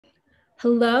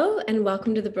Hello and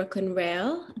welcome to the Brooklyn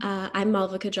Rail. I'm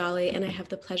Malvika Jolly and I have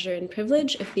the pleasure and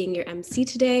privilege of being your MC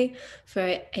today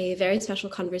for a very special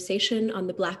conversation on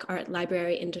the Black Art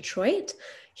Library in Detroit.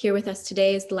 Here with us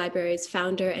today is the library's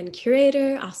founder and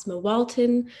curator, Asmaa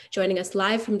Walton, joining us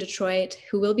live from Detroit,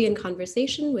 who will be in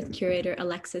conversation with curator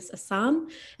Alexis Assam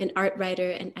and art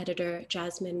writer and editor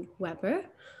Jasmine Weber.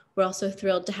 We're also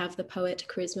thrilled to have the poet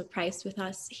Karisma Price with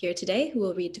us here today, who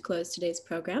will read to close today's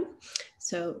program.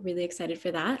 So really excited for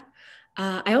that.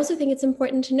 I also think it's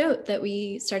important to note that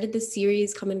we started this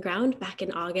series, Common Ground, back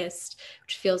in August,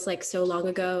 which feels like so long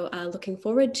ago, looking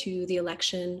forward to the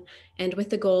election and with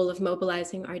the goal of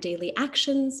mobilizing our daily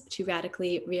actions to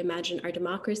radically reimagine our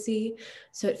democracy.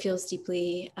 So it feels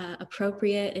deeply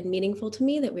appropriate and meaningful to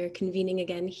me that we're convening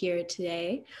again here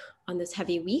today on this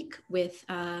heavy week with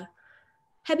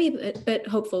heavy but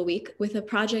hopeful week with a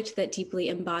project that deeply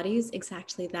embodies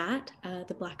exactly that,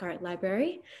 the Black Art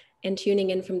Library, and tuning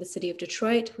in from the city of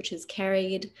Detroit, which has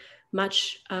carried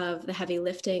much of the heavy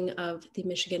lifting of the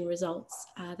Michigan results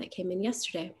that came in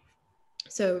yesterday.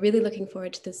 So really looking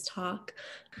forward to this talk.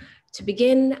 To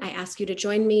begin, I ask you to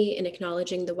join me in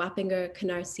acknowledging the Wappinger,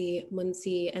 Canarsie,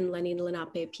 Munsee, and Lenni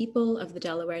Lenape people of the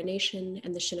Delaware Nation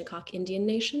and the Shinnecock Indian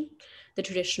Nation, the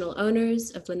traditional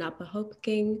owners of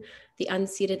Lenapehoking, the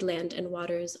unceded land and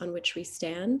waters on which we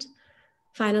stand.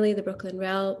 Finally, the Brooklyn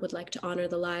Rail would like to honor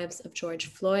the lives of George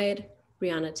Floyd,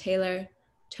 Breonna Taylor,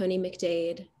 Tony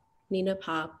McDade, Nina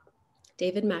Pop,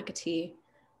 David McAtee,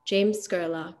 James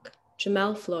Scurlock,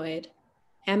 Jamel Floyd,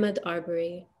 Ahmaud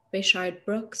Arbery, Rayshard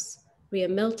Brooks, Rhea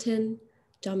Milton,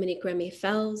 Dominique Remy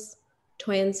Fells,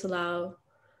 Toyin Salau,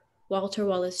 Walter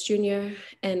Wallace Jr.,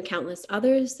 and countless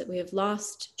others that we have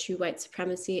lost to white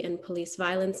supremacy and police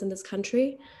violence in this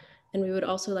country. And we would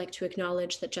also like to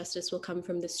acknowledge that justice will come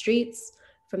from the streets,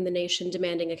 from the nation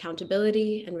demanding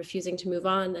accountability and refusing to move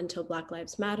on until Black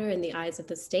Lives Matter in the eyes of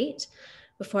the state.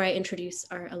 Before I introduce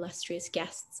our illustrious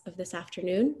guests of this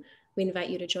afternoon, we invite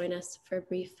you to join us for a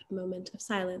brief moment of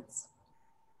silence.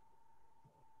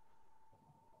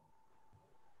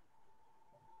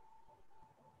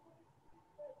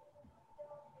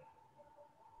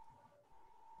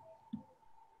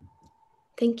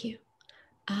 Thank you.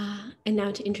 And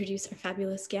now to introduce our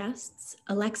fabulous guests.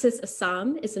 Alexis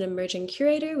Assam is an emerging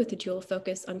curator with a dual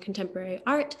focus on contemporary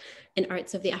art and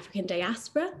arts of the African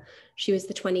diaspora. She was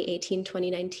the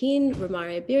 2018-2019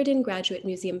 Romare Bearden Graduate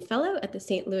Museum Fellow at the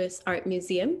St. Louis Art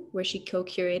Museum, where she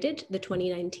co-curated the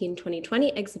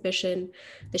 2019-2020 exhibition,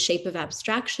 The Shape of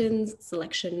Abstractions,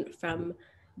 selection from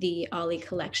the Ollie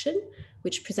Collection,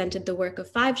 which presented the work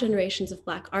of 5 generations of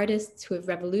Black artists who have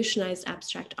revolutionized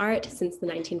abstract art since the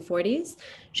 1940s.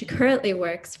 She currently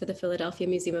works for the Philadelphia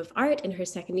Museum of Art in her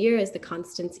second year as the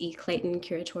Constance E. Clayton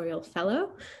Curatorial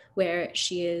Fellow, where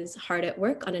she is hard at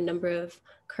work on a number of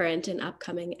current and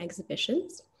upcoming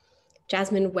exhibitions.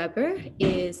 Jasmine Weber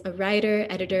is a writer,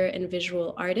 editor, and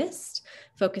visual artist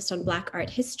focused on Black art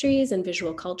histories and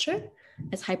visual culture.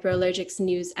 As Hyperallergic's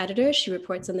news editor, she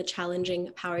reports on the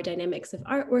challenging power dynamics of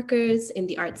art workers in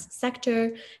the arts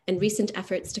sector and recent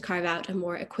efforts to carve out a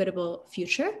more equitable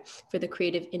future for the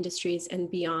creative industries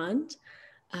and beyond.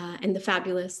 And the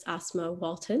fabulous Asmaa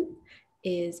Walton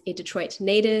is a Detroit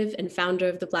native and founder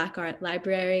of the Black Art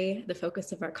Library, the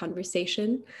focus of our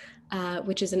conversation,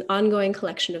 which is an ongoing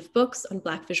collection of books on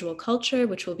Black visual culture,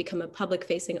 which will become a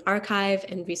public-facing archive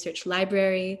and research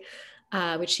library,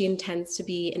 which she intends to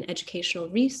be an educational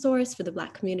resource for the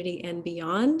Black community and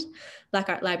beyond. Black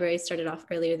Art Library started off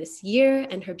earlier this year,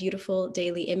 and her beautiful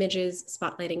daily images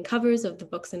spotlighting covers of the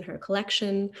books in her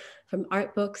collection, from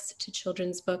art books to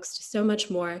children's books to so much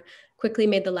more, quickly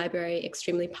made the library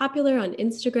extremely popular on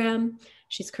Instagram.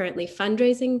 She's currently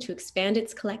fundraising to expand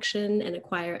its collection and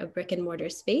acquire a brick-and-mortar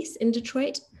space in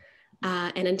Detroit.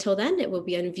 And until then, it will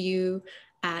be on view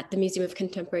at the Museum of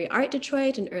Contemporary Art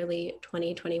Detroit in early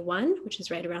 2021, which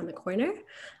is right around the corner.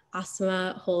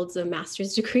 Asmaa holds a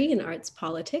master's degree in arts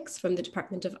politics from the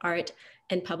Department of Art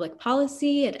and Public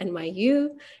Policy at NYU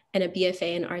and a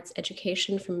BFA in arts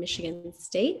education from Michigan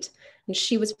State. And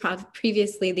she was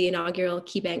previously the inaugural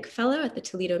Keybank Fellow at the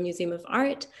Toledo Museum of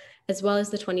Art, as well as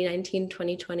the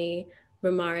 2019-2020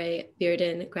 Romare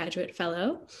Bearden Graduate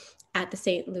Fellow at the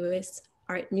St. Louis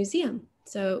Art Museum.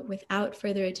 So without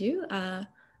further ado,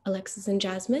 Alexis and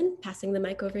Jasmine, passing the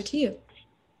mic over to you.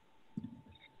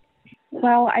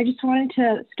 Well, I just wanted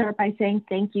to start by saying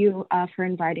thank you for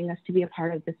inviting us to be a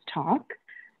part of this talk.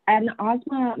 And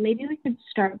Asmaa, maybe we could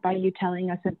start by you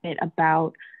telling us a bit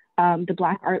about the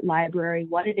Black Art Library,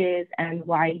 what it is, and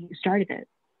why you started it.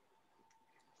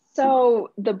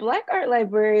 So the Black Art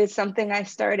Library is something I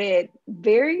started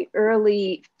very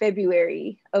early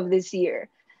February of this year.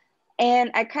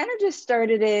 And I kind of just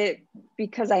started it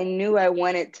because I knew I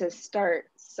wanted to start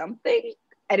something.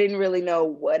 I didn't really know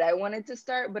what I wanted to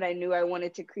start, but I knew I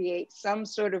wanted to create some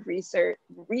sort of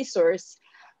resource.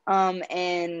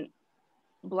 And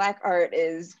Black art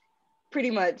is pretty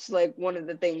much like one of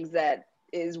the things that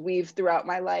is weaved throughout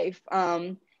my life.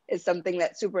 Is something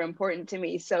that's super important to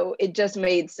me. So it just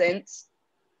made sense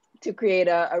to create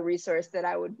a resource that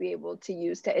I would be able to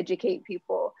use to educate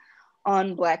people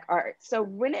on Black art. So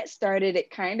when it started, it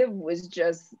kind of was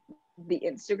just the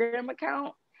Instagram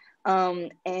account.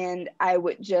 And I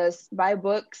would just buy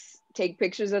books, take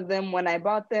pictures of them when I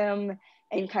bought them,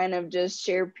 and kind of just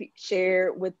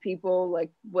share with people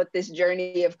like what this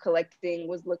journey of collecting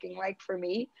was looking like for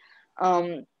me.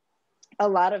 A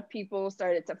lot of people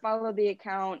started to follow the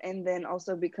account, and then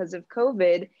also because of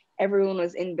COVID, everyone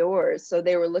was indoors, so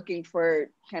they were looking for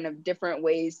kind of different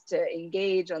ways to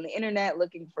engage on the internet,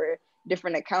 looking for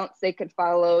different accounts they could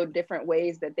follow, different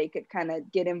ways that they could kind of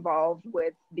get involved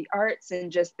with the arts and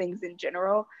just things in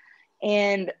general.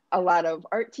 And a lot of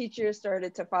art teachers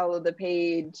started to follow the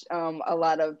page, a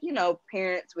lot of,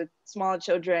 parents with small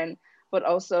children, but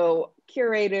also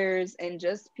curators and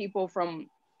just people from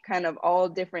kind of all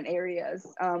different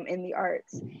areas in the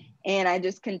arts. And I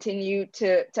just continued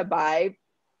to buy,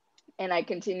 and I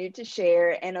continued to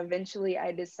share. And eventually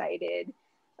I decided,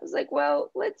 I was like,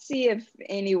 well, let's see if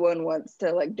anyone wants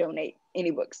to like donate any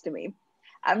books to me.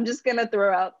 I'm just gonna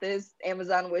throw out this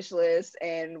Amazon wish list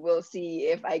and we'll see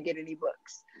if I get any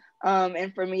books.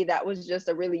 And for me, that was just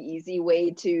a really easy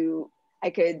way I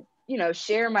could,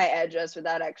 share my address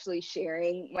without actually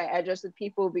sharing my address with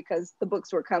people, because the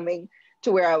books were coming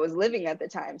to where I was living at the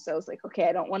time. So I was like, okay,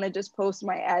 I don't want to just post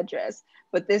my address,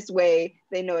 but this way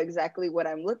they know exactly what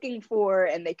I'm looking for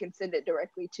and they can send it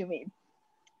directly to me.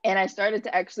 And I started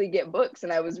to actually get books,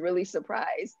 and I was really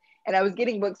surprised. And I was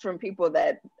getting books from people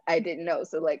that I didn't know.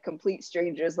 So like complete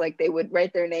strangers, like they would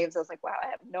write their names. I was like, wow, I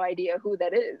have no idea who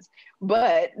that is,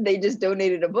 but they just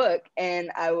donated a book.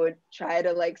 And I would try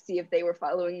to like see if they were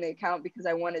following the account, because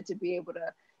I wanted to be able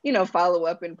to, follow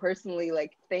up and personally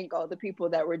like thank all the people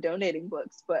that were donating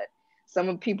books. But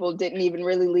some people didn't even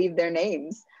really leave their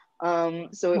names.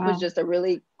 So it was just a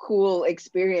really cool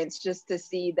experience just to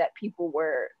see that people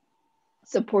were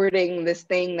supporting this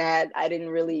thing that I didn't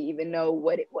really even know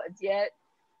what it was yet.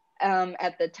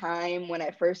 At the time when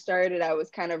I first started, I was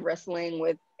kind of wrestling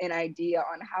with an idea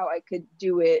on how I could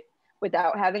do it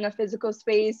without having a physical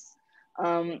space.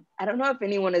 I don't know if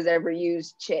anyone has ever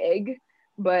used Chegg,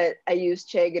 but I used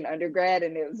Chegg in undergrad,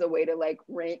 and it was a way to like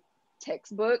rent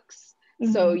textbooks.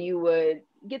 Mm-hmm. So you would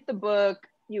get the book,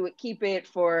 you would keep it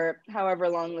for however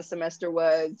long the semester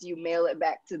was, you mail it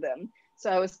back to them.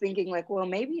 So I was thinking like, well,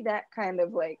 maybe that kind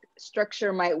of like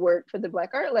structure might work for the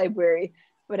Black Art Library.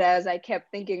 But as I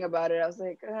kept thinking about it, I was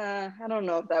like, I don't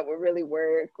know if that would really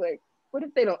work. Like, what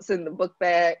if they don't send the book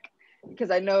back?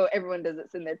 Because I know everyone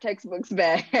doesn't send their textbooks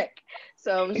back.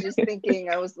 So I was just thinking,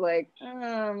 I was like,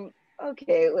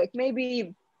 okay, like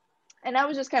maybe, and I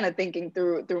was just kind of thinking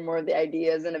through more of the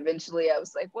ideas. And eventually I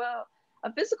was like, well,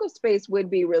 a physical space would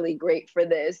be really great for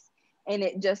this. And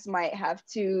it just might have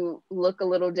to look a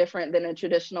little different than a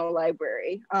traditional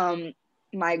library.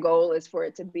 My goal is for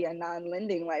it to be a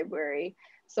non-lending library.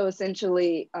 So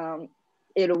essentially,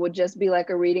 it would just be like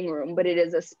a reading room, but it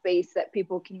is a space that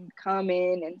people can come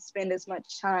in and spend as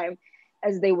much time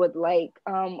as they would like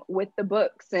with the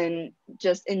books and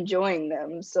just enjoying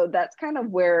them. So that's kind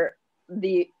of where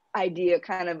the idea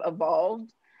kind of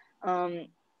evolved.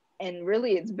 And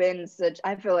really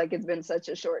I feel like it's been such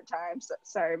a short time. So,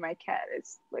 sorry, my cat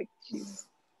is like,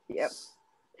 yep.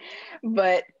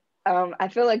 But I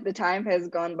feel like the time has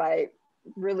gone by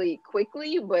really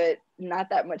quickly, but not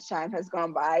that much time has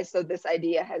gone by. So this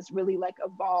idea has really like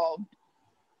evolved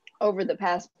over the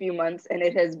past few months, and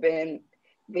it has been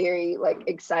very like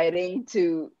exciting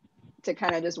to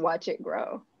kind of just watch it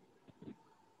grow.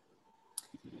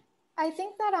 I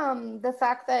think that the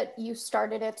fact that you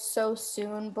started it so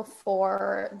soon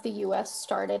before the US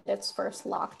started its first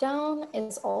lockdown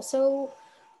is also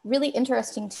really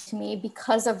interesting to me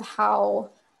because of how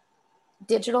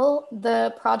digital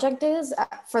the project is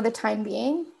for the time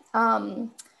being.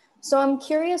 So I'm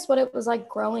curious what it was like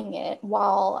growing it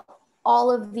while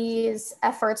all of these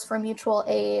efforts for mutual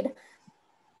aid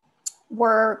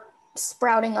were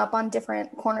sprouting up on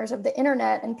different corners of the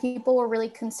internet, and people were really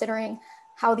considering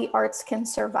how the arts can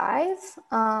survive.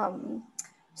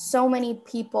 so many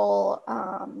people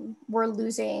were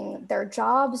losing their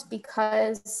jobs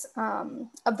because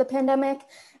of the pandemic.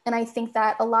 And I think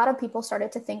that a lot of people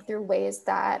started to think through ways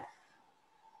that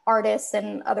artists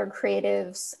and other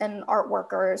creatives and art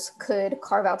workers could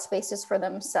carve out spaces for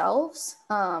themselves,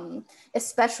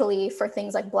 especially for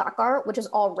things like Black art, which is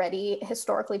already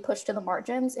historically pushed to the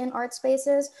margins in art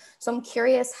spaces. So I'm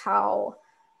curious how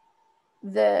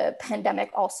the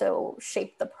pandemic also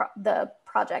shaped the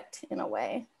project in a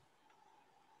way.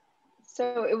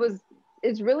 So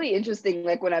it's really interesting,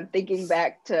 like when I'm thinking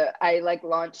back to, I like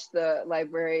launched the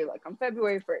library like on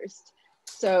February 1st.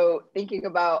 So thinking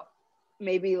about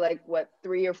maybe like what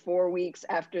 3 or 4 weeks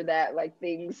after that, like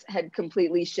things had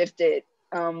completely shifted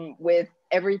with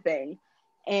everything.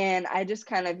 And I just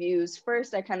kind of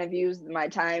used my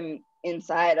time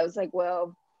inside. I was like,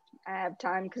 well, I have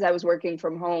time because I was working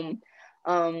from home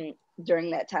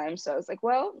during that time. So I was like,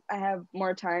 well, I have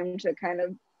more time to kind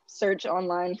of search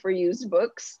online for used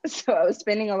books. So I was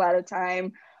spending a lot of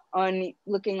time on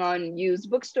looking on used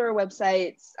bookstore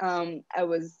websites. I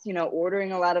was,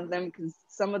 ordering a lot of them because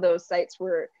some of those sites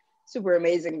were super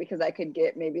amazing because I could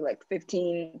get maybe like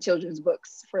 15 children's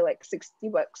books for like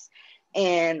 $60.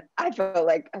 And I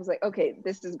was like, okay,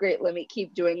 this is great. Let me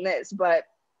keep doing this. But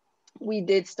we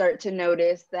did start to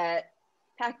notice that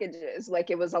packages, like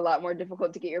it was a lot more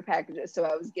difficult to get your packages. So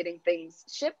I was getting things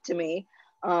shipped to me.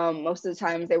 Most of the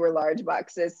times they were large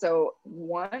boxes. So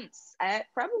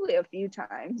probably a few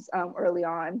times early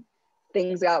on,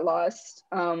 things got lost.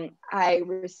 I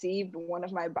received one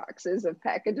of my boxes of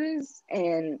packages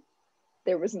and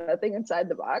there was nothing inside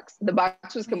the box. The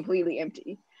box was completely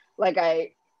empty. Like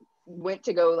I went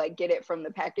to go like get it from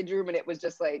the package room and it was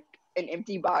just like an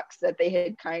empty box that they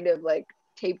had kind of like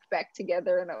taped back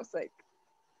together. And I was like,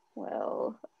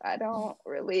 well, I don't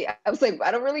really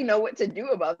know what to do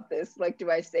about this. Like, do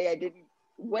I say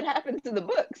what happened to the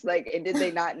books? Like, and did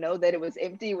they not know that it was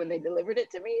empty when they delivered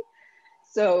it to me?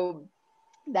 So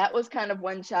that was kind of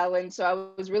one challenge. So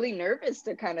I was really nervous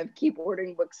to kind of keep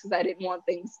ordering books because I didn't want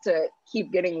things to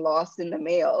keep getting lost in the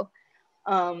mail.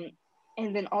 And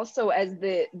then also as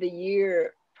the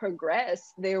year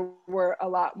progressed, there were a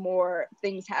lot more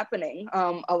things happening.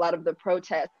 A lot of the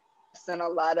protests and a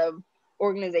lot of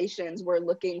organizations were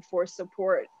looking for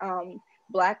support.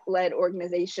 Black-led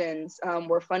organizations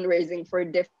were fundraising for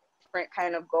different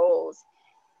kind of goals.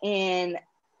 And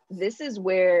this is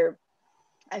where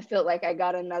I felt like I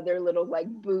got another little like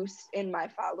boost in my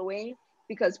following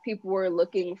because people were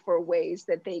looking for ways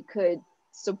that they could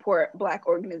support Black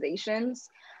organizations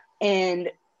and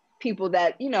people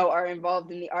that, are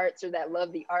involved in the arts or that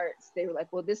love the arts. They were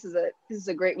like, well, this is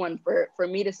a great one for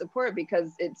me to support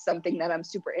because it's something that I'm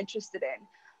super interested in.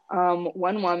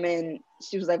 One woman,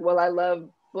 she was like, well, I love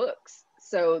books.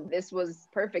 So this was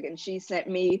perfect. And she sent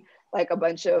me like a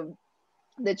bunch of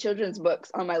the children's books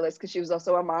on my list because she was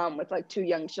also a mom with like 2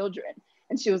 young children.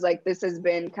 And she was like, this has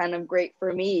been kind of great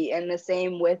for me. And the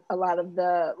same with a lot of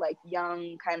the like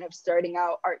young kind of starting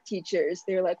out art teachers.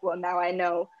 They're like, well, now I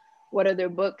know what other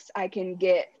books I can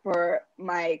get for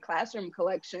my classroom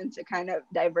collection to kind of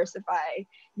diversify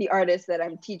the artists that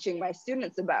I'm teaching my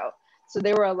students about. So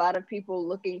there were a lot of people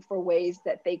looking for ways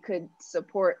that they could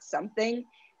support something.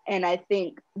 And I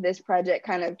think this project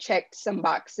kind of checked some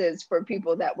boxes for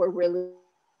people that were really.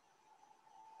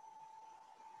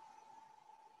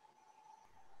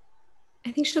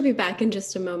 I think she'll be back in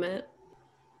just a moment.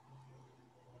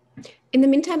 In the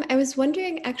meantime, I was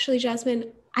wondering, actually,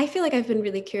 Jasmine, I feel like I've been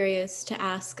really curious to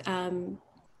ask,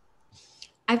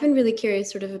 I've been really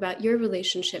curious sort of about your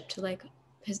relationship to like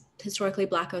historically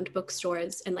Black-owned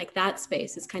bookstores and like that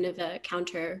space is kind of a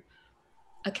counter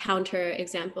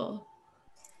example.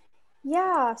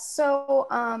 Yeah, so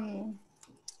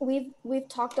we've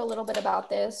talked a little bit about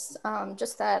this,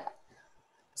 just that.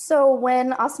 So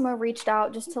when Asmaa reached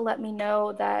out just to let me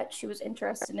know that she was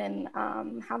interested in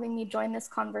having me join this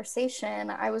conversation,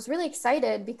 I was really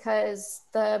excited because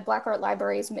the Black Art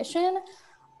Library's mission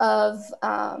of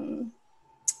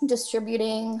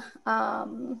distributing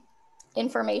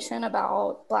information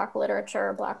about Black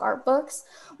literature, Black art books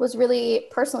was really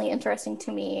personally interesting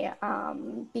to me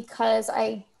because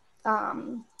I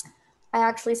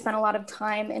actually spent a lot of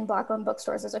time in Black-owned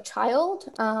bookstores as a child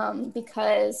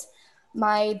because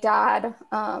my dad,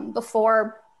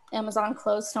 before Amazon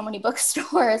closed so many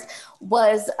bookstores,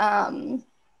 was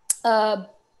a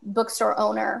bookstore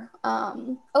owner.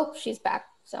 Oh, she's back,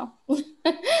 so.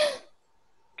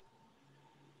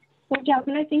 So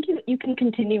Jasmine, I think you can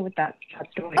continue with that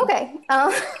story. Okay.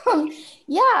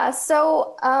 Yeah,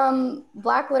 so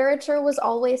Black literature was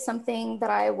always something that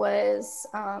I was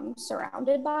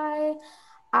surrounded by.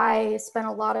 I spent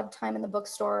a lot of time in the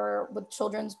bookstore with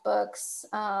children's books.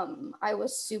 I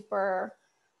was super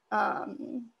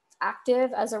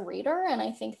active as a reader, and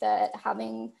I think that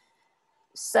having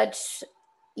such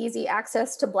easy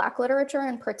access to Black literature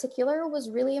in particular was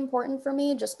really important for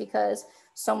me, just because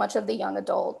so much of the young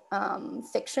adult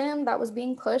fiction that was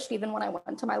being pushed, even when I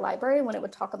went to my library, when it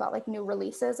would talk about like new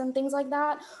releases and things like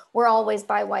that, were always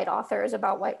by white authors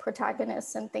about white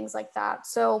protagonists and things like that.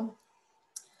 So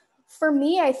for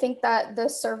me, I think that the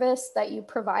service that you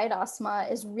provide,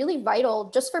 Asmaa, is really vital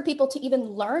just for people to even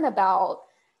learn about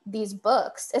these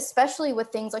books, especially with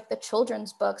things like the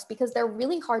children's books, because they're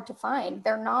really hard to find.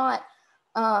 They're not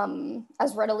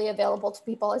as readily available to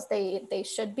people as they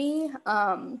should be.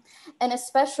 And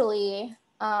especially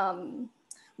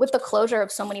with the closure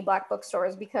of so many Black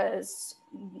bookstores, because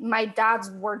my dads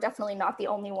were definitely not the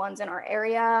only ones in our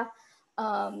area.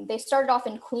 They started off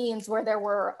in Queens where there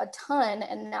were a ton,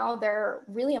 and now they're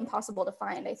really impossible to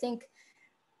find. I think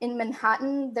in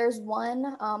Manhattan, there's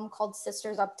one called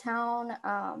Sisters Uptown.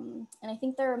 And I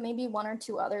think there are maybe one or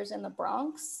two others in the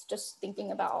Bronx, just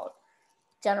thinking about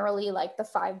generally like the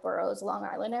 5 boroughs, Long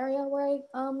Island area where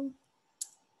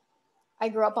I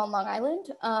grew up on Long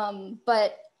Island.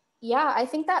 But yeah, I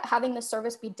think that having the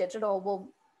service be digital will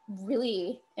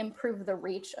really improve the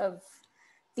reach of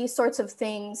these sorts of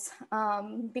things,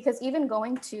 because even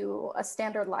going to a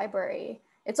standard library,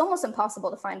 it's almost impossible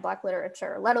to find Black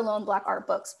literature, let alone Black art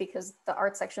books, because the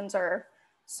art sections are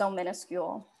so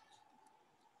minuscule.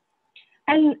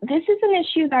 And this is an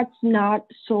issue that's not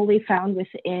solely found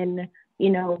within,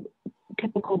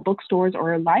 typical bookstores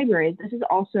or libraries. This is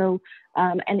also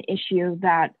an issue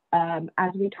that,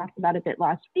 as we talked about a bit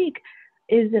last week,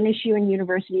 is an issue in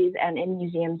universities and in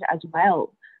museums as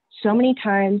well. So many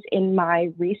times in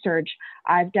my research,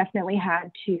 I've definitely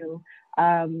had to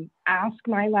ask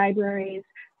my libraries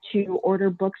to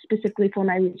order books specifically for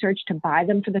my research, to buy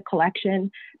them for the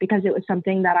collection, because it was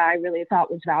something that I really thought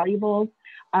was valuable.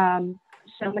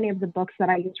 So many of the books that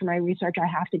I use for my research, I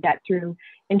have to get through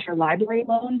interlibrary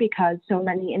loan, because so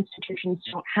many institutions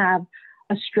don't have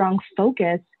a strong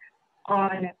focus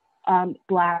on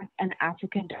Black and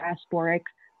African diasporic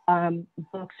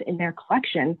books in their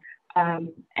collection.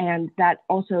 And that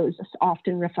also is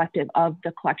often reflective of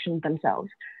the collections themselves.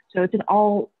 So it's an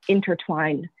all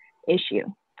intertwined issue.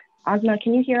 Asmaa,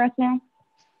 can you hear us now?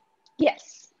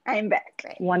 Yes, I'm back.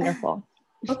 Great. Wonderful.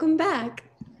 Welcome back.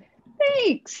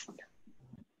 Thanks.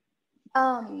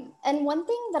 And one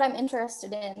thing that I'm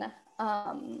interested in,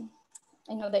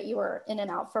 I know that you were in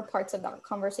and out for parts of that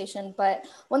conversation, but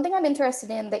one thing I'm interested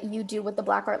in that you do with the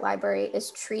Black Art Library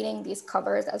is treating these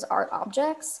covers as art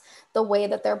objects. The way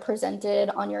that they're presented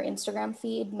on your Instagram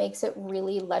feed makes it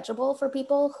really legible for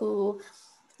people who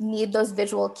need those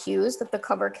visual cues that the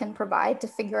cover can provide to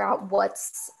figure out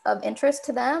what's of interest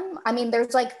to them. I mean,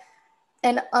 there's like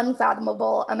an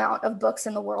unfathomable amount of books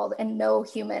in the world, and no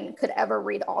human could ever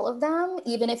read all of them.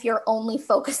 Even if you're only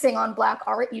focusing on Black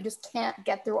art, you just can't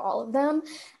get through all of them.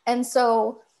 And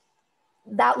so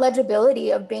that legibility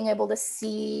of being able to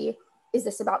see, is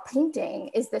this about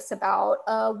painting? Is this about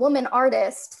a woman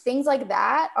artist? Things like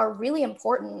that are really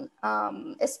important,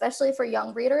 especially for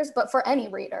young readers, but for any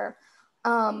reader.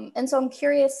 And so I'm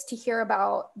curious to hear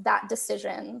about that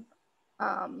decision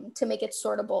to make it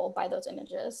sortable by those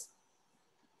images.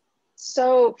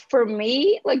 So for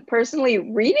me, like personally,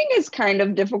 reading is kind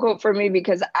of difficult for me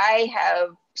because I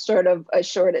have sort of a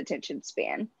short attention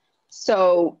span.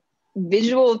 So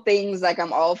visual things, like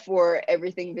I'm all for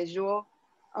everything visual.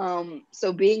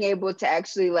 So being able to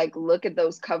actually like look at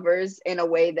those covers in a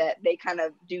way that they kind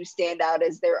of do stand out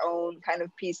as their own kind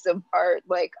of piece of art,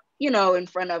 like, in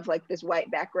front of like this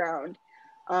white background.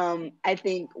 I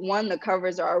think one, the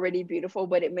covers are already beautiful,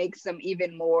 but it makes them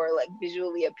even more like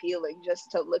visually appealing just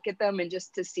to look at them and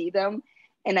just to see them.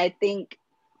 And I think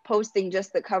posting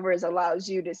just the covers allows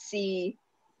you to see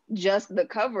just the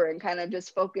cover and kind of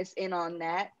just focus in on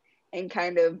that and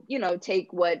kind of,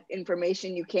 take what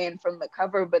information you can from the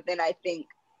cover. But then I think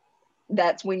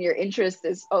that's when your interest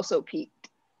is also piqued.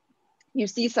 You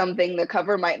see something, the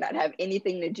cover might not have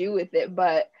anything to do with it,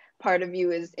 but part of you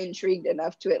is intrigued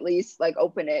enough to at least like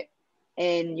open it,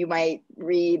 and you might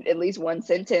read at least one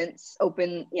sentence,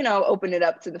 open it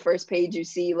up to the first page you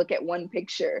see, look at one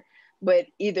picture. But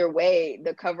either way,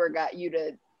 the cover got you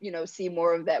to, see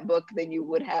more of that book than you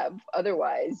would have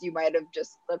otherwise. You might have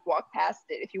just like walked past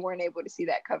it if you weren't able to see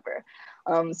that cover.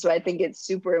 So I think it's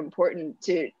super important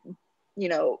to,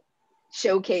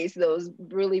 showcase those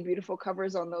really beautiful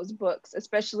covers on those books,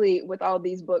 especially with all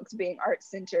these books being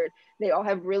art-centered. They all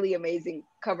have really amazing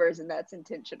covers, and that's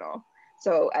intentional.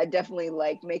 So I definitely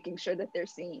like making sure that they're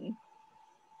seen.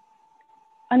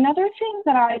 Another thing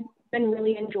that I've been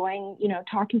really enjoying,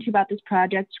 talking to you about this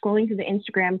project, scrolling through the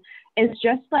Instagram, is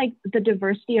just like the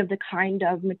diversity of the kind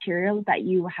of materials that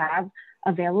you have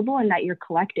available and that you're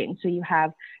collecting. So you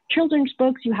have children's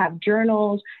books, you have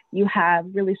journals, you have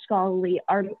really scholarly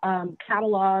art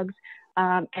catalogs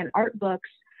and art books.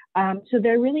 So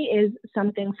there really is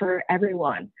something for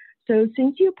everyone. So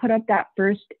since you put up that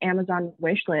first Amazon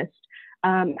wish list,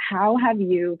 how have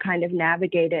you kind of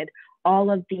navigated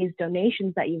all of these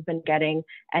donations that you've been getting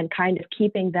and kind of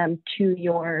keeping them to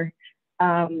your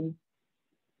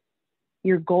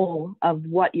goal of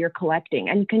what you're collecting?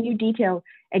 And can you detail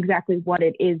exactly what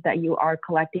it is that you are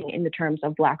collecting in the terms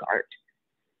of Black art?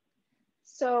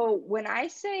 So when I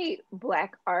say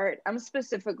Black art, I'm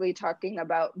specifically talking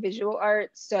about visual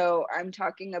art. So I'm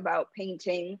talking about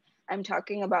painting, I'm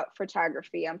talking about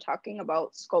photography, I'm talking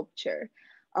about sculpture.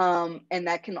 And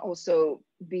that can also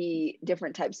be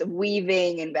different types of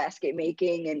weaving and basket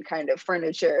making, and kind of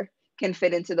furniture can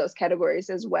fit into those categories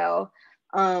as well.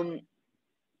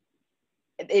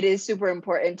 It is super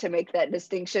important to make that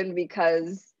distinction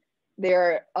because there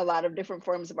are a lot of different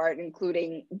forms of art,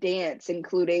 including dance,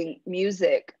 including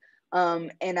music.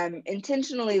 And I'm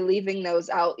intentionally leaving those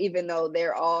out, even though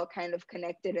they're all kind of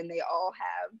connected and they all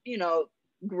have,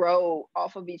 grow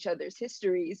off of each other's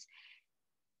histories.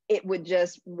 It would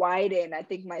just widen, I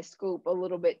think, my scope a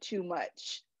little bit too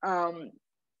much.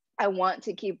 I want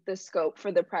to keep the scope for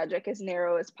the project as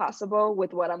narrow as possible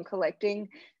with what I'm collecting,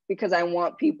 because I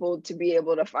want people to be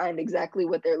able to find exactly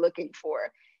what they're looking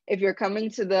for. If you're coming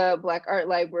to the Black Art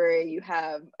Library, you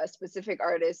have a specific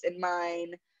artist in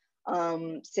mind.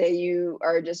 Say you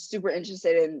are just super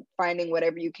interested in finding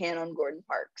whatever you can on Gordon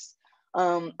Parks.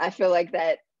 I feel like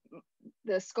that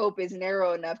the scope is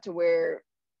narrow enough to where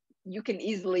you can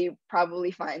easily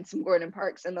probably find some Gordon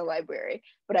Parks in the library.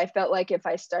 But I felt like if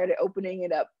I started opening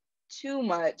it up too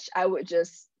much, it would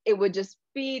just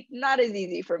be not as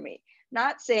easy for me.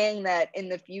 Not saying that in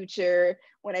the future,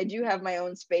 when I do have my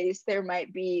own space, there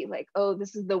might be like, oh,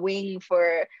 this is the wing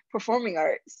for performing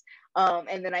arts.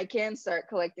 And then I can start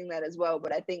collecting that as well.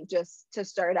 But I think just to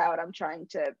start out, I'm trying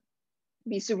to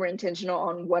be super intentional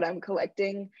on what I'm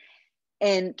collecting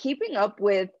and keeping up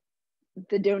with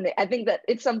the donate. I think that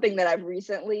it's something that I've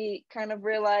recently kind of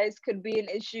realized could be an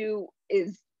issue,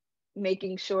 is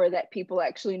making sure that people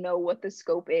actually know what the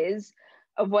scope is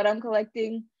of what I'm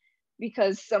collecting,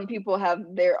 because some people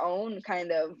have their own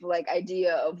kind of like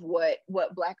idea of what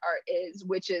Black art is,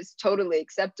 which is totally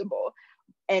acceptable.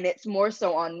 And it's more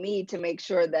so on me to make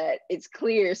sure that it's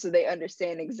clear so they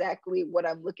understand exactly what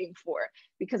I'm looking for,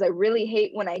 because I really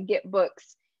hate when I get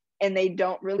books and they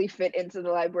don't really fit into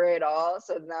the library at all.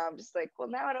 So now I'm just like, well,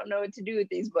 now I don't know what to do with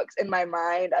these books. In my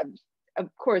mind, I'm, of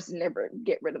course, never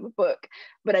get rid of a book,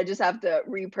 but I just have to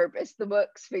repurpose the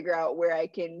books, figure out where I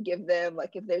can give them,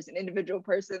 like if there's an individual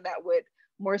person that would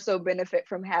more so benefit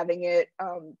from having it.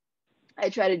 I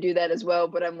try to do that as well,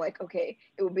 but I'm like, okay,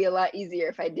 it would be a lot easier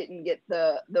if I didn't get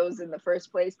those in the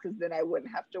first place, because then I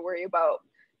wouldn't have to worry about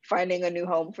finding a new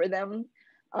home for them.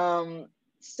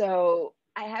 So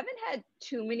I haven't had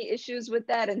too many issues with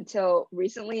that until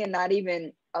recently, and not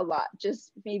even a lot.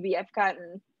 Just maybe I've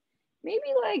gotten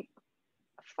maybe like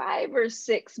 5 or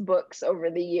 6 books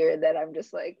over the year that I'm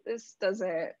just like, this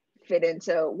doesn't fit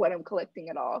into what I'm collecting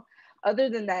at all. Other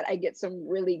than that, I get some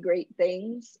really great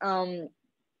things.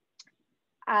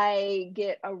 I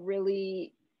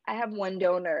have one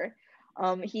donor.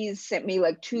 He's sent me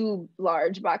like 2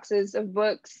 large boxes of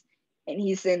books, and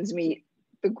he sends me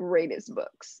the greatest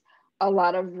books. A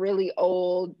lot of really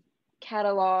old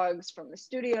catalogues from the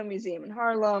Toledo Museum in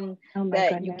Harlem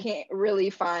that you can't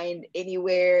really find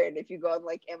anywhere. And if you go on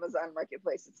like Amazon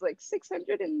Marketplace, it's like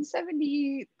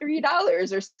 $673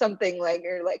 or something. Like,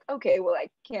 you're like, okay, well, I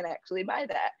can't actually buy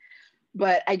that.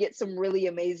 But I get some really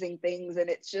amazing things, and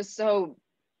it's so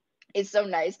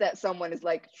nice that someone is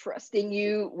like trusting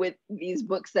you with these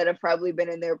books that have probably been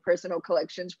in their personal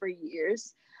collections for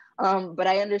years. But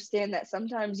I understand that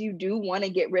sometimes you do want to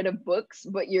get rid of books,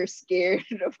 but you're scared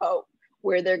about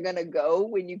where they're going to go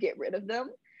when you get rid of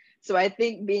them. So I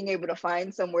think being able to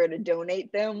find somewhere to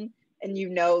donate them, and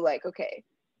like, okay,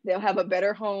 they'll have a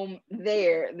better home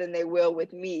there than they will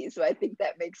with me. So I think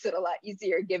that makes it a lot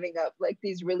easier giving up like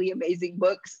these really amazing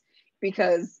books,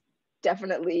 because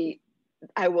definitely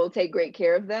I will take great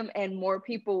care of them, and more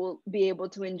people will be able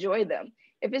to enjoy them.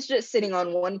 If it's just sitting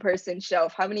on one person's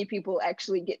shelf, how many people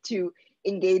actually get to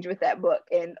engage with that book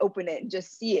and open it and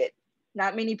just see it?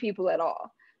 Not many people at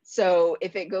all. So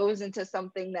if it goes into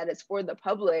something that is for the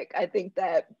public, I think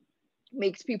that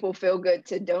makes people feel good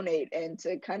to donate and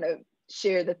to kind of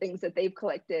share the things that they've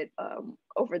collected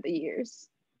over the years.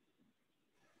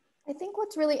 I think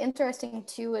what's really interesting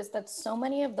too is that so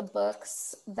many of the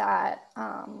books that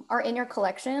are in your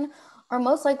collection are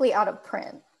most likely out of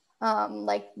print.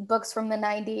 Like books from the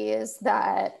 90s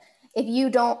that if you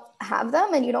don't have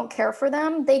them and you don't care for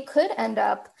them, they could end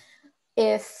up,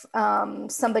 if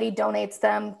somebody donates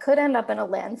them, could end up in a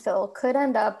landfill, could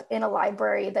end up in a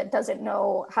library that doesn't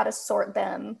know how to sort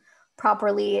them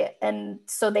properly, and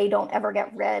so they don't ever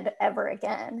get read ever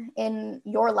again. In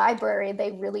your library,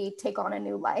 they really take on a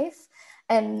new life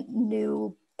and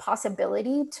new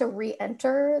possibility to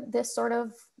re-enter this sort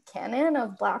of canon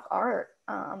of Black art,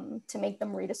 to make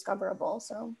them rediscoverable.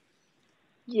 So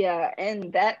yeah,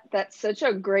 and that's such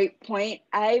a great point.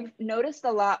 I've noticed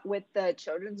a lot with the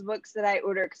children's books that I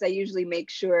order, because I usually make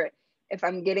sure if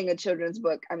I'm getting a children's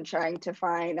book, I'm trying to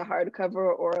find a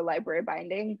hardcover or a library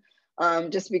binding,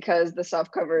 just because the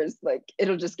soft covers, like,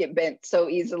 it'll just get bent so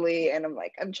easily, and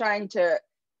I'm trying to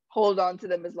hold on to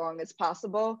them as long as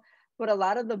possible. But a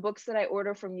lot of the books that I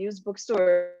order from used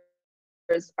bookstores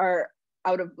are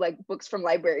out of, like, books from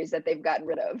libraries that they've gotten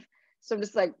rid of. So I'm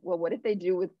just like, well, what did they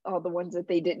do with all the ones that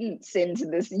they didn't send to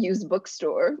this used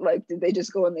bookstore? Like, did they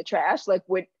just go in the trash? Like,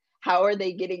 how are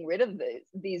they getting rid of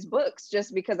these books?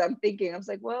 Just because I was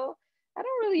like, well, I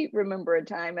don't really remember a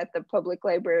time at the public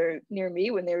library near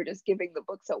me when they were just giving the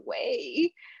books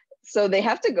away. So they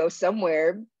have to go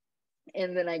somewhere.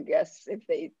 And then I guess if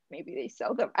maybe they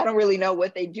sell them. I don't really know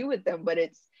what they do with them, but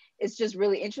it's just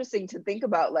really interesting to think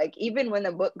about. Like, even when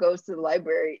the book goes to the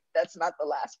library, that's not the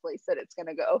last place that it's going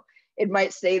to go. It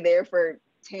might stay there for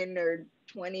 10 or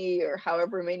 20 or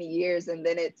however many years, and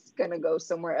then it's going to go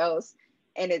somewhere else.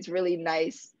 And it's really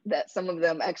nice that some of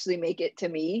them actually make it to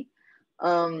me.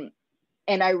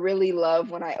 And I really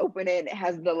love when I open it, it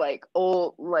has the, like,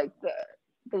 old, like,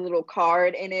 the little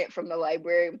card in it from the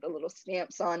library with the little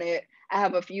stamps on it. I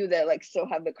have a few that, like, still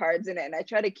have the cards in it, and I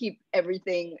try to keep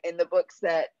everything in the books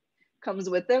that comes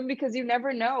with them, because you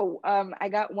never know. I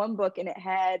got one book and it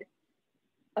had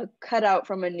a cutout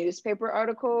from a newspaper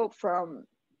article from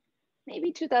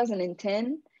maybe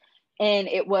 2010, and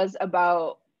it was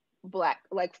about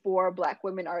four Black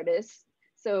women artists.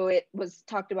 So it was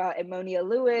talked about Ammonia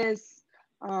Lewis,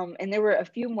 and there were a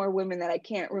few more women that I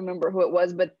can't remember who it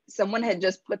was, but someone had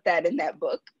just put that in that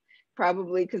book,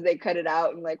 probably because they cut it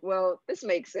out and, like, well, this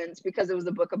makes sense because it was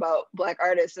a book about Black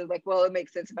artists. So, like, well, it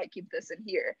makes sense if I keep this in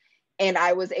here. And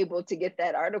I was able to get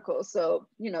that article. So,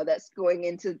 that's going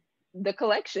into the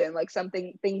collection, like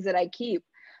things that I keep.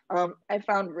 I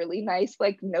found really nice,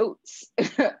 like, notes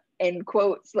and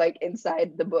quotes, like,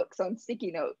 inside the books on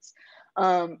sticky notes.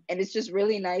 And it's just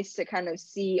really nice to kind of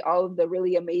see all of the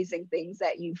really amazing things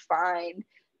that you find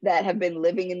that have been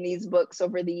living in these books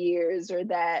over the years, or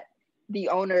that the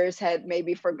owners had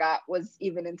maybe forgot was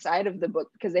even inside of the book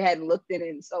because they hadn't looked in it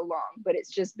in so long. But it's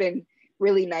just been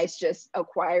really nice just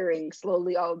acquiring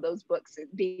slowly all of those books and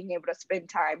being able to spend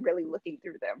time really looking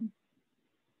through them.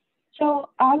 So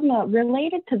Asmaa,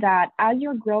 related to that, as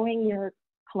you're growing your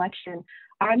collection,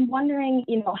 I'm wondering,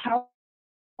 how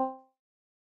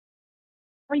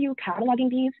are you cataloging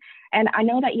these? And I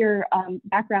know that your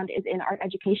background is in art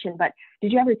education, but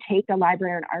did you ever take the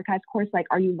library and archives course? Like,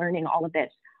 are you learning all of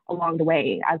this along the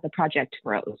way as the project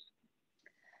grows?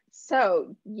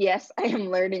 So yes, I am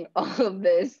learning all of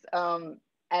this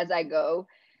as I go.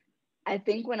 I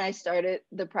think when I started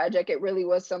the project, it really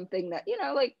was something that,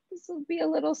 like, this will be a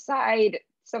little side,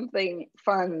 something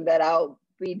fun that I'll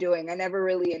be doing. I never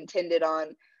really intended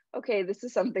on, okay, this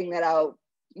is something that I'll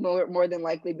more than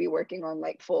likely be working on,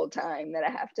 like, full time, that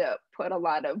I have to put a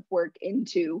lot of work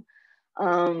into.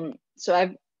 So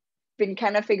I've been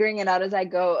kind of figuring it out as I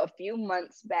go. A few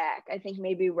months back, I think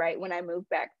maybe right when I moved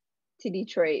back to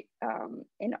Detroit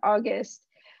in August,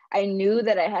 I knew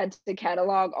that I had to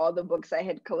catalog all the books I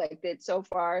had collected so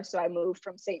far. So I moved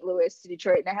from St. Louis to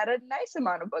Detroit, and I had a nice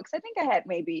amount of books. I think I had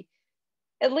maybe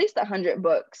at least 100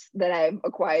 books that I've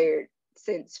acquired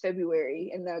since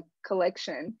February in the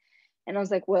collection. And I was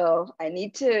like, well, I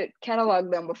need to catalog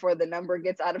them before the number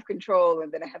gets out of control.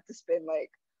 And then I have to spend,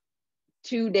 like,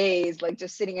 2 days, like,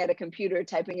 just sitting at a computer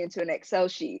typing into an Excel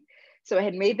sheet. So I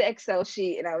had made the Excel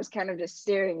sheet and I was kind of just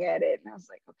staring at it. And I was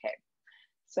like, okay,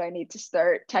 so I need to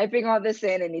start typing all this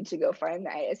in. I need to go find the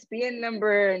ISBN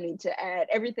number. I need to add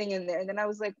everything in there. And then I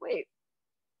was like, wait,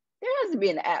 there has to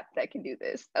be an app that can do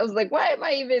this. I was like, why am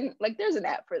I even, like, there's an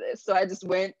app for this. So I just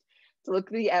went to look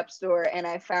at the app store, and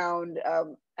I found, I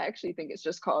actually think it's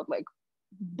just called, like,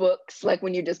 Books. Like,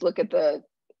 when you just look at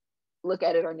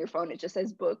it on your phone, it just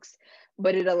says Books,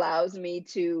 but it allows me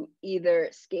to either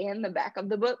scan the back of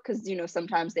the book, because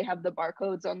sometimes they have the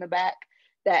barcodes on the back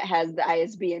that has the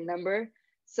ISBN number.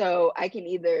 So I can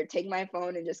either take my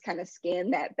phone and just kind of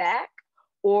scan that back,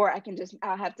 or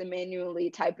I'll have to manually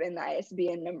type in the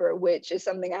ISBN number, which is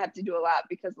something I have to do a lot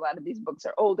because a lot of these books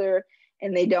are older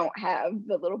and they don't have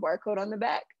the little barcode on the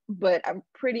back. But I'm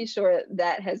pretty sure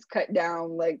that has cut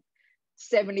down like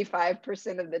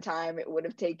 75% of the time it would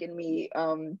have taken me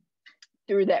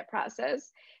through that process.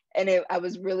 And I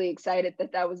was really excited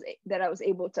that I was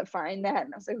able to find that.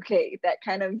 And I was like, okay, that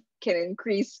kind of can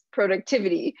increase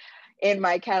productivity in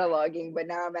my cataloging. But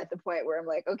now I'm at the point where I'm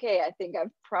like, okay, I think I've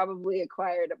probably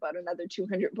acquired about another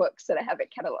 200 books that I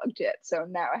haven't cataloged yet. So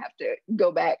now I have to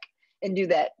go back and do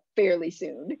that fairly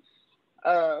soon.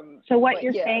 So what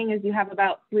you're saying is you have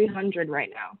about 300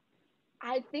 right now.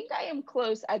 I think I am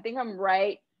close. I think I'm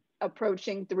right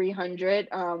approaching 300.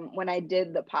 When I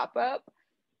did the pop-up,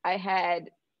 I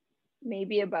had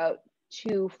maybe about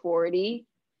 240,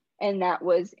 and that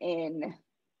was in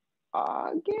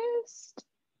August.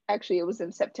 Actually, it was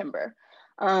in September.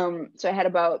 So I had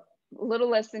about a little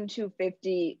less than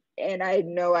 250, and I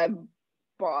know I've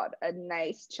bought a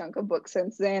nice chunk of books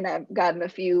since then. I've gotten a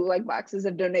few like boxes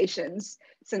of donations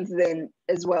since then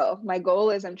as well. My goal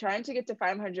is I'm trying to get to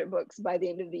 500 books by the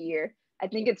end of the year. I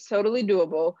think it's totally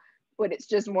doable, but it's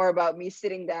just more about me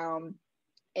sitting down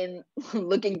and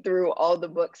looking through all the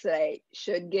books that I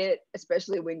should get,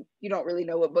 especially when you don't really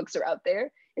know what books are out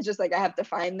there. It's just like I have to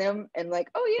find them and like,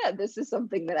 oh yeah, this is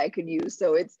something that I could use.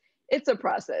 So it's a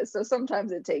process. So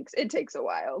sometimes it takes a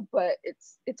while, but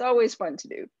it's always fun to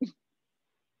do.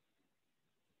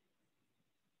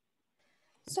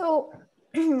 So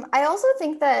I also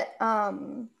think that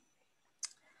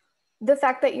the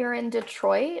fact that you're in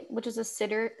Detroit, which is a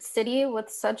city with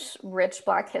such rich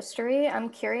Black history, I'm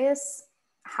curious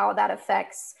how that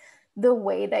affects the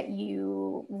way that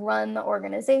you run the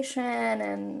organization,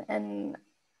 and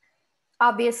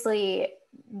obviously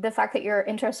the fact that you're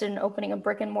interested in opening a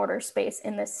brick and mortar space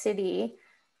in the city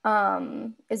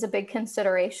is a big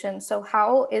consideration. So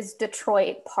how is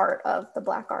Detroit part of the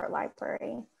Black Art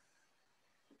Library?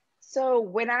 So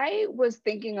when I was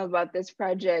thinking about this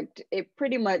project, it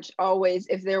pretty much always,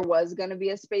 if there was going to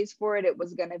be a space for it, it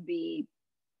was going to be,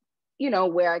 you know,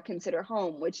 where I consider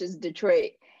home, which is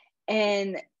Detroit.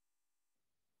 And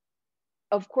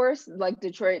of course, like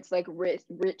Detroit's like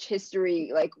rich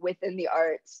history, like within the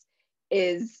arts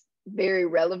is very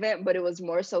relevant, but it was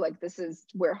more so like, this is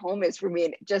where home is for me.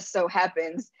 And it just so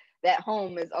happens that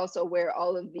home is also where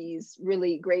all of these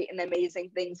really great and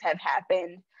amazing things have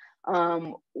happened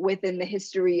within the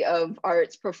history of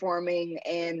arts, performing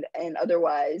and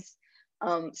otherwise.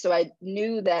 So I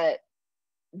knew that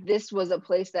this was a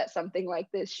place that something like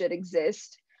this should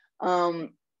exist.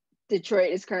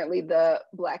 Detroit is currently the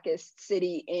Blackest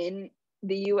city in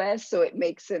the US, so it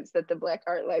makes sense that the Black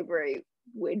Art Library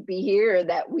would be here, or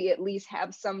that we at least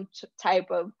have some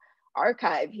type of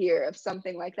archive here of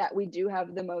something like that. We do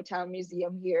have the Motown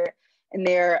Museum here, and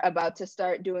they're about to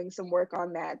start doing some work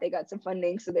on that. They got some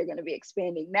funding, so they're going to be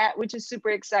expanding that, which is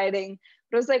super exciting.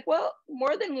 But I was like, well,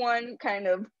 more than one kind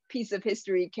of piece of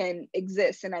history can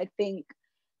exist. And I think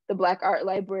the Black Art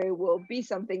Library will be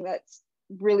something that's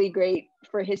really great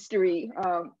for history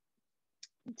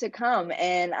to come.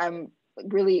 And I'm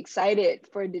really excited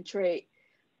for Detroit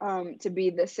to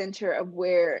be the center of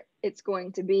where it's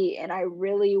going to be. And I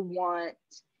really want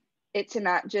it to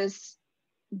not just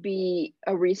be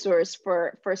a resource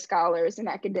for scholars and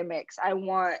academics. I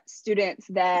want students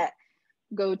that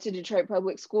go to Detroit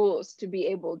Public Schools to be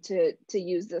able to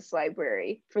use this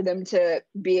library, for them to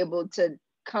be able to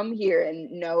come here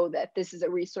and know that this is a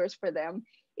resource for them,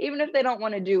 even if they don't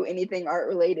want to do anything art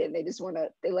related.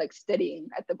 They like studying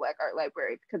at the Black Art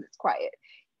Library because it's quiet,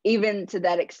 even to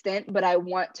that extent. But I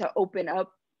want to open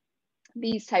up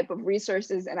these type of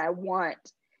resources, and I want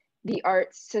the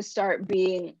arts to start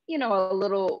being, you know, a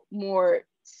little more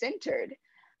centered.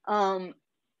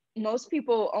 Most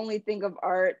people only think of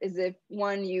art as if,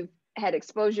 one, you've had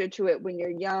exposure to it when you're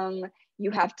young,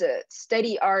 you have to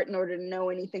study art in order to know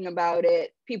anything about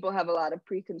it. People have a lot of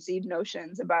preconceived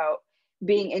notions about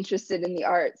being interested in the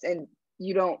arts, and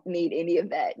you don't need any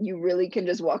of that. You really can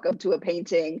just walk up to a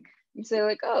painting and say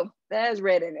like, oh, that has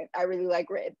red in it. I really like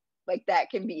red. Like, that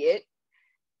can be it.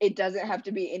 It doesn't have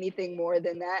to be anything more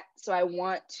than that. So I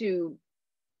want to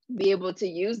be able to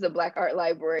use the Black Art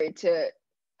Library to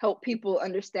help people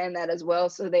understand that as well,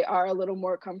 so they are a little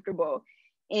more comfortable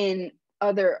in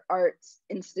other arts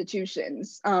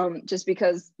institutions, just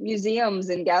because museums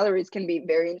and galleries can be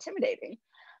very intimidating.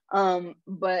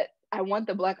 But I want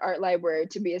the Black Art Library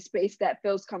to be a space that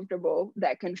feels comfortable,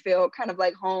 that can feel kind of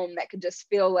like home, that could just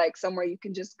feel like somewhere you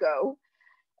can just go.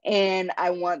 And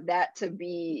I want that to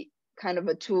be kind of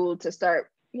a tool to start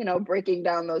you know, breaking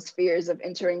down those fears of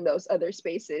entering those other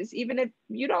spaces. Even if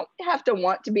you don't have to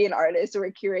want to be an artist or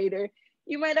a curator,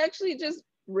 you might actually just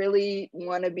really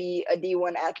want to be a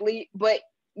D1 athlete, but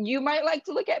you might like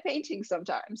to look at paintings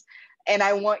sometimes. And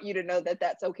I want you to know that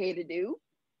that's okay to do.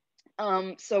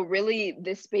 So really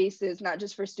this space is not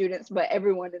just for students, but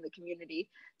everyone in the community.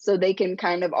 So they can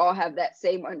kind of all have that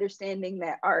same understanding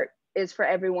that art is for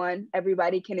everyone.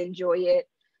 Everybody can enjoy it.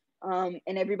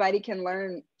 And everybody can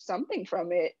learn something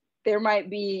from it. There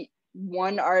might be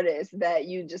one artist that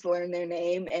you just learn their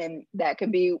name, and that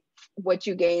could be what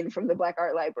you gain from the Black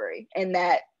Art Library. And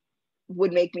that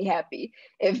would make me happy.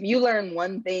 If you learn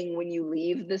one thing when you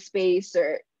leave the space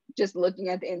or just looking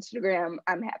at the Instagram,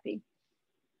 I'm happy.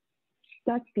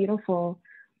 That's beautiful.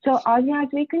 So Asmaa, as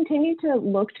we continue to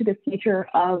look to the future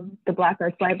of the Black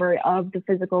Arts Library, of the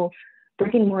physical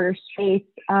brick and mortar space,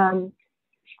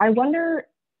 I wonder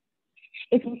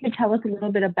if you could tell us a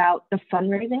little bit about the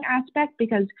fundraising aspect,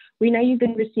 because we know you've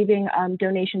been receiving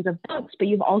donations of books, but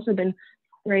you've also been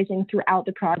fundraising throughout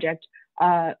the project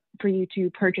for you to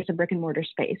purchase a brick and mortar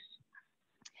space.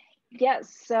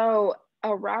 Yes, so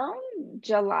around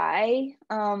July,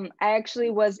 I actually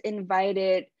was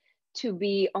invited to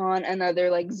be on another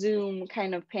like Zoom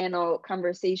kind of panel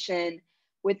conversation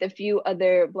with a few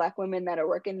other Black women that are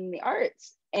working in the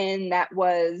arts. And that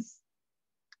was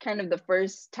kind of the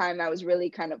first time I was really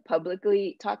kind of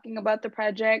publicly talking about the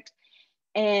project.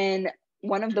 And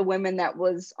one of the women that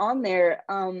was on there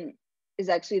is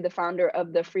actually the founder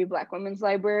of the Free Black Women's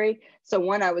Library. So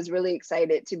one, I was really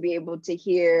excited to be able to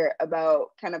hear about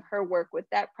kind of her work with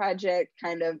that project,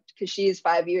 kind of, because she is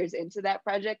 5 years into that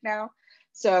project now.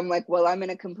 So I'm like, well, I'm in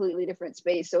a completely different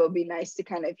space. So it'd be nice to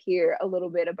kind of hear a little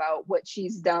bit about what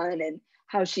she's done and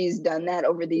how she's done that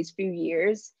over these few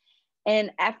years.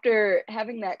 And after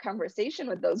having that conversation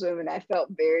with those women, I felt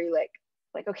very like,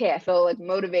 okay, I felt like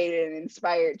motivated and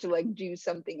inspired to like do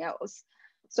something else.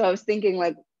 So I was thinking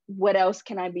like, what else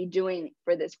can I be doing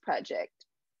for this project?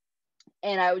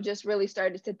 And I just really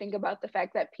started to think about the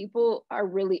fact that people are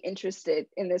really interested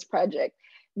in this project.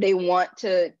 They want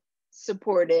to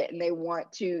support it and they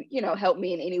want to, you know, help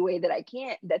me in any way that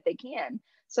they can.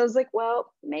 So I was like,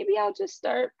 well, maybe I'll just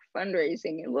start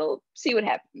fundraising and we'll see what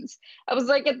happens. I was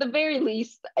like, at the very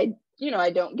least, I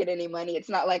don't get any money. It's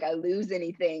not like I lose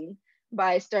anything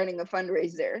by starting a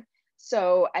fundraiser.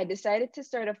 So I decided to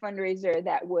start a fundraiser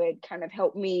that would kind of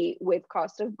help me with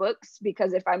cost of books,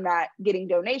 because if I'm not getting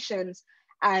donations,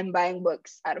 I'm buying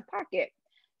books out of pocket.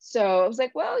 So I was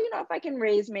like, well, if I can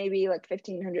raise maybe like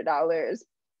 $1,500,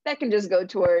 that can just go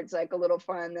towards like a little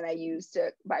fund that I use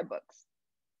to buy books.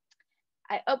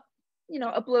 I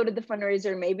uploaded the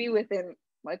fundraiser maybe within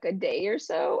like a day or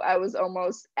so. I was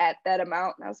almost at that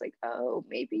amount and I was like, oh,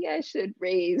 maybe I should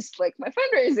raise like my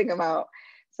fundraising amount.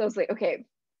 So I was like, okay,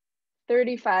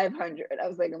 3,500. I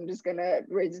was like, I'm just gonna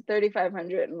raise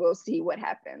 3,500 and we'll see what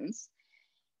happens.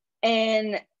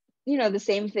 And the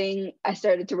same thing, I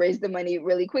started to raise the money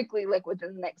really quickly, like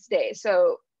within the next day.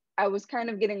 So I was kind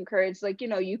of getting encouraged, like,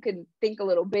 you could think a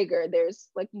little bigger. There's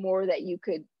like more that you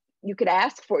could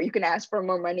ask for. You can ask for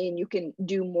more money and you can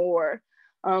do more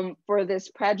for this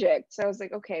project. So I was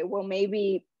like, okay, well,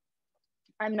 maybe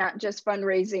I'm not just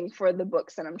fundraising for the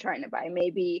books that I'm trying to buy.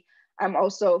 Maybe I'm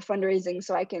also fundraising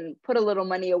so I can put a little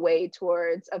money away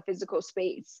towards a physical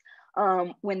space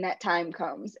when that time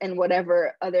comes, and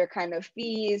whatever other kind of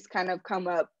fees kind of come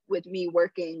up with me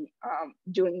working,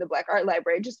 doing the Black Art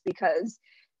Library, just because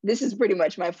this is pretty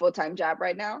much my full-time job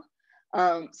right now.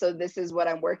 So this is what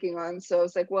I'm working on. So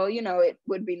it's like, well, it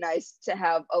would be nice to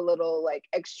have a little like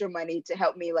extra money to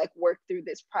help me like work through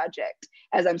this project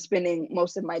as I'm spending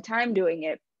most of my time doing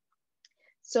it.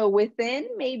 So within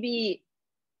maybe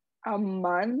a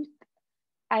month,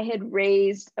 I had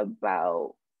raised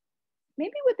about,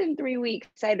 maybe within 3 weeks,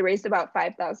 I had raised about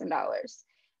 $5,000.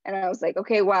 And I was like,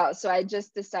 okay, wow. So I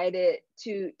just decided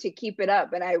to keep it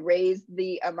up, and I raised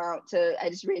the amount I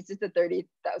just raised it to $30,000.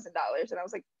 And I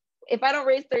was like, if I don't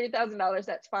raise $30,000,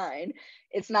 that's fine.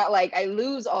 It's not like I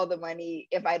lose all the money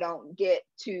if I don't get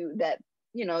to that,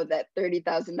 that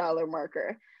 $30,000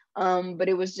 marker. But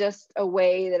it was just a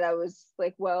way that I was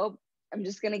like, well, I'm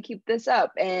just going to keep this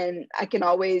up, and I can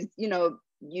always,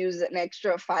 use an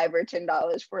extra $5 or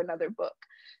 $10 for another book.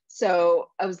 So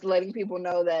I was letting people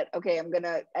know that, okay, I'm going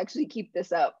to actually keep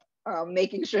this up,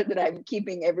 making sure that I'm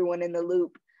keeping everyone in the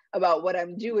loop about what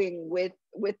I'm doing with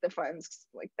the funds.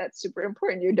 Like, that's super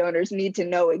important. Your donors need to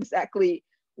know exactly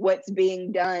what's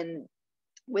being done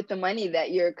with the money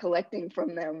that you're collecting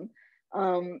from them.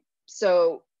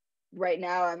 So right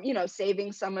now I'm,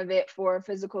 saving some of it for a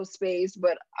physical space,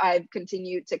 but I've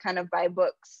continued to kind of buy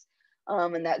books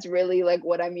And that's really like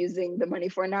what I'm using the money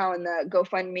for now. And the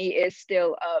GoFundMe is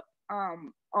still up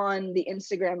on the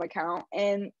Instagram account.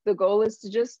 And the goal is to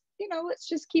just, let's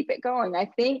just keep it going. I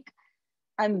think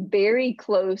I'm very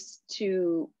close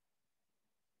to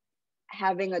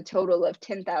having a total of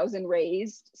 10,000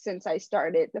 raised since I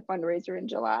started the fundraiser in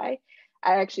July.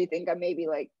 I actually think I'm maybe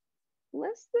like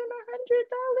less than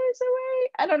 $100 away.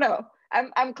 I don't know.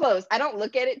 I'm close. I don't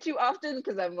look at it too often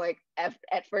because I'm like, at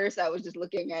first I was just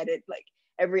looking at it like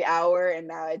every hour, and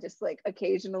now I just like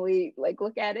occasionally like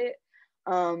look at it.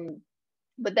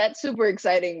 But that's super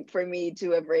exciting for me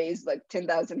to have raised like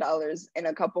 $10,000 in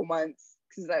a couple months,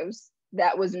 because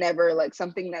that was never like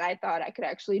something that I thought I could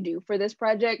actually do for this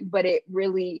project, but it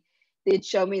really did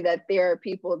show me that there are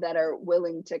people that are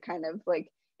willing to kind of like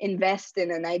invest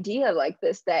in an idea like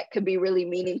this that could be really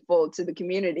meaningful to the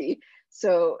community.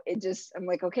 So I'm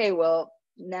like, okay, well,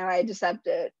 now I just have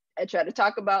to, I try to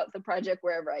talk about the project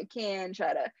wherever I can,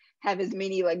 try to have as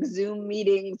many like Zoom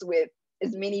meetings with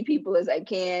as many people as I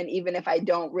can, even if I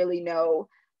don't really know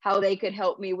how they could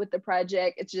help me with the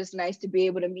project. It's just nice to be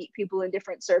able to meet people in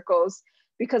different circles,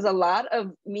 because a lot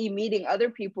of me meeting other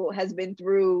people has been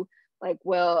through like,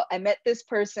 well, I met this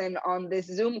person on this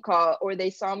Zoom call, or they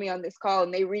saw me on this call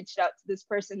and they reached out to this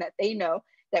person that they know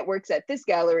that works at this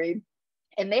gallery,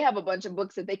 and they have a bunch of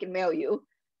books that they can mail you.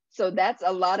 So that's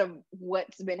a lot of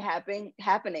what's been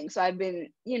happening. So I've been,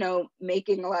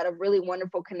 making a lot of really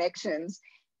wonderful connections.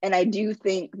 And I do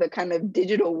think the kind of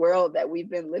digital world that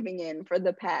we've been living in for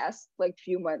the past like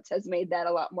few months has made that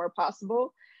a lot more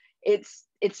possible.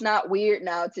 It's not weird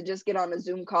now to just get on a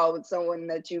Zoom call with someone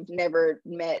that you've never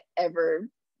met ever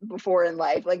before in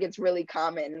life. Like, it's really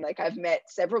common. Like, I've met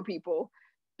several people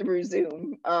through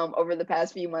Zoom over the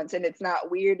past few months, and it's not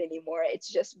weird anymore. It's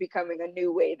just becoming a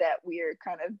new way that we're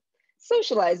kind of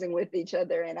socializing with each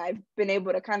other. And I've been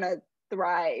able to kind of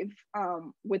thrive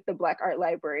with the Black Art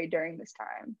Library during this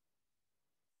time.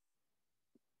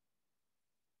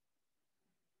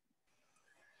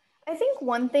 I think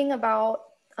one thing about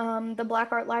the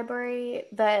Black Art Library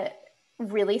that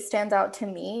really stands out to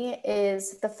me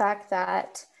is the fact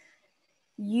that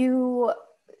you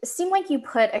seem like you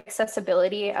put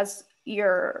accessibility as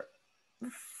your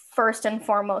first and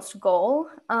foremost goal.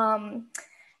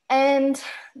 And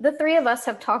the three of us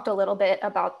have talked a little bit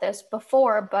about this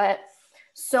before, but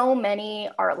so many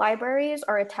art libraries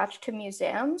are attached to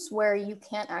museums where you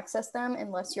can't access them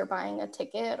unless you're buying a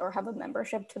ticket or have a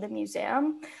membership to the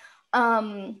museum.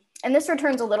 And this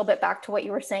returns a little bit back to what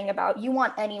you were saying about you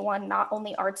want anyone, not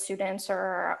only art students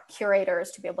or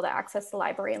curators, to be able to access the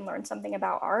library and learn something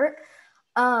about art.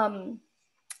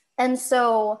 And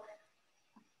so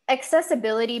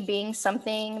accessibility being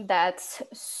something that's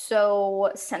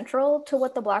so central to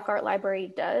what the Black Art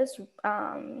Library does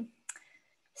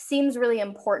seems really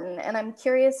important. And I'm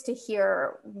curious to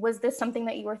hear, was this something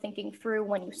that you were thinking through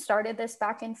when you started this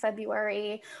back in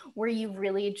February? Were you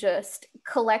really just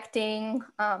collecting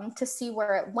to see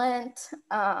where it went?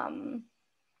 And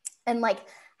like,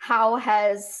 how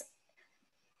has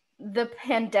the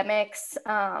pandemic's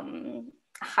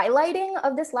highlighting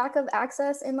of this lack of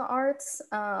access in the arts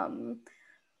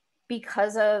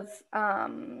because of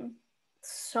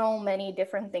so many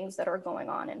different things that are going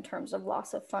on in terms of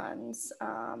loss of funds,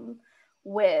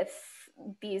 with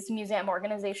these museum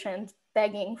organizations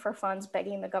begging for funds,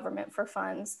 begging the government for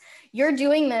funds. You're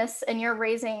doing this and you're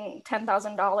raising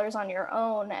 $10,000 on your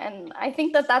own. And I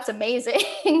think that that's amazing.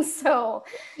 So,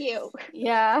 Thank you.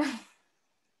 Yeah.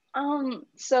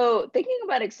 So thinking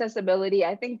about accessibility,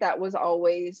 I think that was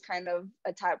always kind of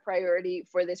a top priority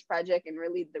for this project, and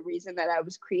really the reason that I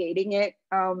was creating it.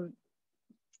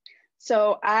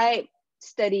 So I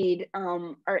studied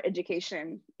art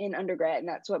education in undergrad, and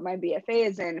that's what my BFA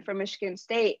is in, from Michigan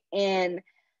State. And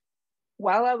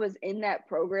while I was in that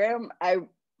program,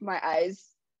 my eyes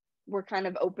were kind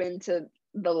of open to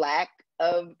the lack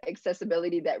of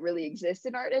accessibility that really exists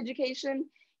in art education,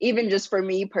 even just for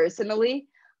me personally.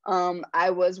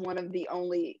 I was one of the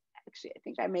only, actually, I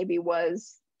think I maybe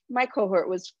was, my cohort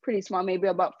was pretty small, maybe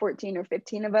about 14 or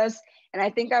 15 of us. And I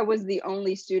think I was the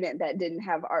only student that didn't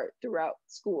have art throughout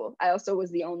school. I also was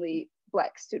the only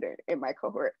Black student in my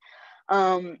cohort.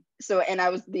 And I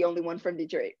was the only one from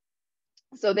Detroit.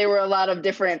 So there were a lot of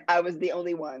different, I was the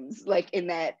only ones like in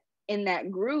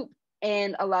that group.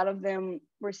 And a lot of them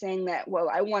were saying that, well,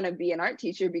 I want to be an art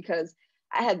teacher because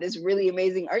I had this really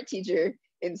amazing art teacher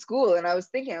in school. And I was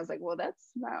like, well, that's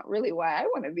not really why I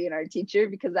want to be an art teacher,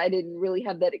 because I didn't really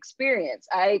have that experience.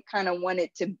 I kind of wanted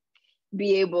to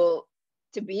be able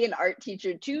to be an art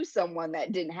teacher to someone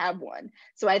that didn't have one.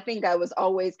 So I think I was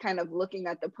always kind of looking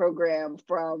at the program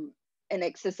from an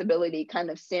accessibility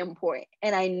kind of standpoint.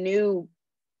 And I knew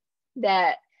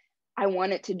that I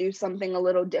wanted to do something a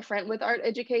little different with art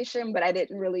education, but I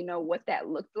didn't really know what that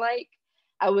looked like.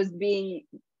 I was being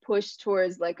pushed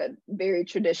towards like a very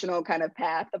traditional kind of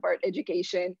path of art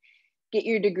education. Get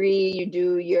your degree, you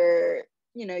do your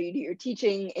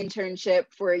teaching internship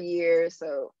for a year.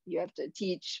 So you have to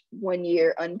teach 1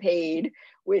 year unpaid,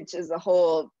 which is a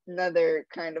whole another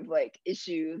kind of like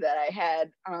issue that I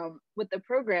had with the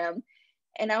program.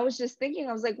 And I was just thinking,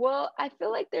 I was like, well, I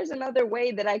feel like there's another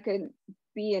way that I could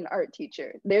be an art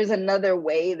teacher. There's another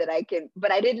way that I can,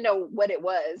 but I didn't know what it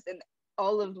was. And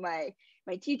all of my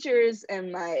teachers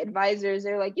and my advisors,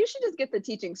 they're like, you should just get the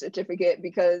teaching certificate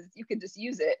because you could just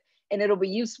use it and it'll be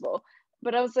useful.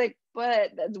 But I was like,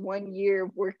 but that's 1 year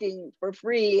working for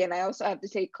free. And I also have to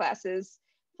take classes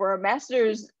for a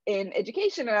master's in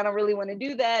education. And I don't really want to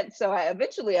do that. So I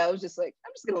was just like,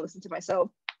 I'm just going to listen to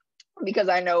myself because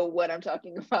I know what I'm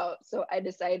talking about. So I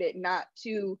decided not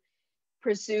to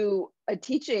pursue a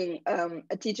teaching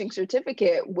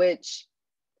certificate, which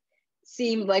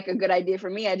seemed like a good idea for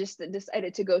me. I just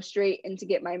decided to go straight and to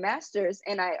get my master's.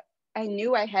 And I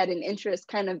knew I had an interest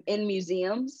kind of in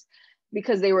museums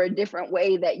because they were a different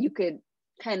way that you could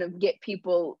kind of get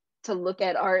people to look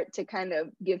at art, to kind of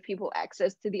give people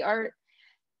access to the art.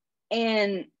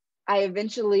 And I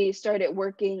eventually started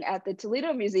working at the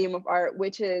Toledo Museum of Art,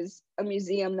 which is a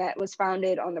museum that was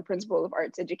founded on the principle of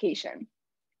arts education,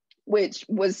 which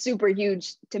was super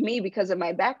huge to me because of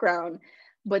my background,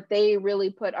 but they really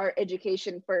put art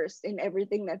education first in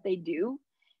everything that they do.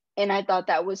 And I thought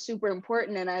that was super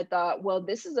important. And I thought, well,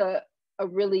 this is a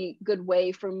really good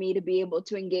way for me to be able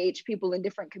to engage people in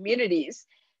different communities,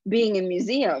 being in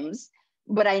museums.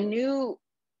 But I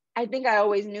think I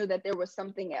always knew that there was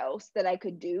something else that I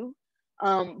could do.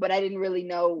 But I didn't really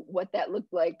know what that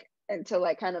looked like until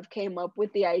I kind of came up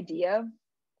with the idea.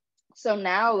 So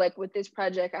now, like with this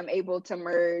project, I'm able to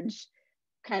merge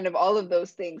kind of all of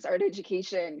those things, art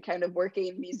education, kind of working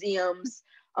in museums,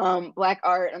 Black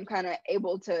art. I'm kind of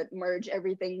able to merge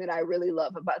everything that I really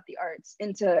love about the arts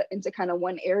into kind of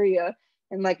one area.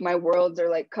 And like my worlds are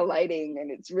like colliding,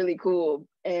 and it's really cool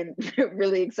and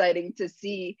really exciting to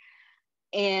see.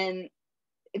 And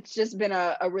it's just been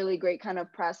a really great kind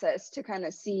of process to kind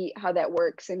of see how that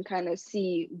works and kind of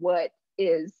see what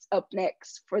is up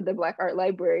next for the Black Art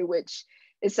Library, which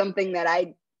is something that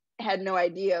I had no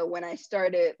idea when I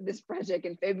started this project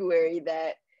in February,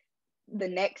 that the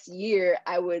next year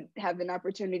I would have an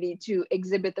opportunity to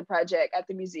exhibit the project at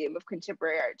the Museum of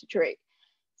Contemporary Art Detroit.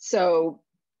 So,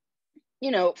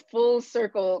 full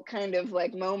circle kind of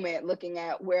like moment looking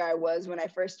at where I was when I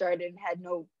first started and had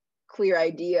no clear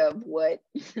idea of what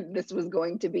this was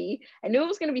going to be. I knew it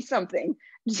was going to be something,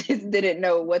 just didn't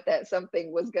know what that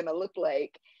something was going to look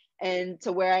like. And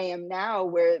to where I am now,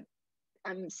 where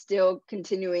I'm still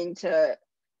continuing to,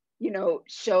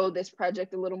 show this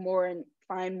project a little more and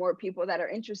find more people that are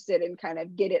interested and kind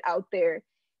of get it out there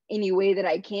any way that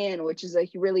I can, which is a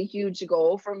really huge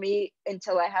goal for me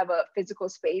until I have a physical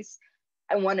space.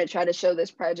 I want to try to show this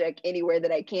project anywhere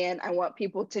that I can. I want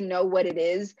people to know what it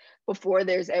is before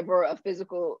there's ever a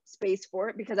physical space for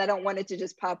it, because I don't want it to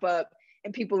just pop up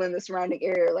and people in the surrounding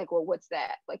area are like, well, what's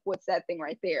that? Like, what's that thing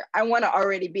right there? I want to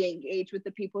already be engaged with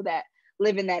the people that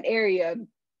live in that area,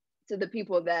 to the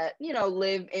people that,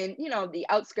 live in, the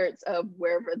outskirts of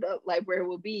wherever the library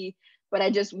will be. But I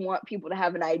just want people to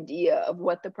have an idea of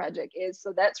what the project is.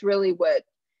 So that's really what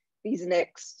these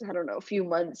next, I don't know, few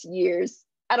months, years,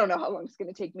 I don't know how long it's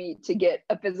going to take me to get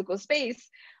a physical space,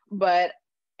 but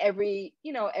every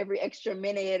extra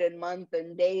minute and month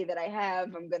and day that I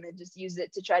have, I'm going to just use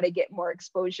it to try to get more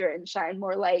exposure and shine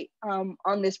more light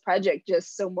on this project,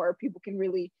 just so more people can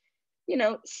really,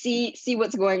 see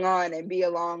what's going on and be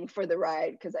along for the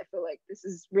ride, because I feel like this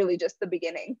is really just the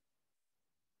beginning.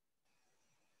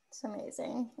 It's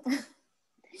amazing. Thanks.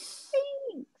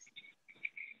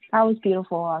 That was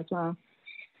beautiful, Asmaa.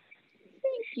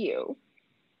 Thank you.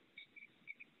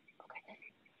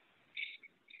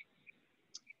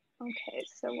 Okay,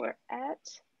 so we're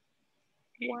at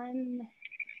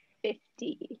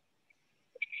 1:50.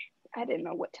 I didn't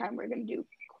know what time we're going to do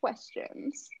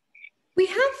questions. We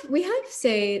have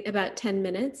say about 10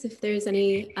 minutes if there's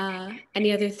any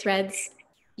other threads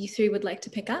you three would like to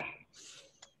pick up.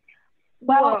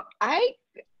 Well, I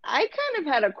kind of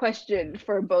had a question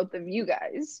for both of you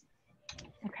guys.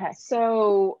 Okay.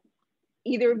 So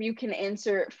either of you can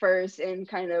answer it first in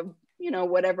kind of,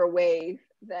 whatever way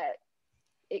that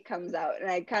it comes out.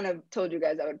 And I kind of told you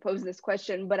guys I would pose this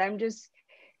question, but I'm just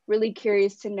really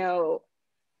curious to know,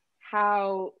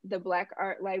 how the Black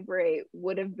Art Library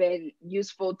would have been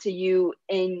useful to you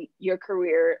in your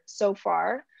career so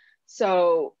far.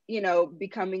 So, you know,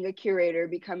 becoming a curator,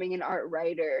 becoming an art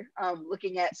writer,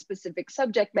 looking at specific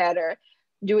subject matter,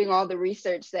 doing all the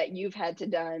research that you've had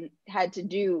to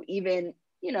do, even,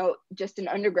 you know, just in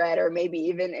undergrad or maybe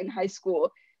even in high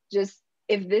school. Just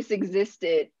if this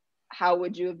existed, how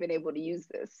would you have been able to use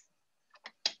this?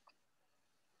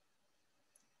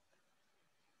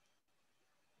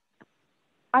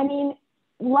 I mean,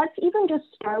 let's even just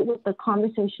start with the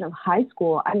conversation of high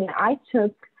school. I mean, I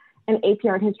took an AP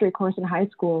Art History course in high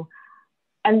school,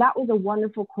 and that was a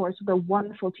wonderful course with a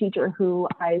wonderful teacher who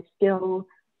I still,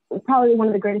 probably one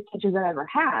of the greatest teachers I've ever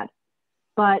had.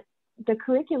 But the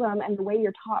curriculum and the way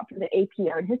you're taught for the AP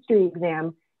Art History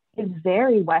exam is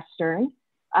very Western.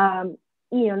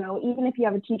 You know, even if you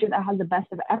have a teacher that has the best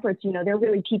of efforts, you know, they're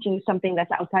really teaching you something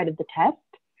that's outside of the test.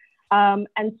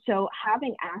 And so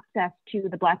having access to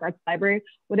the Black Arts Library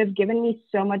would have given me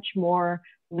so much more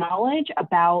knowledge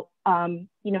about,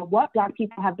 you know, what Black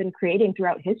people have been creating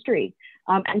throughout history,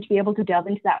 and to be able to delve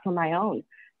into that for my own.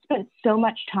 Spent so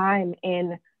much time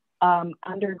in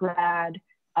undergrad,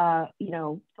 you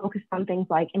know, focused on things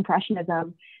like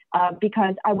Impressionism,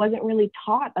 because I wasn't really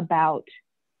taught about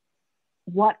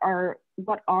what are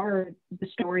the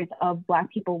stories of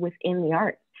Black people within the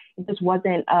arts. It just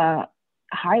wasn't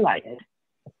highlighted.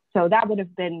 So that would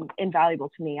have been invaluable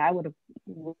to me.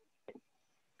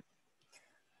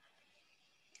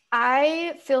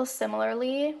 I feel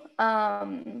similarly.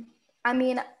 I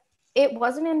mean, it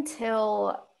wasn't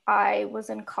until I was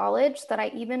in college that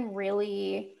I even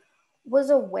really was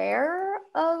aware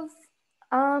of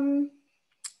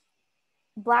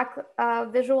Black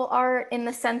visual art in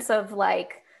the sense of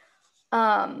like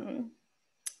an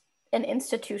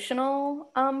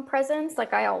institutional presence.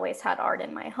 Like I always had art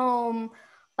in my home,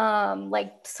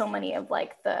 like so many of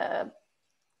like the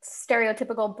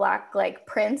stereotypical Black like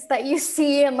prints that you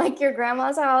see in like your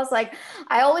grandma's house. Like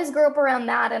I always grew up around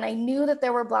that, and I knew that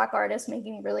there were Black artists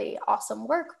making really awesome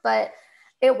work, but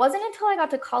it wasn't until I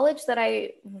got to college that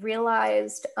I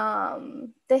realized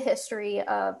the history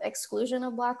of exclusion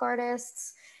of Black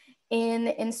artists in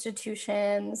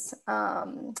institutions.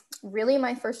 Really,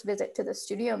 my first visit to the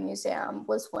Studio Museum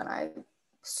was when I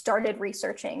started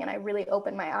researching, and I really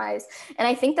opened my eyes. And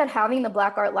I think that having the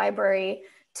Black Art Library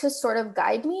to sort of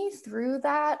guide me through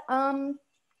that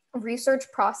research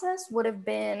process would have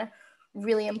been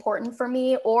really important for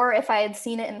me. Or if I had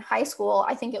seen it in high school,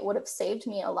 I think it would have saved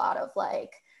me a lot of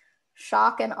like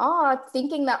shock and awe,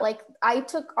 thinking that like I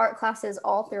took art classes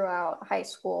all throughout high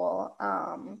school.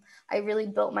 I really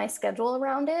built my schedule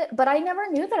around it, but I never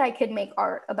knew that I could make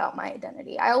art about my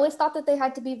identity. I always thought that they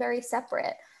had to be very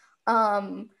separate.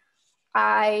 I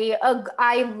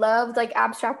loved like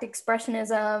abstract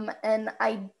expressionism, and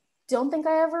I don't think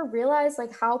I ever realized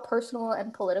like how personal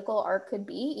and political art could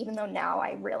be, even though now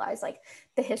I realize like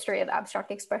the history of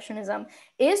abstract expressionism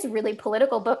is really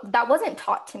political, but that wasn't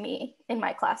taught to me in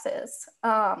my classes.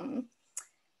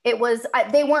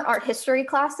 They weren't art history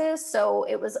classes, so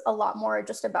it was a lot more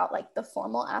just about like the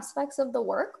formal aspects of the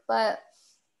work. But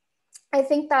I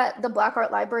think that the Black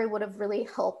Art Library would have really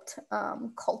helped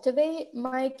cultivate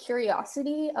my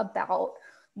curiosity about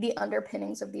the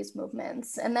underpinnings of these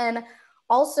movements. And then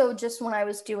also just when I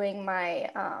was doing my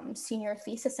senior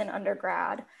thesis in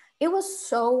undergrad, it was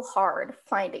so hard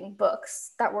finding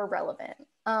books that were relevant.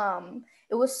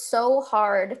 It was so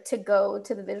hard to go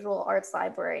to the Visual Arts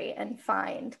Library and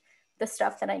find the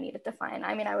stuff that I needed to find.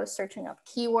 I mean, I was searching up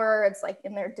keywords like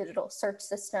in their digital search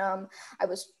system. I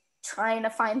was trying to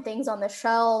find things on the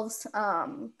shelves.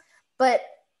 But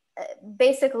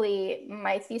basically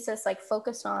my thesis like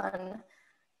focused on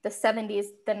the 70s,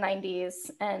 the 90s,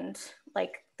 and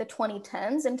like the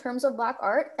 2010s in terms of Black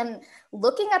art. And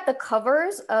looking at the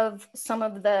covers of some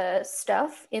of the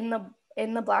stuff in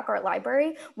the Black Art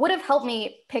Library would have helped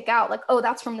me pick out like, oh,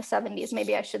 that's from the 70s.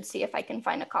 Maybe I should see if I can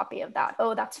find a copy of that.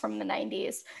 Oh, that's from the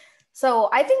 90s. So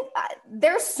I think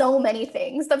there's so many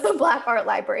things that the Black Art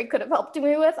Library could have helped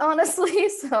me with, honestly.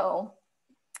 So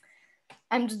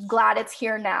I'm just glad it's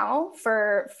here now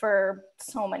for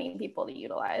so many people to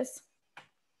utilize.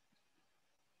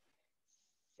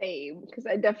 Same, because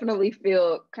I definitely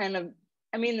feel kind of,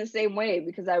 I mean, the same way,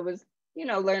 because I was, you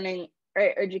know, learning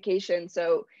art education.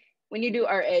 So when you do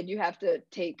art ed, you have to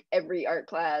take every art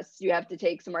class, you have to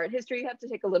take some art history, you have to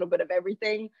take a little bit of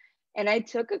everything. And I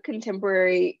took a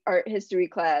contemporary art history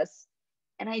class,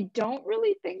 and I don't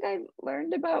really think I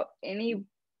learned about any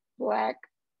Black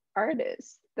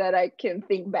artists that I can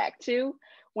think back to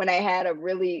when I had a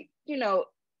really, you know,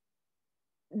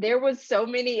 there was so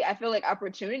many, I feel like,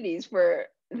 opportunities for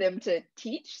them to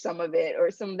teach some of it or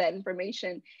some of that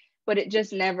information, but it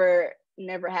just never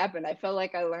happened. I felt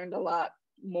like I learned a lot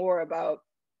more about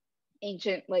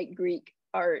ancient like Greek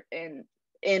art and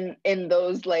in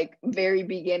those like very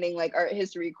beginning like art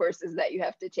history courses that you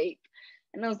have to take.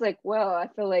 And I was like, well, I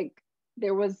feel like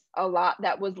there was a lot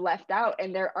that was left out,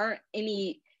 and there aren't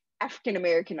any African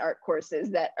American art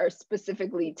courses that are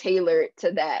specifically tailored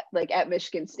to that, like at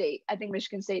Michigan State. I think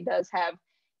Michigan State does have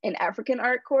an African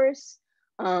art course,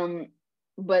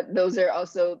 but those are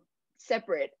also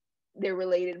separate. They're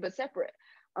related but separate.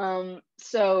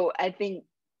 So I think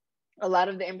a lot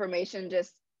of the information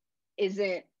just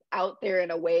isn't out there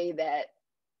in a way that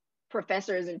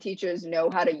professors and teachers know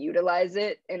how to utilize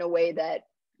it in a way that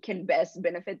can best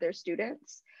benefit their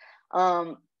students.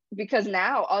 Because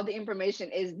now all the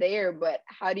information is there, but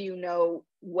how do you know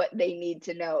what they need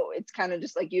to know? It's kind of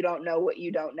just like you don't know what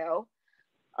you don't know.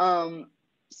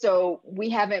 So we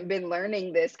haven't been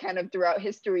learning this kind of throughout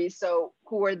history. So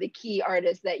who are the key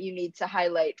artists that you need to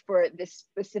highlight for this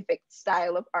specific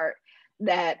style of art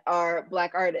that are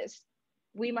Black artists?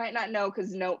 We might not know,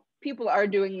 because people are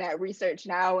doing that research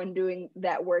now and doing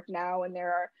that work now. And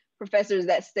there are professors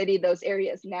that study those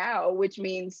areas now, which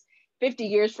means 50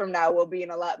 years from now, we'll be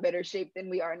in a lot better shape than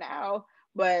we are now.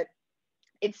 But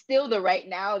it's still the right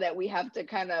now that we have to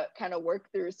kind of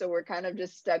work through. So we're kind of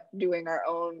just stuck doing our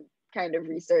own kind of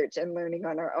research and learning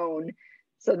on our own.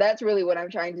 So that's really what I'm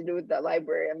trying to do with the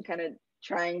library. I'm kind of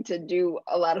trying to do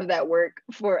a lot of that work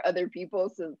for other people.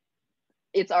 So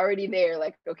it's already there.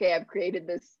 Like, okay, I've created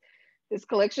this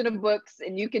collection of books,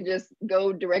 and you can just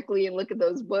go directly and look at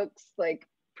those books. Like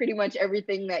pretty much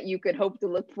everything that you could hope to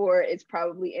look for is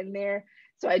probably in there.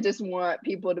 So I just want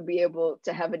people to be able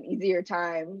to have an easier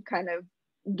time kind of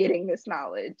getting this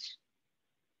knowledge.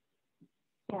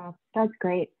 Yeah, that's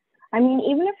great. I mean,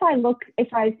 even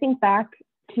if I think back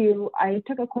to, I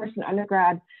took a course in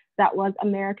undergrad that was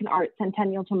American Art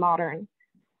Centennial to Modern.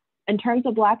 In terms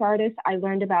of Black artists, I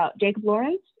learned about Jacob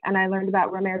Lawrence and I learned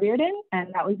about Romare Bearden,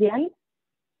 and that was the end.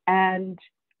 And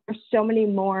there's so many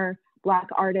more Black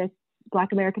artists,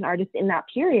 Black American artists in that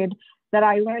period that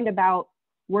I learned about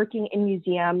working in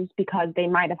museums because they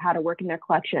might have had a work in their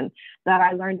collection, that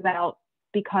I learned about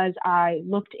because I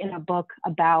looked in a book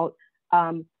about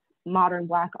modern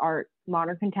Black art,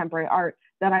 modern contemporary art,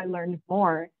 that I learned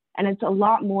more. And it's a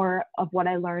lot more of what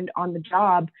I learned on the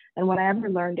job than what I ever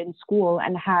learned in school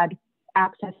and had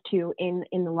access to in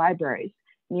the libraries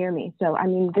near me. So, I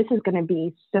mean, this is going to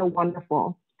be so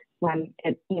wonderful when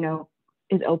it,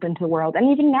 is open to the world.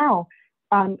 And even now,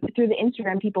 through the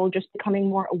Instagram, people just becoming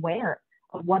more aware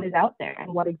of what is out there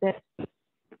and what exists.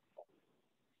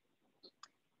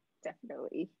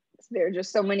 Definitely. There are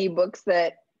just so many books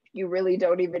that you really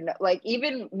don't even know. Like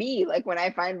even me, like when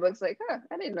I find books like,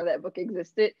 I didn't know that book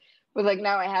existed. But like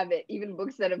now I have it. Even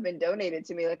books that have been donated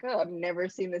to me, like, I've never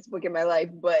seen this book in my life,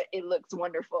 but it looks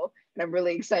wonderful. And I'm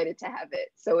really excited to have it.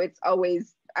 So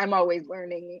I'm always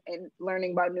learning and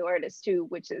learning about new artists too,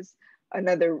 which is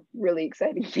another really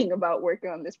exciting thing about working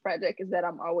on this project, is that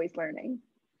I'm always learning.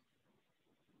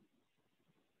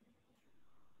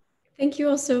 Thank you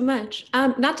all so much.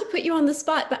 Not to put you on the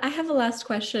spot, but I have a last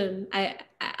question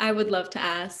I would love to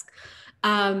ask.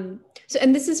 And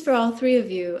this is for all three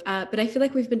of you, but I feel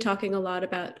like we've been talking a lot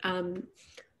about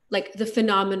like the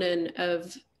phenomenon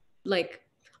of like,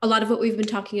 a lot of what we've been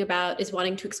talking about is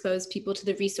wanting to expose people to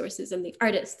the resources and the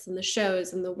artists and the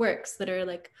shows and the works that are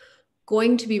like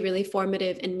going to be really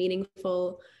formative and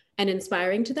meaningful and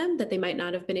inspiring to them that they might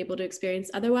not have been able to experience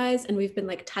otherwise. And we've been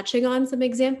like touching on some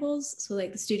examples. So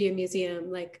like the Studio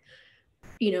Museum, like,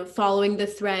 following the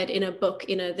thread in a book,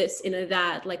 in a this, in a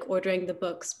that, like ordering the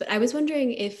books. But I was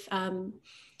wondering if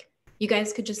you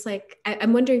guys could just like,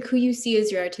 I'm wondering who you see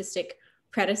as your artistic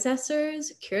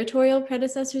predecessors, curatorial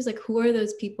predecessors, like who are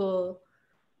those people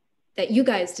that you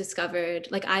guys discovered,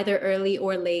 like either early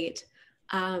or late,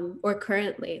 or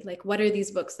currently, like what are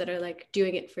these books that are like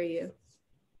doing it for you?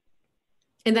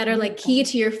 And that are like key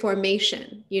to your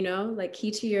formation, like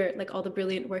key to your, like all the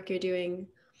brilliant work you're doing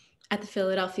at the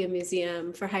Philadelphia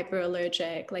Museum for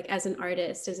Hyperallergic, like as an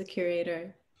artist, as a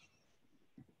curator.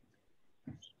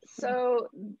 So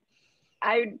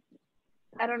I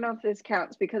don't know if this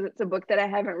counts because it's a book that I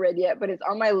haven't read yet, but it's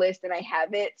on my list and I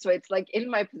have it. So it's like in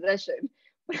my possession,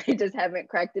 but I just haven't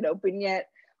cracked it open yet.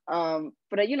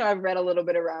 But I've read a little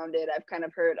bit around it. I've kind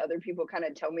of heard other people kind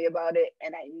of tell me about it,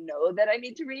 and I know that I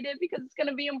need to read it because it's going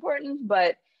to be important.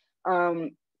 But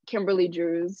Kimberly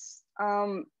Drew's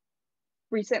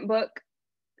recent book,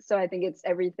 so I think it's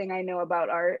Everything I Know About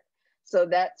Art. So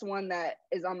that's one that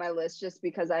is on my list just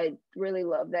because I really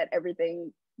love that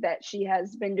everything that she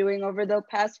has been doing over the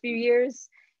past few years.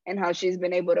 and how she's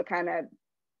been able to kind of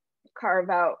carve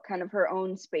out kind of her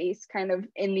own space kind of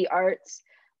in the arts,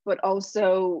 but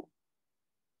also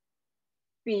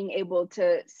being able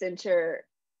to center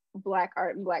Black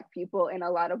art and Black people in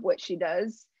a lot of what she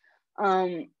does.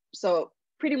 So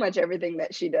pretty much everything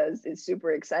that she does is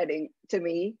super exciting to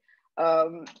me.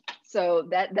 So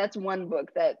that's one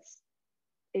book that's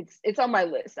it's on my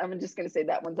list. I'm just gonna say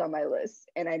that one's on my list,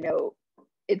 and I know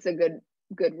it's a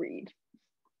good read.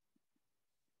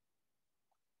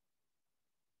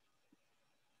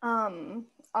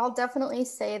 I'll definitely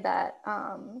say that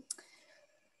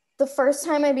the first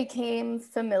time I became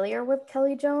familiar with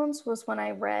Kelly Jones was when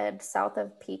I read South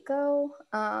of Pico,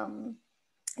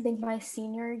 I think my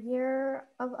senior year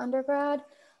of undergrad.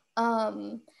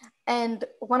 And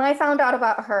when I found out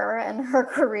about her and her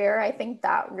career, I think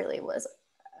that really was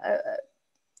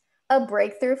a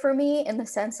breakthrough for me in the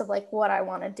sense of like what I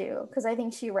want to do, because I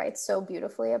think she writes so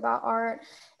beautifully about art,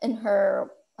 and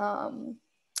her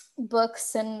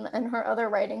books and her other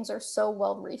writings are so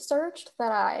well researched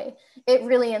that it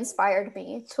really inspired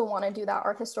me to want to do that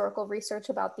art historical research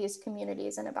about these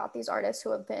communities and about these artists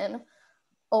who have been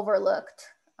overlooked.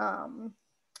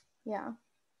 Yeah.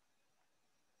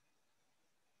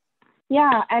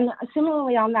 Yeah, and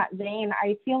similarly on that vein,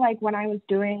 I feel like when I was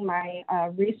doing my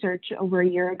research over a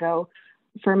year ago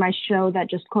for my show that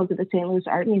just closed at the St. Louis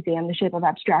Art Museum, The Shape of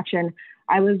Abstraction,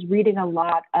 I was reading a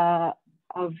lot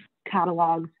of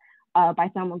catalogs by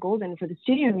Asmaa Walton for the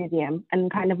Studio Museum,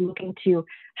 and kind of looking to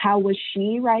how was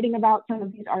she writing about some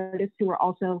of these artists who were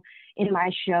also in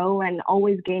my show, and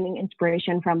always gaining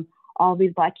inspiration from all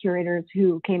these Black curators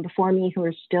who came before me, who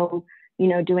are still, you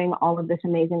know, doing all of this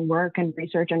amazing work and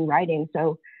research and writing.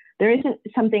 So there isn't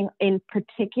something in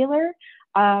particular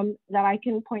that I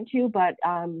can point to, but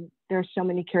there are so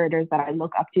many curators that I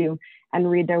look up to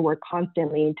and read their work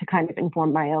constantly to kind of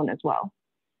inform my own as well.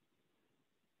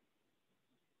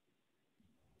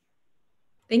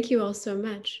 Thank you all so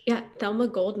much. Yeah, Thelma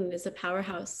Golden is a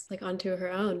powerhouse, like onto her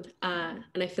own. And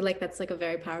I feel like that's like a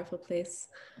very powerful place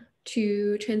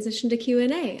to transition to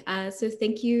Q&A. So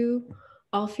thank you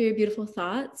all for your beautiful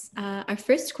thoughts. Our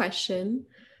first question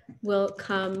will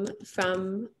come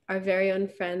from our very own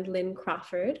friend, Lynn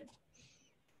Crawford.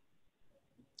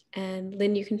 And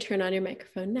Lynn, you can turn on your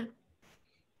microphone now.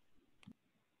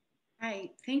 Hi,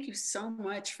 thank you so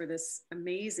much for this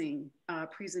amazing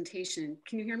presentation.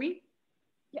 Can you hear me?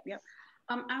 Yep.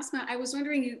 Asmaa, I was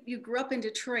wondering, you grew up in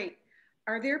Detroit.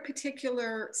 Are there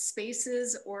particular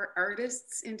spaces or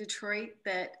artists in Detroit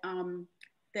that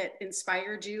that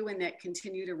inspired you and that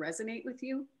continue to resonate with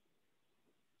you?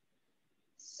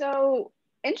 So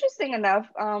interesting enough,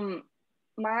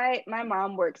 my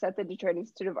mom works at the Detroit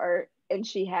Institute of Art, and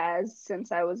she has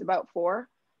since I was about 4.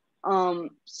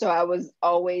 So I was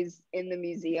always in the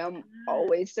museum,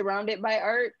 always surrounded by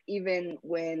art, even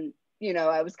when, you know,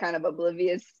 I was kind of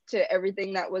oblivious to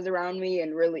everything that was around me,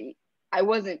 and really I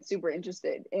wasn't super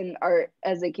interested in art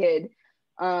as a kid.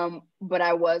 But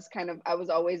I was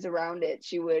always around it.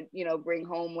 She would, you know, bring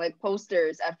home like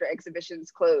posters after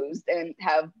exhibitions closed and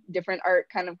have different art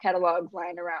kind of catalogs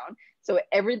lying around. So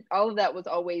all of that was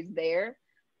always there.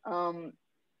 And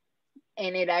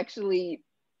it actually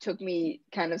took me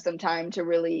kind of some time to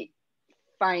really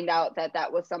find out that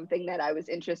that was something that I was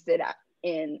interested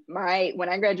in. When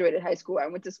I graduated high school, I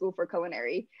went to school for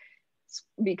culinary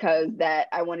because that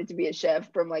I wanted to be a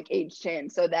chef from like age 10.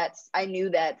 So I knew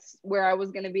that's where I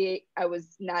was going to be. I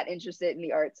was not interested in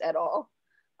the arts at all.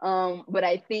 But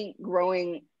I think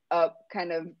growing up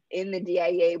kind of in the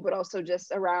DIA, but also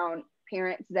just around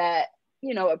parents that,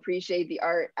 you know, appreciate the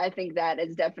art, I think that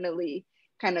has definitely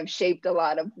kind of shaped a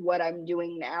lot of what I'm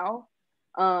doing now.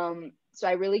 So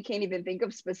I really can't even think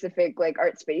of specific like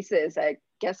art spaces. I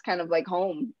guess kind of like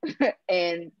home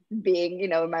and being, you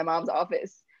know, in my mom's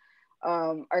office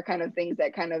are kind of things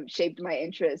that kind of shaped my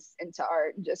interest into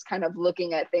art, just kind of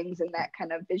looking at things in that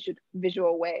kind of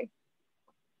visual way.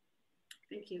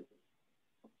 Thank you.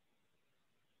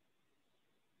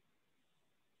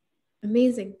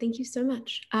 Amazing. Thank you so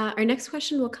much. Our next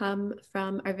question will come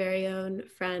from our very own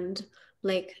friend,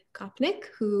 Blake Kopnick,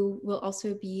 who will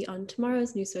also be on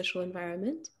tomorrow's New Social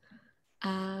Environment.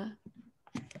 So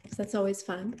that's always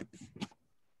fun.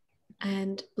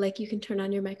 And Blake, you can turn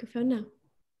on your microphone now.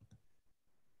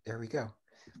 There we go.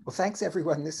 Well, thanks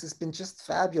everyone. This has been just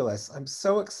fabulous. I'm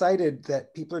so excited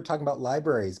that people are talking about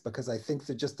libraries, because I think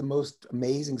they're just the most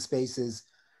amazing spaces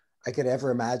I could ever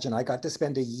imagine. I got to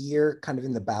spend a year kind of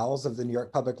in the bowels of the New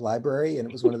York Public Library, and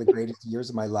it was one of the greatest years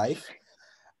of my life.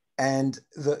 And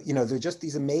they're just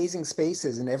these amazing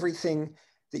spaces, and everything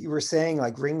that you were saying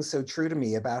like rings so true to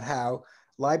me about how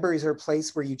libraries are a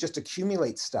place where you just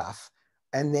accumulate stuff,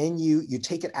 and then you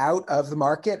take it out of the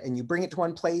market and you bring it to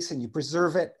one place and you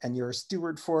preserve it and you're a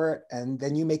steward for it, and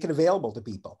then you make it available to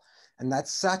people. And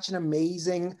that's such an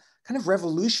amazing kind of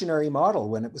revolutionary model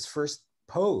when it was first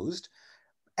posed.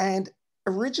 And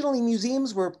originally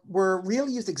museums were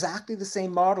really used exactly the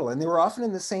same model, and they were often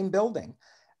in the same building.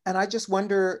 And I just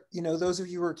wonder, you know, those of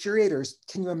you who are curators,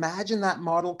 can you imagine that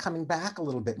model coming back a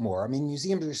little bit more? I mean,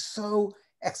 museums are so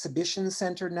exhibition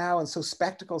centered now and so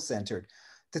spectacle centered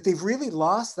that they've really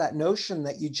lost that notion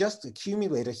that you just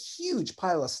accumulate a huge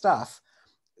pile of stuff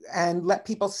and let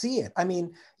people see it. I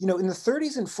mean, you know, in the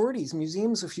 30s and 40s,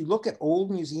 museums, if you look at old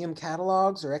museum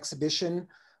catalogs or exhibition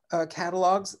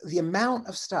catalogs, the amount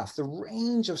of stuff, the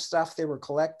range of stuff they were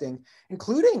collecting,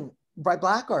 including by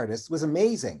Black artists, was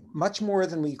amazing, much more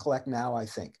than we collect now, I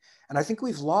think. And I think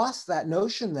we've lost that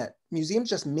notion that museums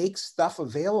just make stuff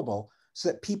available so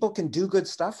that people can do good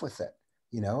stuff with it,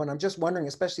 you know? And I'm just wondering,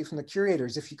 especially from the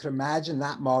curators, if you could imagine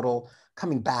that model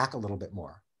coming back a little bit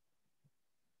more.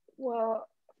 Well,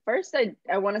 first,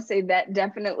 I want to say that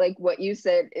definitely, like what you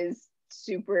said is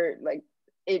super, like,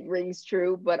 it rings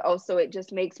true, but also it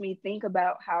just makes me think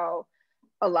about how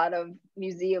a lot of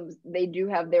museums, they do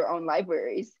have their own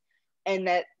libraries, and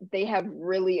that they have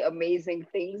really amazing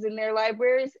things in their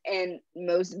libraries, and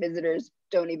most visitors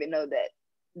don't even know that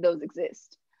those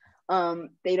exist.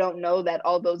 They don't know that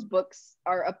all those books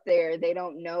are up there. They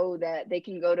don't know that they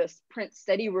can go to print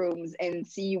study rooms and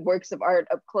see works of art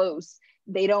up close.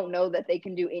 They don't know that they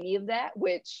can do any of that,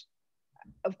 which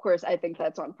of course I think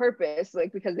that's on purpose,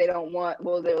 like, because they don't want,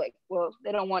 well, they're like, well,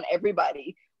 they don't want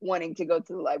everybody wanting to go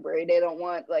to the library. They don't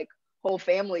want like whole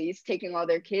families taking all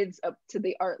their kids up to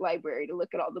the art library to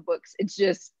look at all the books. It's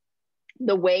just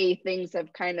the way things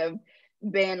have kind of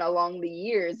been along the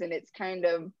years. And it's kind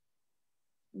of,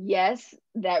 yes,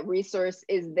 that resource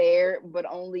is there, but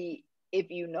only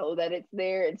if you know that it's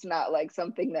there. It's not like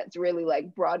something that's really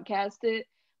like broadcasted,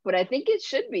 but I think it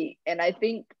should be. And I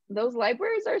think those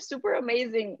libraries are super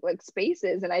amazing like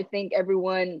spaces. And I think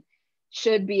everyone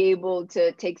should be able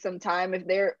to take some time, if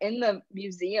they're in the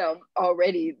museum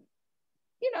already,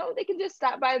 you know, they can just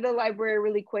stop by the library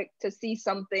really quick to see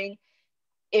something.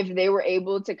 If they were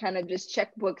able to kind of just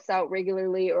check books out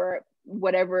regularly, or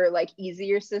whatever like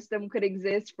easier system could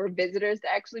exist for visitors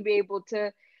to actually be able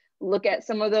to look at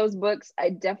some of those books,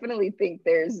 I definitely think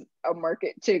there's a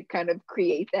market to kind of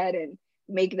create that and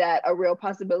make that a real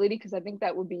possibility, because I think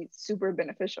that would be super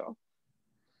beneficial.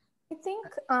 I think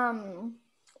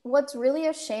what's really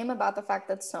a shame about the fact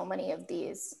that so many of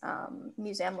these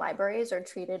museum libraries are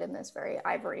treated in this very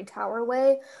ivory tower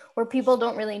way, where people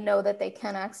don't really know that they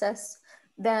can access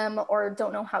them or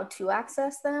don't know how to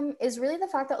access them, is really the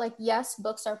fact that, like, yes,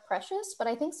 books are precious, but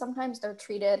I think sometimes they're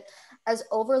treated as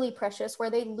overly precious, where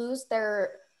they lose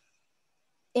their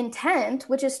intent,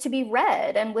 which is to be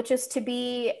read and which is to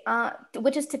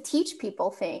teach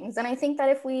people things. And I think that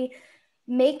if we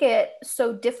make it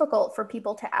so difficult for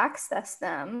people to access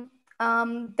them,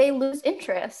 they lose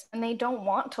interest and they don't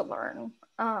want to learn.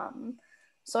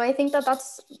 So I think that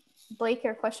that's, Blake,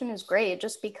 your question is great,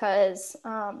 just because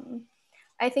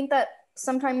I think that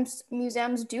sometimes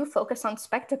museums do focus on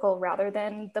spectacle rather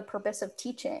than the purpose of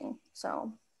teaching.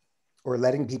 So, or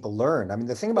letting people learn. I mean,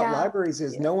 the thing about libraries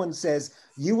is no one says,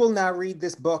 you will now read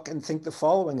this book and think the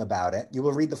following about it. You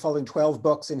will read the following 12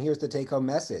 books and here's the take-home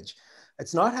message.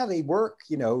 It's not how they work,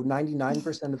 you know,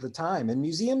 99% of the time. And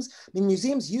museums, I mean,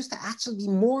 museums used to actually be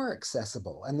more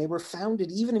accessible, and they were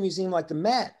founded, even a museum like the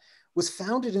Met was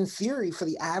founded in theory for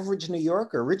the average New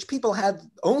Yorker. Rich people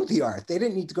owned the art. They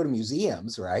didn't need to go to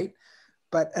museums, right?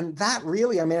 And that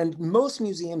really, I mean, most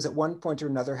museums at one point or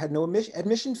another had no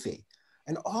admission fee.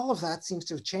 And all of that seems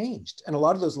to have changed. And a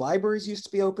lot of those libraries used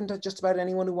to be open to just about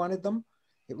anyone who wanted them.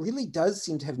 It really does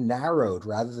seem to have narrowed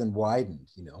rather than widened,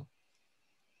 you know?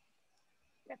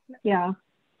 Yeah.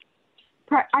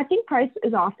 I think price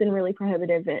is often really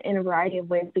prohibitive in a variety of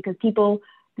ways, because people,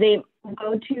 they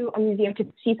go to a museum to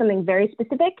see something very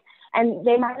specific, and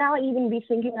they might not even be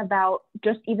thinking about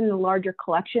just even the larger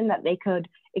collection that they could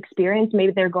experience.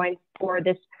 Maybe they're going for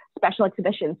this special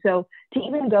exhibition. So to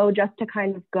even go just to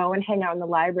kind of go and hang out in the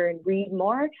library and read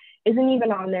more isn't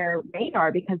even on their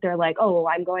radar, because they're like, oh, well,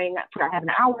 I have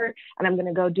an hour and I'm going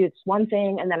to go do this one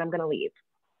thing and then I'm going to leave,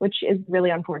 which is really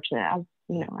unfortunate, as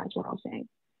you know, as what I was saying.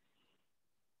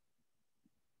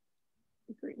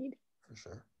 Agreed. For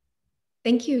sure.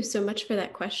 Thank you so much for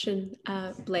that question,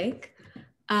 Blake.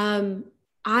 I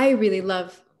really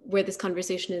love where this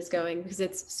conversation is going, because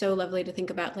it's so lovely to think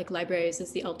about like libraries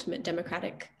as the ultimate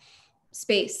democratic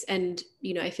space. And,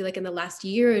 you know, I feel like in the last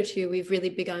year or two, we've really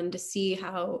begun to see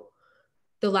how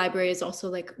the library is also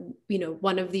like, you know,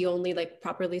 one of the only like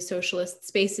properly socialist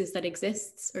spaces that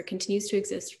exists or continues to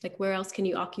exist. Like where else can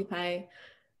you occupy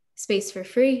space for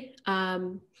free?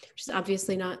 Which is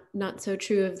obviously not so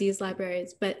true of these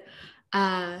libraries. But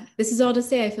this is all to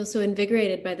say, I feel so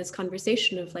invigorated by this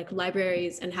conversation of like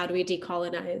libraries and how do we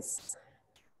decolonize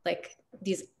like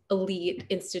these elite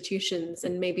institutions,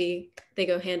 and maybe they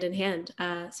go hand in hand.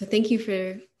 So thank you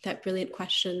for that brilliant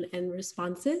question and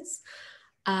responses.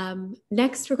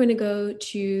 Next, we're going to go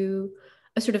to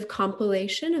a sort of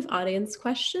compilation of audience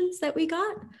questions that we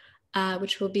got,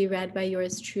 which will be read by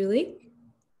yours truly.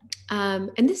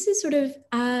 And this is sort of,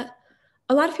 a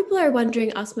lot of people are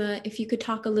wondering, Asmaa, if you could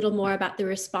talk a little more about the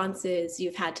responses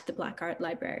you've had to the Black Art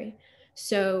Library.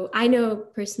 So I know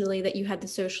personally that you had the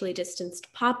socially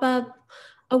distanced pop-up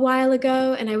a while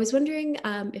ago, and I was wondering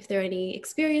if there are any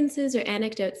experiences or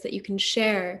anecdotes that you can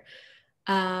share,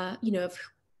 you know, of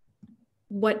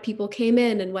what people came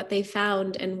in and what they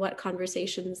found and what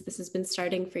conversations this has been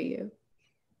starting for you.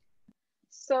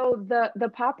 So the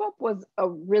pop-up was a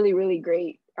really, really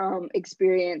great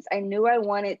experience. I knew I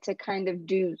wanted to kind of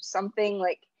do something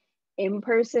like in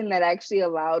person that actually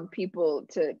allowed people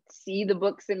to see the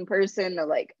books in person, to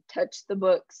like touch the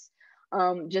books,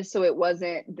 just so it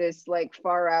wasn't this like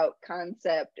far out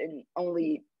concept and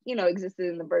only, you know, existed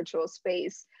in the virtual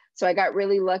space. So I got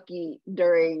really lucky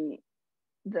during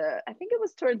I think it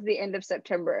was towards the end of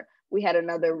September, we had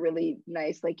another really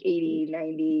nice like 80,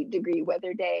 90 degree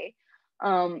weather day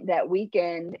that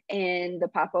weekend, and the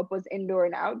pop-up was indoor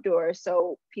and outdoor.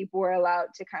 So people were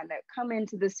allowed to kind of come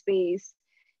into the space,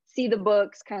 see the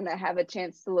books, kind of have a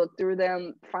chance to look through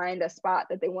them, find a spot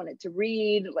that they wanted to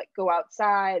read, like go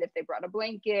outside if they brought a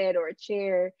blanket or a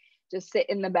chair, just sit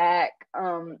in the back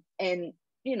and,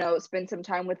 you know, spend some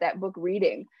time with that book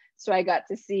reading. So I got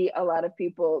to see a lot of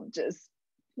people just,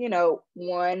 you know,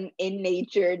 one in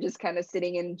nature, just kind of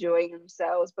sitting, enjoying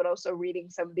themselves, but also reading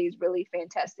some of these really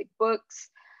fantastic books.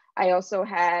 I also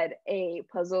had a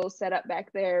puzzle set up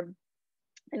back there,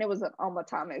 and it was an Alma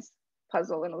Thomas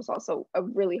puzzle, and it was also a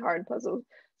really hard puzzle.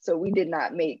 So we did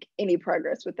not make any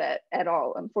progress with that at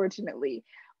all, unfortunately.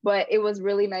 But it was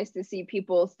really nice to see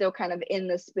people still kind of in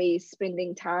the space,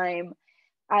 spending time.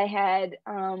 I had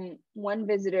one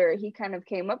visitor, he kind of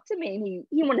came up to me and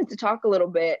he wanted to talk a little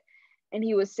bit. And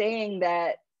he was saying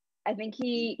that I think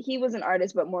he was an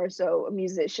artist, but more so a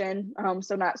musician,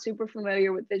 so not super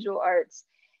familiar with visual arts.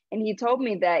 And he told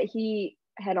me that he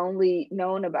had only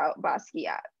known about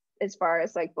Basquiat as far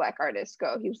as like Black artists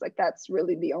go. He was like, that's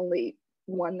really the only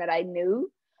one that I knew.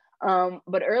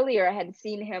 But earlier I had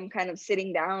seen him kind of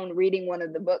sitting down, reading one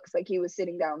of the books, like he was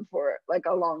sitting down for like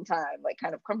a long time, like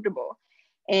kind of comfortable.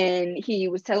 And he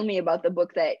was telling me about the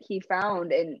book that he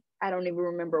found, and I don't even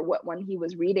remember what one he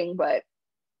was reading, but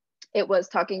it was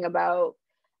talking about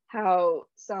how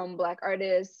some Black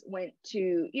artists went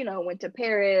to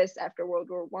Paris after World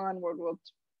War I, World War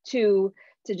II,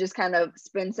 to just kind of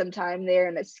spend some time there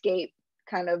and escape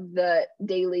kind of the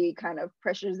daily kind of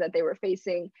pressures that they were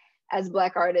facing as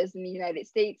Black artists in the United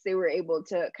States. They were able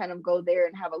to kind of go there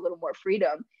and have a little more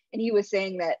freedom. And he was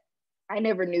saying that I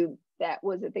never knew that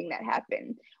was a thing that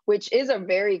happened, which is a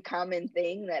very common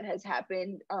thing that has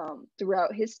happened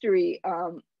throughout history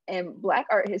and Black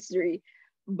art history,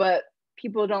 but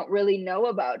people don't really know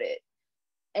about it.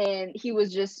 And he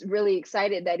was just really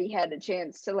excited that he had a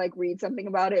chance to like read something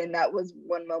about it. And that was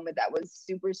one moment that was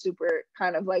super, super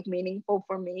kind of like meaningful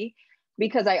for me,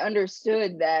 because I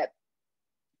understood that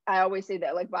I always say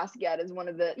that like Basquiat is one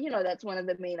of the, that's one of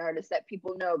the main artists that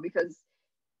people know, because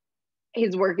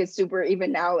his work is super,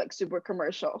 even now, like super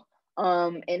commercial,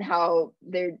 and how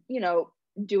they're,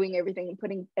 doing everything and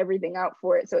putting everything out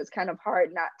for it. So it's kind of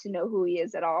hard not to know who he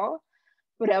is at all.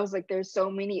 But I was like, there's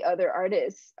so many other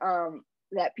artists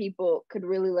that people could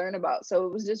really learn about. So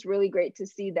it was just really great to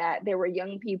see that there were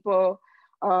young people,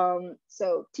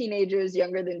 so teenagers,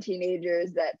 younger than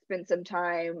teenagers, that spent some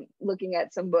time looking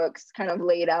at some books, kind of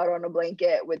laid out on a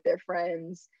blanket with their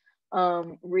friends,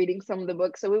 reading some of the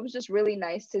books. So it was just really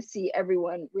nice to see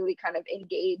everyone really kind of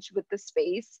engage with the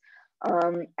space.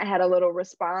 I had a little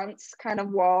response kind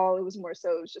of wall. It was more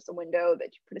so, it was just a window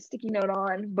that you put a sticky note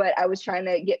on, but I was trying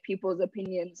to get people's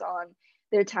opinions on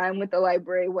their time with the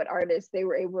library, what artists they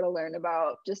were able to learn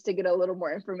about, just to get a little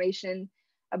more information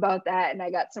about that. And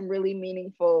I got some really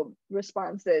meaningful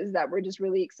responses that were just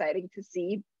really exciting to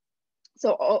see.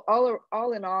 So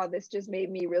all in all, this just made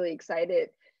me really excited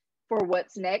for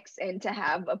what's next and to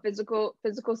have a physical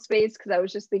space, because I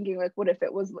was just thinking like, what if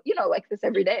it was, like this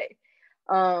every day?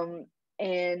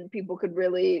 And people could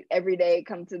really every day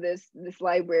come to this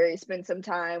library, spend some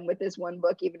time with this one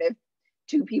book, even if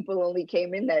 2 people only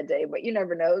came in that day, but you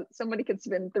never know. Somebody could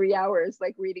spend 3 hours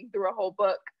like reading through a whole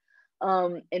book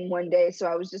in one day. So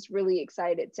I was just really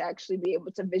excited to actually be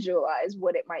able to visualize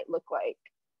what it might look like.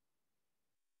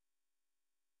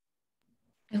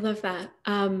 I love that.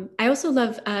 I also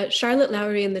love, Charlotte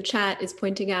Lowry in the chat is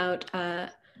pointing out a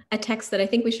text that I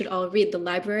think we should all read, The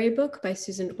Library Book by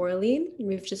Susan Orlean. And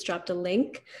we've just dropped a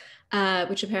link,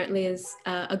 which apparently is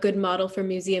a good model for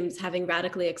museums having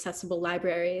radically accessible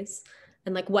libraries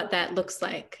and like what that looks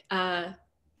like.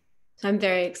 So I'm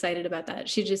very excited about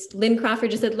that. Lynn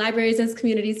Crawford just said libraries as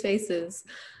community spaces,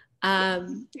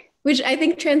 which I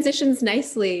think transitions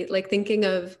nicely, like thinking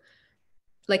of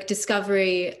like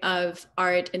discovery of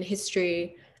art and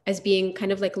history as being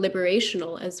kind of like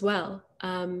liberational as well.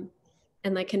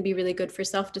 And like can be really good for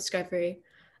self-discovery.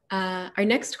 Our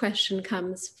next question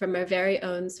comes from our very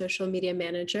own social media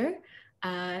manager,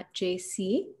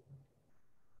 JC.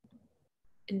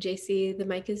 And JC, the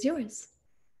mic is yours.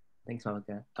 Thanks,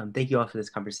 Malvika. Thank you all for this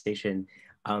conversation.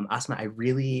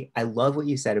 Asmaa, I love what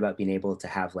you said about being able to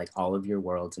have like all of your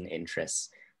worlds and interests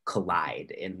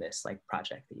collide in this like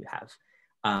project that you have.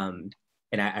 And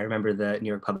I remember the New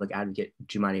York Public Advocate,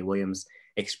 Jumaane Williams,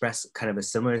 expressed kind of a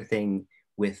similar thing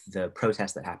with the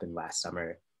protest that happened last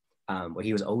summer, where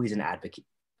he was always an advocate,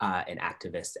 an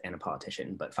activist and a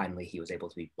politician, but finally he was able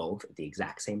to be both at the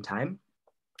exact same time.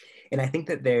 And I think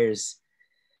that there's,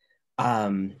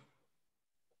 okay,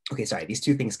 sorry, these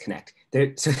two things connect.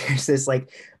 So there's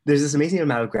this amazing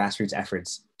amount of grassroots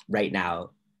efforts right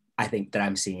now, I think, that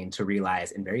I'm seeing to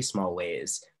realize in very small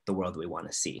ways the world that we want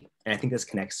to see. And I think this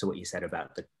connects to what you said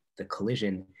about the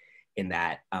collision, in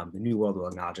that the new world will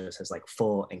acknowledge us as like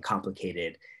full and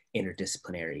complicated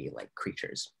interdisciplinary like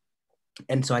creatures.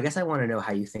 And so I guess I want to know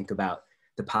how you think about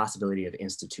the possibility of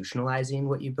institutionalizing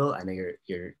what you built. I know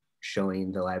you're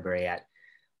showing the library at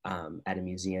a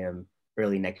museum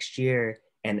early next year.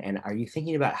 And are you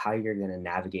thinking about how you're going to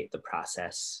navigate the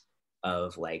process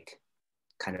of like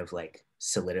kind of like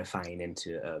solidifying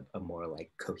into a more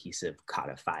like cohesive,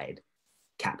 codified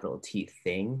capital T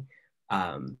thing?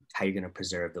 How you're going to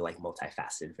preserve the like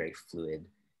multifaceted, very fluid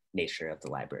nature of the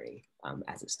library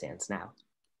as it stands now?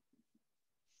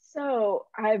 So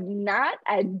I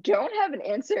don't have an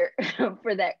answer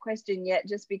for that question yet,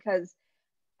 just because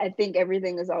I think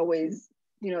everything is always,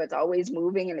 it's always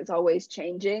moving and it's always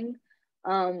changing,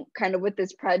 kind of with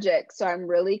this project. So I'm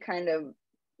really kind of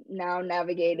now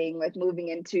navigating, like moving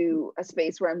into a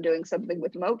space where I'm doing something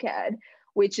with MoCAD,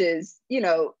 which is,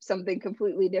 something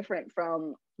completely different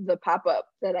from the pop-up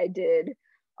that I did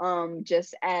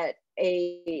just at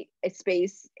a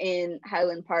space in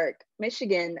Highland Park,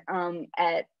 Michigan.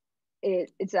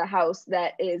 It's a house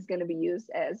that is going to be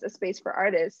used as a space for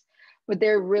artists, but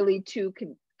they're really two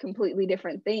completely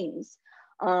different things.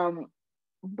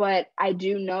 But I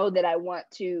do know that I want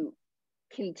to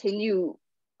continue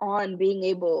on being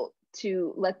able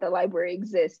to let the library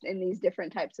exist in these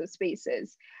different types of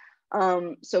spaces.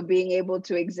 So being able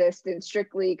to exist in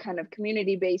strictly kind of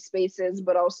community-based spaces,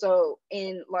 but also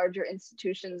in larger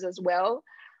institutions as well.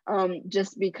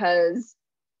 Just because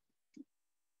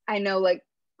I know, like,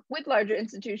 with larger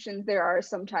institutions, there are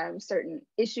sometimes certain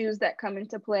issues that come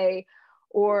into play,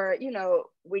 or,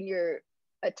 when you're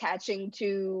attaching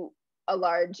to a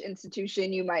large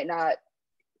institution, you might not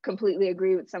completely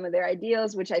agree with some of their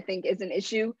ideals, which I think is an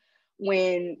issue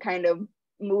when kind of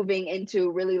moving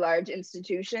into really large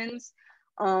institutions.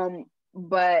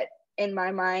 But in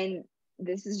my mind,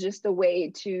 this is just a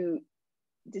way to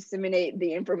disseminate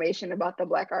the information about the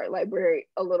Black Art Library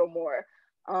a little more.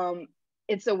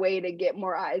 It's a way to get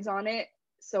more eyes on it.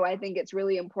 So I think it's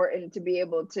really important to be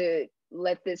able to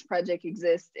let this project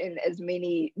exist in as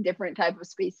many different type of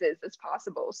spaces as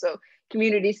possible. So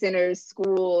community centers,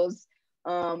 schools,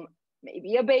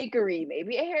 maybe a bakery,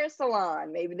 maybe a hair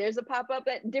salon, maybe there's a pop-up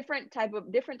at different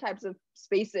types of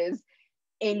spaces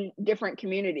in different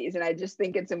communities. And I just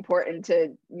think it's important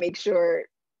to make sure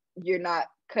you're not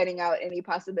cutting out any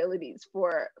possibilities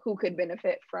for who could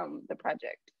benefit from the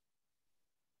project.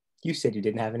 You said you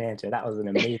didn't have an answer. That was an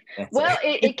amazing answer. Well,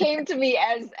 it came to me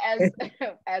as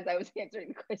as I was answering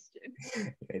the question.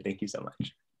 Okay, thank you so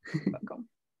much. You're welcome.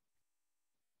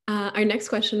 Our next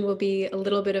question will be a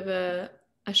little bit of a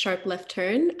sharp left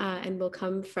turn, and will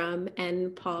come from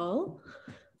N. Paul.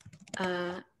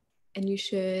 And you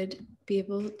should be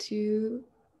able to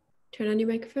turn on your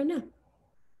microphone now.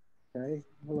 Okay,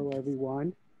 hello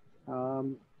everyone.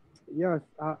 Yes,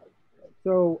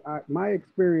 so my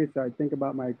experience, I think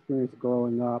about my experience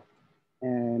growing up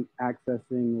and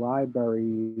accessing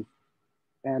libraries,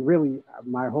 and really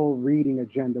my whole reading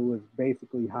agenda was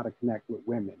basically how to connect with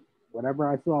women. Whatever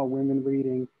I saw women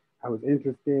reading, I was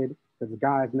interested because the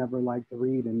guys never liked to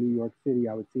read in New York City.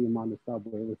 I would see him on the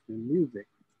subway listening to music.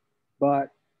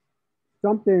 But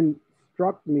something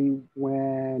struck me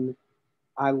when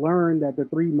I learned that The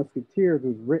Three Musketeers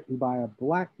was written by a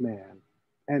Black man.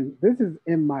 And this is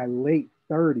in my late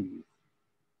 30s,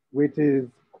 which is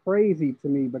crazy to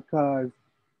me because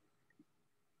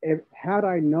had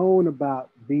I known about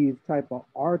these type of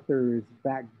authors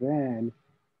back then,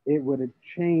 it would have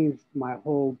changed my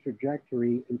whole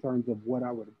trajectory in terms of what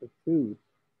I would have pursued.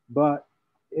 But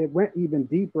it went even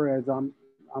deeper as I'm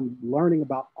learning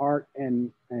about art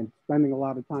and spending a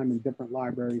lot of time in different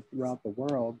libraries throughout the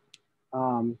world.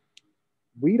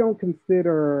 We don't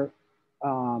consider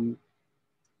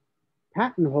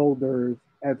patent holders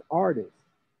as artists,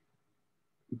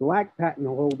 Black patent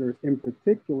holders in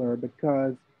particular,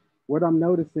 because what I'm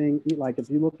noticing, like if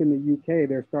you look in the UK,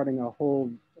 they're starting a whole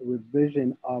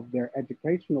revision of their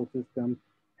educational system.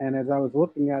 And as I was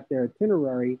looking at their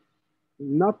itinerary,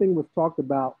 nothing was talked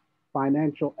about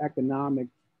financial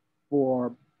economics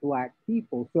for Black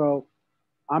people. So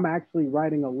I'm actually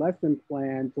writing a lesson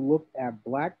plan to look at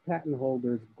Black patent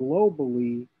holders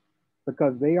globally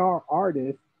because they are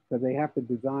artists, because they have to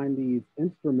design these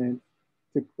instruments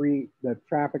to create the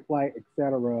traffic light,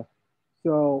 etc.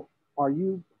 So are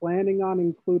you planning on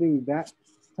including that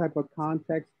type of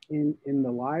context in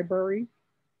the library?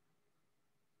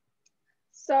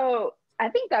 So I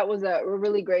think that was a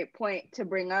really great point to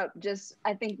bring up. Just,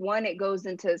 I think one, it goes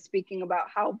into speaking about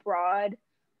how broad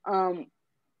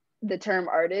the term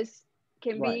artist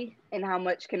can be and how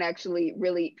much can actually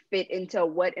really fit into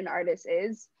what an artist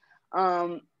is.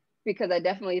 Because I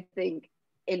definitely think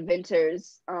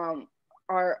inventors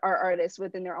are artists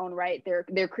within their own right.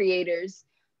 They're creators.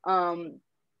 And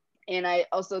I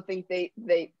also think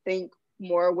they think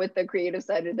more with the creative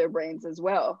side of their brains as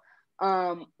well.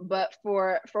 But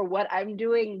for what I'm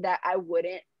doing, that I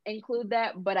wouldn't include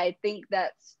that, but I think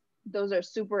those are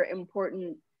super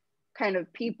important kind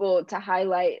of people to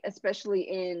highlight, especially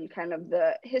in kind of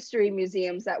the history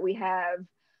museums that we have,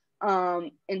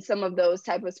 in some of those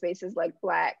type of spaces like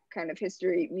Black kind of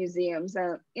history museums.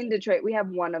 In Detroit, we have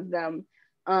one of them.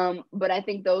 But I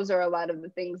think those are a lot of the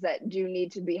things that do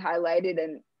need to be highlighted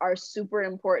and are super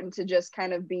important to just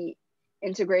kind of be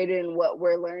integrated in what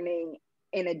we're learning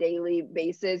in a daily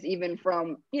basis, even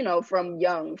from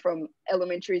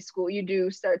elementary school. You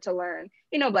do start to learn,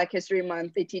 Black History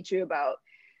Month, they teach you about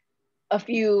a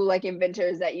few like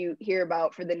inventors that you hear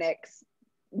about for the next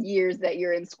years that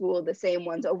you're in school, the same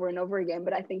ones over and over again.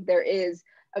 But I think there is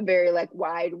a very like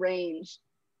wide range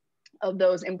of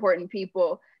those important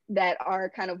people that are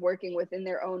kind of working within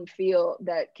their own field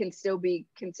that can still be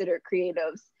considered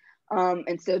creatives,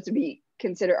 and still to be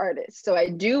considered artists. So I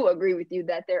do agree with you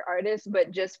that they're artists,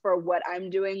 but just for what I'm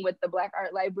doing with the Black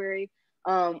Art Library,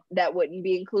 that wouldn't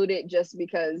be included, just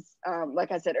because,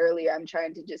 like I said earlier, I'm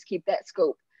trying to just keep that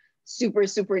scope super,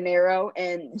 super narrow.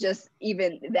 And just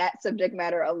even that subject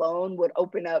matter alone would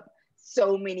open up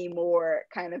so many more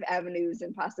kind of avenues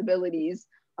and possibilities,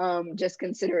 just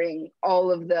considering all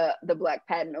of the Black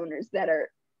patent owners that are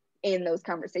in those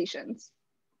conversations.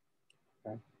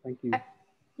 Okay, thank you.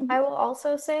 I will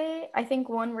also say, I think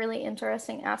one really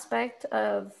interesting aspect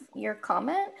of your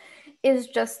comment is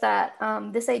just that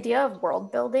this idea of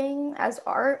world building as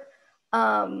art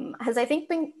has, I think,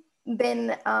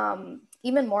 been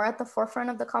even more at the forefront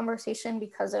of the conversation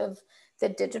because of the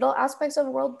digital aspects of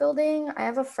world building. I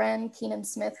have a friend, Keenan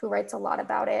Smith, who writes a lot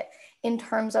about it in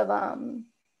terms of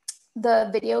the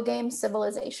video game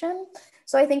Civilization.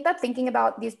 So I think that thinking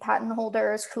about these patent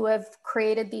holders who have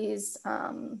created these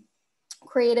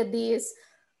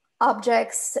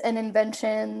objects and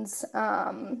inventions,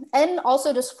 and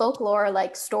also just folklore,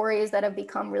 like stories that have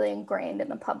become really ingrained in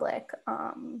the public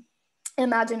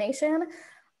imagination.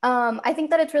 I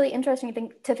think that it's really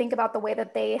interesting to think about the way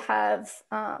that they have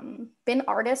been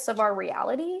artists of our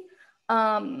reality.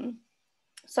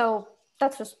 So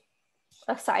that's just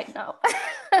a side note,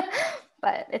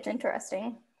 but it's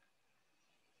interesting.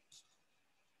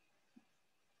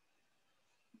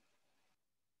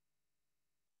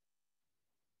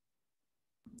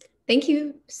 Thank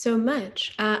you so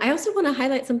much. I also want to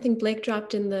highlight something Blake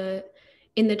dropped in the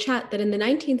chat, that in the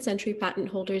 19th century, patent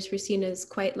holders were seen as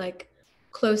quite like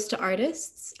close to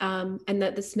artists, and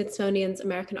that the Smithsonian's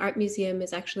American Art Museum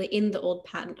is actually in the old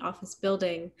patent office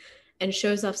building and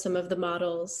shows off some of the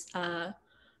models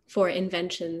for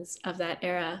inventions of that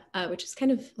era, which is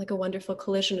kind of like a wonderful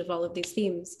collision of all of these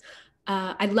themes.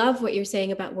 I love what you're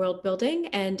saying about world building,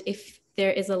 and if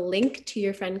there is a link to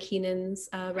your friend Keenan's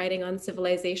writing on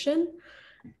Civilization,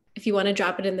 if you want to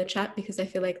drop it in the chat, because I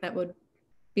feel like that would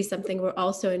be something we're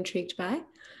also intrigued by.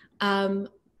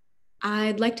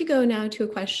 I'd like to go now to a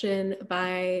question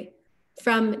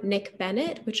from Nick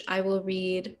Bennett, which I will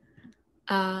read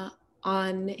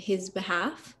on his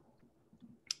behalf.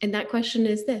 And that question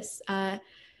is this.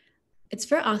 It's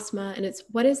for Asmaa, and it's,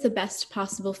 what is the best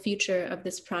possible future of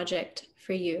this project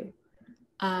for you?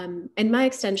 And my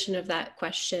extension of that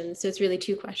question, so it's really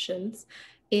two questions,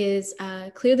 is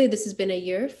clearly this has been a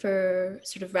year for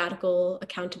sort of radical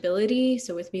accountability.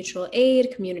 So with mutual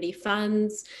aid, community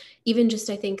funds, even just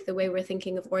I think the way we're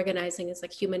thinking of organizing is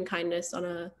like human kindness on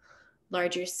a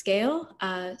larger scale.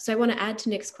 So I want to add to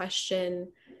Nick's question,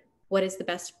 what is the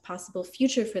best possible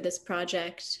future for this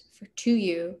project to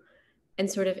you? And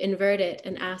sort of invert it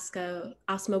and ask,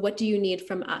 Asmaa, what do you need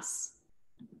from us?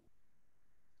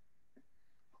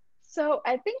 So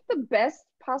I think the best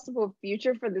possible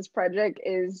future for this project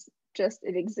is just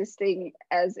it existing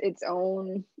as its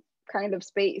own kind of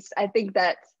space. I think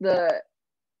that's the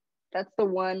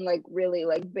one like really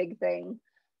like big thing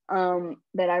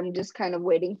that I'm just kind of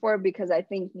waiting for, because I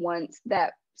think once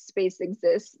that space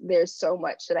exists, there's so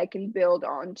much that I can build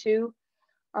onto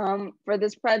for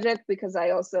this project, because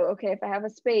I also, okay, if I have a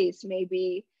space,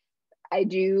 maybe I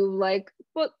do like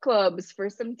book clubs for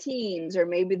some teens, or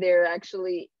maybe they're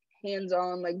actually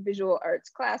hands-on like visual arts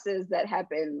classes that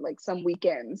happen like some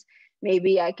weekends.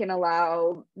 Maybe I can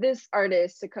allow this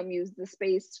artist to come use the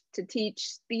space to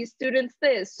teach these students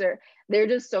this, or there are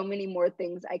just so many more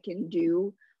things I can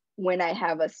do when I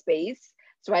have a space.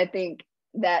 So I think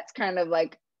that's kind of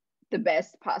like the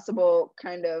best possible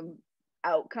kind of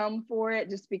outcome for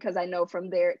it, just because I know from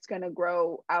there it's going to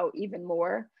grow out even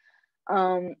more.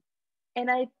 And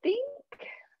I think,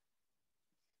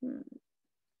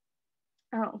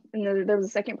 oh, and there was a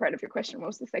second part of your question. What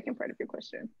was the second part of your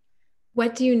question?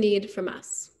 What do you need from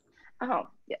us? Oh,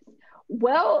 yes.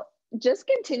 Well, just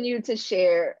continue to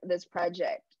share this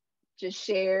project. Just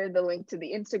share the link to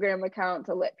the Instagram account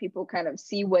to let people kind of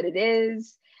see what it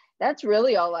is. That's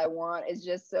really all I want, is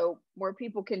just so more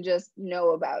people can just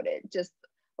know about it. Just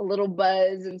a little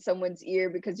buzz in someone's ear,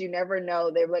 because you never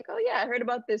know. They're like, oh yeah, I heard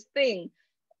about this thing.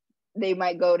 They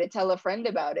might go to tell a friend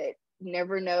about it. You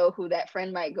never know who that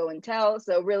friend might go and tell.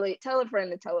 So really tell a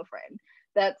friend to tell a friend.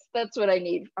 That's what I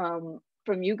need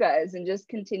from you guys, and just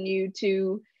continue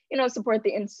to, support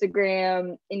the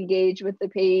Instagram, engage with the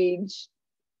page.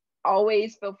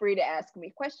 Always feel free to ask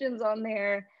me questions on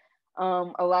there.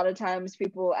 A lot of times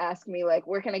people ask me like,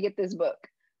 where can I get this book?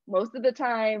 Most of the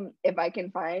time, if I can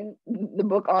find the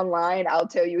book online, I'll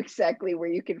tell you exactly where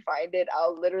you can find it.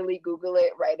 I'll literally Google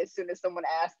it right as soon as someone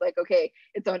asks, like, okay,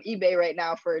 it's on eBay right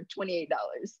now for $28.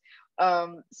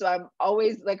 So I'm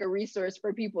always like a resource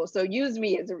for people. So use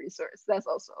me as a resource. That's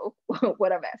also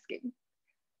what I'm asking.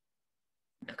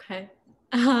 Okay.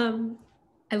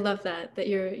 I love that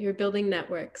you're building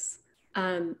networks.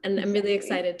 And exactly. I'm really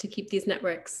excited to keep these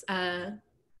networks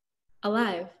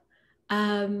alive.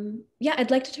 Yeah,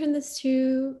 I'd like to turn this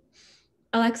to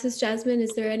Alexis. Jasmine,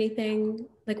 is there anything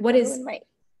like what is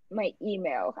my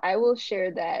email? I will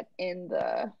share that in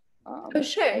the oh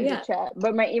sure, yeah, chat.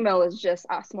 But my email is just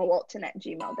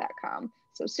asmaawalton@gmail.com.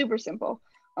 So super simple.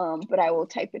 But I will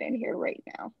type it in here right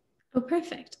now. Oh,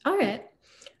 perfect. All right.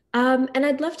 And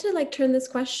I'd love to like turn this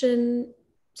question,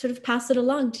 sort of pass it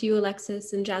along to you,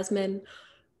 Alexis and Jasmine.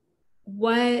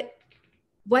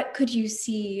 What could you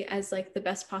see as like the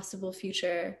best possible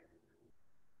future,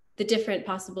 the different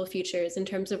possible futures in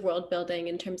terms of world building,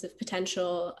 in terms of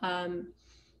potential,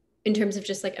 in terms of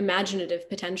just like imaginative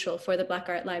potential for the Black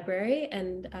Art Library,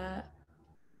 and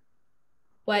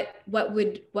what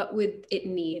would it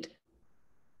need?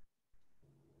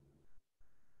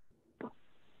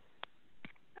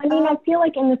 I mean, I feel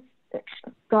like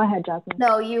go ahead, Jasmine.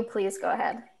 No, you please go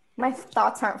ahead. My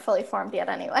thoughts aren't fully formed yet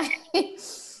anyway.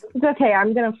 It's okay.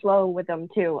 I'm going to flow with them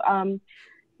too.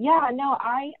 Yeah, no,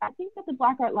 I think that the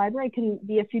Black Art Library can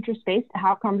be a future space to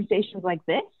have conversations like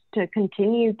this, to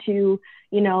continue to,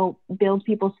 build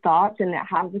people's thoughts and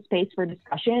have the space for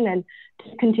discussion, and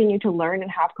to continue to learn and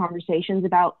have conversations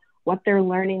about what they're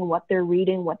learning, what they're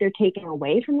reading, what they're taking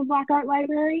away from the Black Art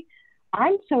Library.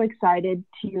 I'm so excited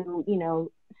to,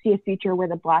 see a future where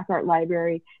the Black Art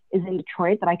Library is in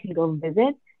Detroit, that I can go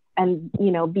visit and,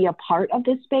 be a part of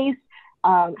this space,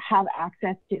 have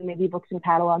access to maybe books and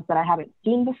catalogs that I haven't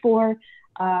seen before,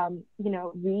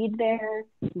 read there,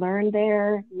 learn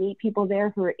there, meet people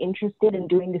there who are interested in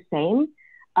doing the same.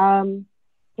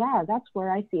 Yeah, that's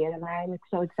where I see it, and I'm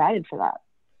so excited for that.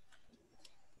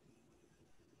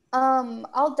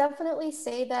 I'll definitely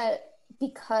say that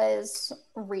because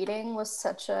reading was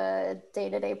such a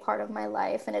day-to-day part of my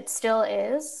life, and it still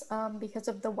is because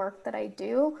of the work that I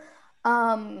do,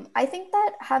 I think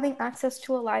that having access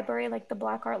to a library like the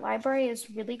Black Art Library is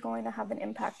really going to have an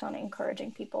impact on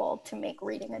encouraging people to make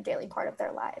reading a daily part of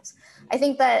their lives. I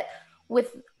think that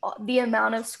with the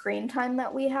amount of screen time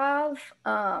that we have,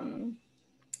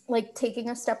 like taking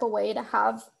a step away to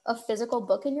have a physical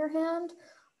book in your hand,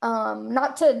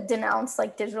 not to denounce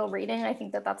like digital reading, I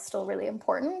think that that's still really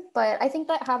important, but I think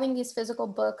that having these physical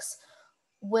books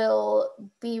will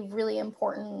be really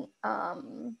important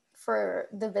for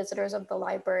the visitors of the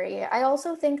library. I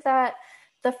also think that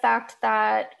the fact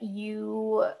that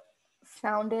you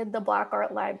founded the Black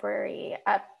Art Library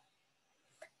at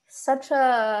such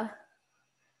a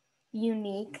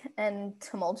unique and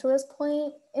tumultuous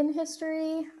point in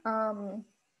history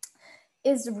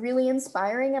is really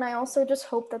inspiring. And I also just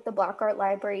hope that the Black Art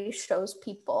Library shows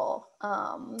people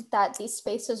that these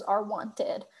spaces are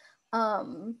wanted.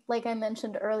 Like I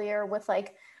mentioned earlier with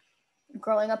like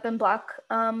growing up in Black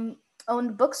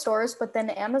owned bookstores, but then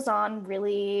Amazon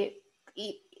really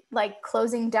like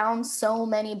closing down so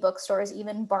many bookstores,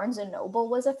 even Barnes and Noble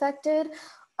was affected.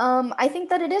 I think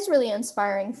that it is really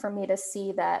inspiring for me to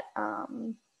see that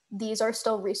these are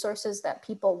still resources that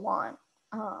people want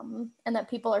and that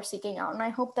people are seeking out. And I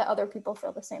hope that other people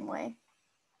feel the same way.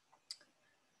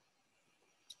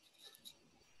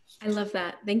 I love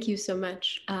that. Thank you so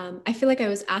much. I feel like I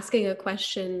was asking a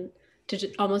question to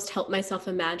just almost help myself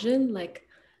imagine, like,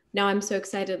 now I'm so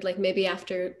excited, like maybe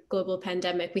after global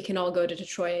pandemic, we can all go to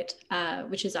Detroit,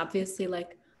 which is obviously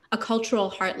like a cultural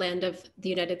heartland of the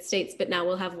United States, but now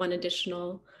we'll have one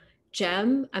additional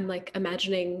gem. I'm like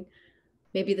imagining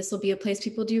maybe this will be a place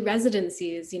people do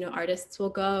residencies, you know, artists will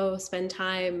go spend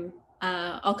time,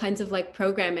 all kinds of like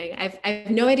programming. I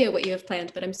have no idea what you have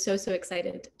planned, but I'm so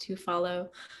excited to follow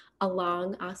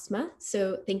along, Asmaa.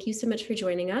 So thank you so much for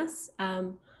joining us.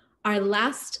 Our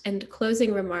last and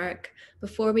closing remark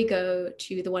before we go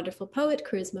to the wonderful poet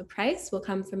Karisma Price will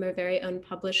come from our very own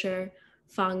publisher,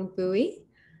 Fong Bui.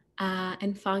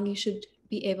 And Fong, you should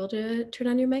be able to turn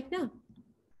on your mic now.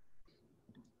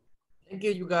 Thank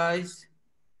you, you guys.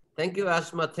 Thank you,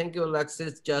 Asmaa. Thank you,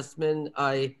 Alexis, Jasmine.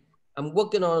 I'm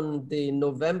working on the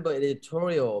November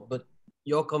editorial, but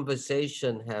your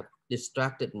conversation have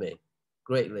distracted me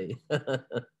greatly.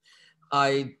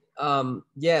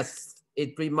 Yes,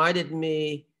 it reminded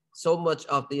me so much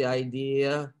of the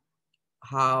idea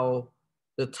how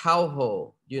the Tao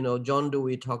Ho, you know, John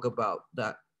Dewey talked about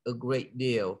that a great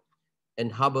deal, and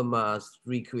Habermas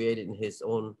recreated in his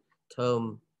own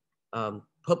term,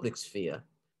 public sphere.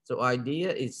 So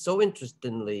idea is so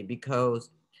interestingly because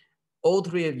all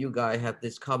three of you guys have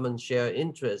this common shared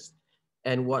interest.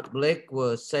 And what Blake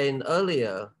was saying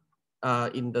earlier,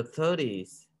 in the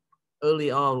 30s,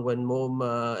 early on when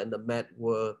MoMA and the Met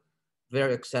were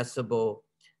very accessible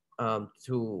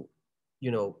to,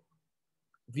 you know,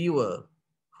 viewer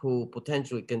who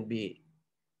potentially can be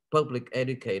public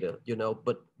educator, you know,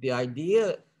 but the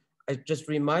idea, it just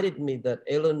reminded me that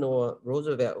Eleanor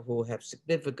Roosevelt, who have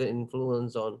significant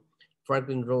influence on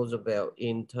Franklin Roosevelt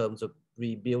in terms of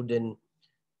rebuilding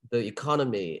the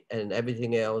economy and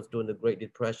everything else during the Great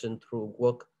Depression through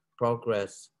work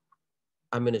progress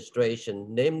administration,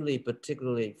 namely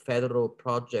particularly federal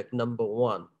project number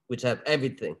 1, which have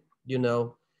everything, you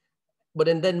know. But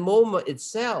and then MoMA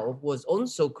itself was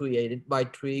also created by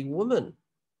 3 women.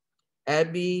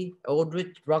 Abby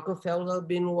Aldrich Rockefeller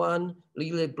being one,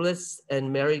 Lily Bliss,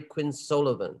 and Mary Quinn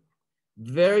Sullivan.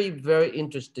 Very, very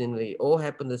interestingly, all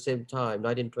happened at the same time,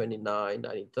 1929,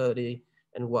 1930,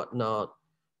 and whatnot.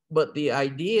 But the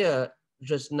idea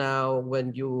just now,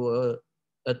 when you were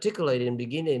articulating in the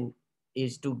beginning,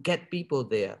 is to get people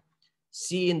there,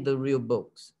 seeing the real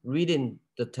books, reading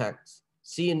the text,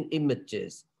 seeing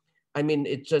images. I mean,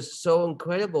 it's just so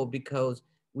incredible because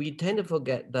we tend to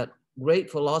forget that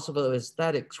great philosopher,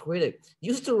 aesthetics critic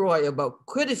used to write about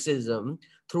criticism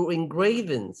through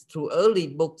engravings, through early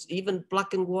books, even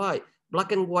black and white.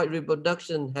 Black and white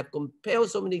reproduction have compelled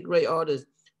so many great artists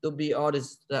to be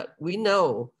artists that we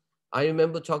know. I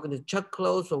remember talking to Chuck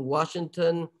Close from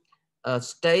Washington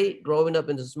State, growing up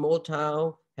in a small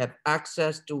town, have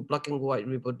access to black and white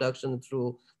reproduction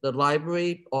through the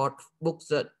library, art books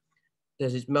that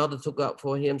his mother took out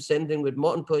for him. Same thing with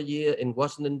Martin Puryear in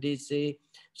Washington, D.C.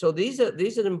 So these are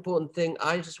an important thing.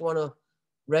 I just want to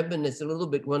reminisce a little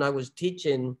bit when I was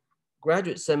teaching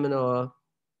graduate seminar.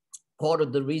 Part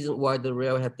of the reason why the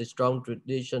Rail had this strong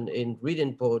tradition in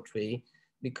reading poetry,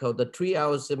 because the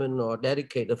 3-hour seminar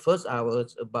dedicated, the first hour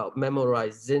is about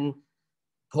memorizing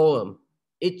poem.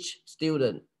 Each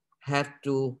student have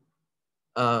to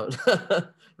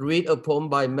read a poem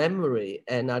by memory,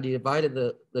 and I divided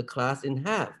the class in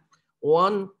half.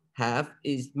 One half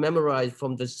is memorized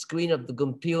from the screen of the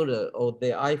computer or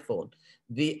the iPhone.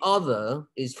 The other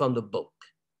is from the book.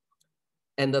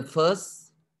 And the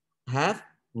first half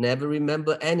never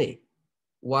remember any.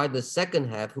 While the second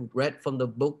half, who read from the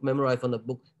book, memorized from the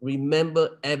book, remember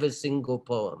every single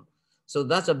poem. So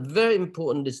that's a very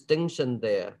important distinction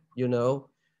there, you know.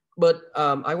 But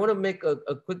I want to make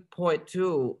a quick point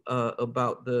too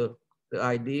about the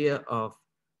idea of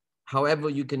however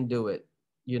you can do it.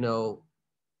 You know,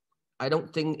 I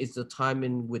don't think it's a time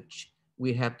in which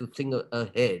we have to think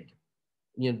ahead.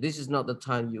 You know, this is not the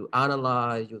time you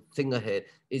analyze, you think ahead.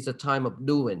 It's a time of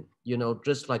doing, you know,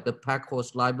 just like the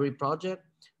Packhorse Library Project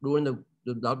during the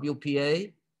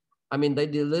WPA. I mean, they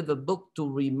deliver book to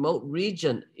remote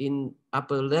region in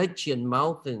Appalachian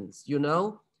Mountains, you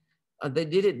know. They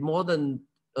did it more than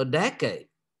a decade.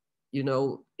 You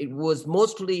know, it was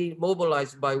mostly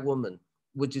mobilized by women,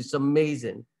 which is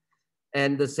amazing.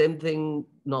 And the same thing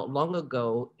not long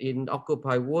ago in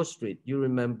Occupy Wall Street, you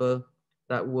remember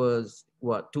that was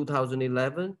what,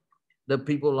 2011? The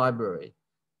People Library.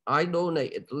 I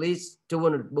donate at least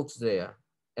 200 books there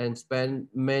and spend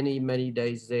many, many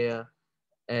days there.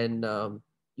 And,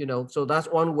 you know, so that's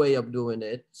one way of doing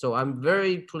it. So I'm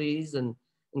very pleased and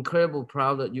incredibly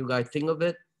proud that you guys think of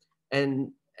it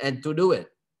and to do it.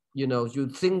 You know, you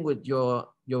think with your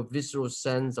visceral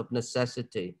sense of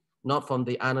necessity, not from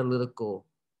the analytical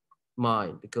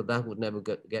mind, because that would never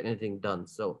get anything done.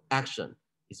 So action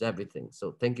is everything.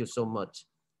 So thank you so much.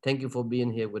 Thank you for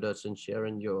being here with us and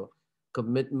sharing your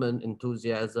commitment,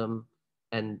 enthusiasm,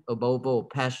 and above all,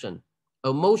 passion.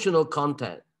 Emotional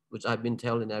content, which I've been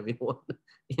telling everyone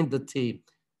in the team,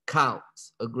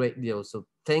 counts a great deal. So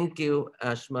thank you,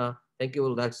 Asmaa. Thank you,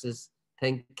 Alexis.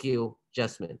 Thank you,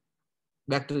 Jasmine.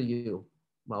 Back to you,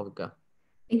 Malvika.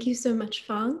 Thank you so much,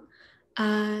 Phong.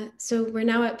 So we're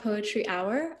now at Poetry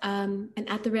Hour, and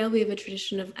at the Rail we have a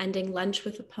tradition of ending lunch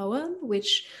with a poem,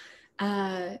 which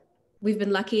we've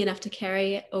been lucky enough to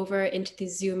carry over into the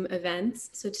Zoom events.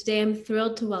 So today I'm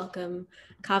thrilled to welcome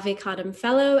Keybank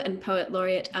Fellow and Poet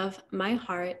Laureate of My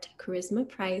Heart, Karisma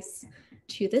Price,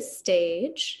 to the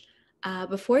stage.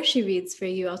 Before she reads for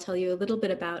you, I'll tell you a little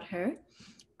bit about her.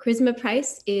 Karisma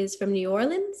Price is from New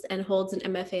Orleans and holds an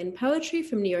MFA in poetry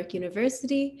from New York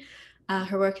University.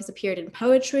 Her work has appeared in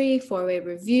Poetry, Four-Way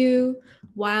Review,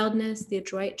 Wildness, The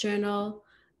Adroit Journal,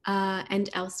 and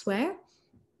elsewhere.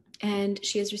 And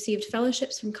she has received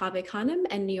fellowships from Keybank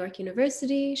and New York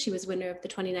University. She was winner of the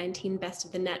 2019 Best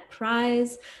of the Net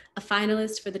Prize, a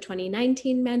finalist for the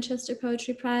 2019 Manchester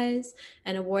Poetry Prize,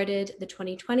 and awarded the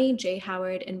 2020 J.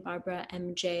 Howard and Barbara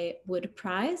M.J. Wood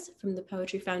Prize from the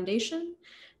Poetry Foundation.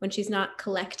 When she's not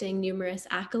collecting numerous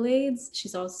accolades,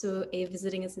 she's also a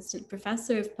visiting assistant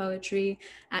professor of poetry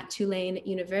at Tulane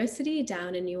University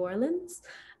down in New Orleans.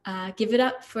 Give it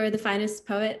up for the finest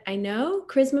poet I know,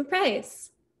 Karisma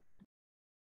Price.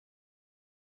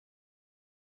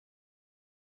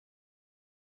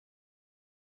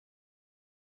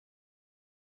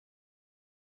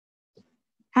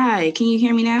 Hi, can you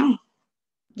hear me now?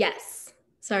 Yes,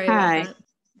 sorry about that.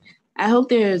 I hope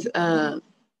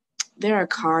there are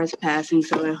cars passing,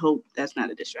 so I hope that's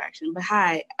not a distraction. But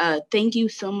hi, thank you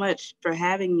so much for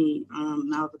having me,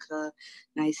 Malvika.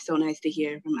 So nice to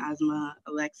hear from Asmaa,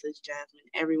 Alexis, Jasmine,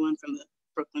 everyone from the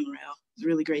Brooklyn Rail. It's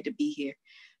really great to be here.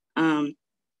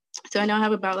 So I know I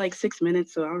have about like 6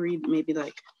 minutes, so I'll read maybe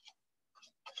like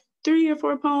 3 or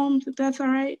 4 poems, if that's all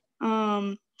right.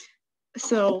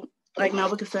 So like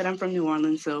Malvika said, I'm from New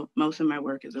Orleans, so most of my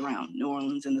work is around New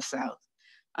Orleans in the South.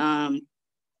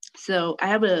 So I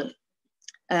have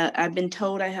I've been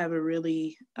told I have a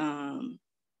really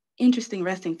interesting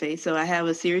resting face. So I have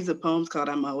a series of poems called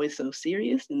I'm Always So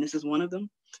Serious, and this is one of them.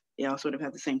 They all sort of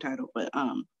have the same title, but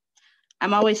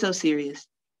I'm always so serious,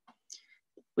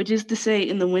 which is to say,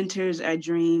 in the winters, I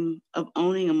dream of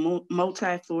owning a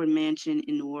multi-floored mansion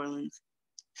in New Orleans,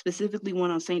 specifically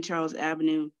one on St. Charles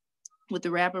Avenue, with the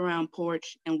wraparound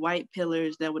porch and white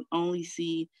pillars that would only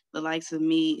see the likes of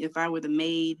me if I were the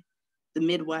maid, the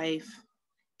midwife,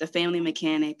 the family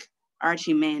mechanic,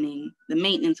 Archie Manning, the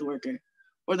maintenance worker,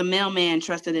 or the mailman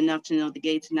trusted enough to know the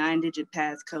gate's 9-digit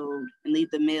passcode and leave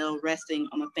the mail resting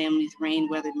on the family's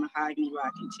rain-weathered mahogany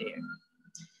rocking chair.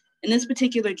 In this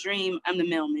particular dream, I'm the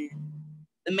mailman.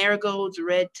 The marigold's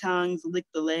red tongues lick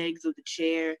the legs of the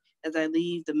chair as I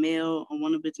leave the mail on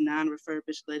one of its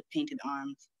non-refurbished lead-painted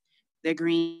arms. Their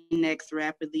green necks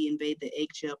rapidly invade the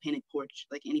eggshell-painted porch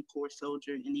like any poor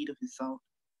soldier in need of his salt.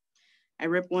 I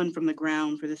rip one from the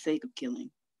ground for the sake of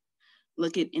killing.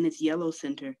 Look it in its yellow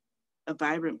center, a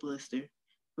vibrant blister,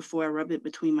 before I rub it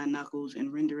between my knuckles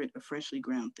and render it a freshly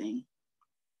ground thing.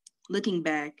 Looking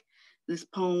back, This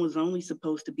poem was only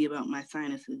supposed to be about my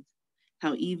sinuses,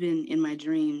 how even in my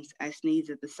dreams, I sneeze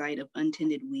at the sight of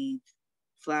untended weeds,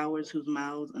 flowers whose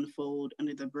mouths unfold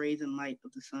under the brazen light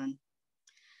of the sun.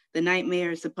 The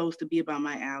nightmare is supposed to be about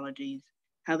my allergies,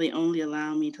 how they only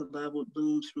allow me to love what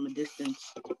blooms from a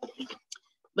distance.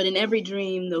 But in every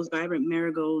dream, those vibrant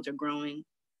marigolds are growing,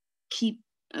 keep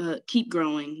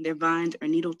growing. Their vines are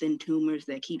needle-thin tumors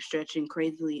that keep stretching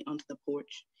crazily onto the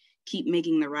porch, keep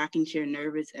making the rocking chair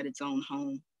nervous at its own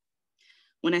home.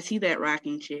 When I see that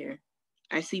rocking chair,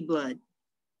 I see blood.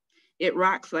 It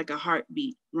rocks like a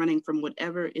heartbeat running from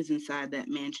whatever is inside that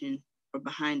mansion or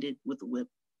behind it with a whip.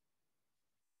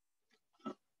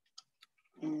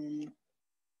 And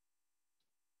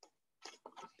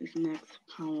this next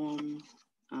poem,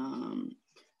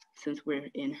 since we're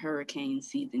in hurricane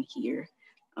season here,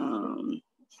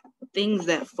 Things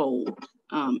That Fold,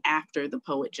 after the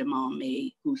poet Jamal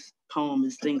May, whose poem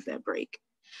is Things That Break.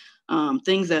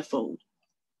 Things That Fold.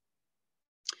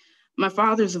 My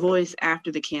father's voice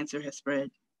after the cancer has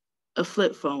spread, a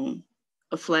flip phone,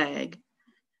 a flag,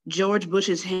 George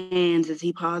Bush's hands as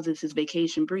he pauses his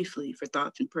vacation briefly for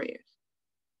thoughts and prayers.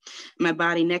 My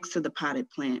body next to the potted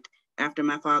plant after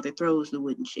my father throws the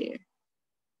wooden chair,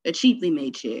 a cheaply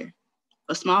made chair,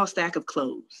 a small stack of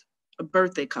clothes, a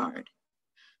birthday card,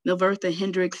 Milvertha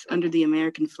Hendricks under the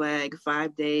American flag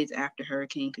 5 days after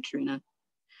Hurricane Katrina,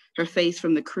 her face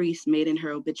from the crease made in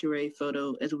her obituary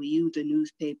photo as we used a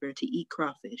newspaper to eat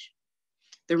crawfish,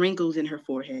 the wrinkles in her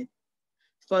forehead,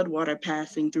 floodwater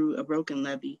passing through a broken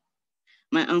levee,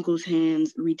 my uncle's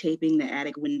hands retaping the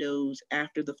attic windows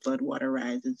after the floodwater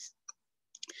rises,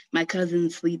 my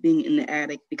cousins sleeping in the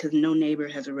attic because no neighbor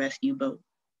has a rescue boat,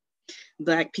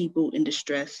 Black people in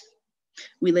distress.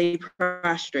 We lay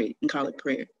prostrate and call it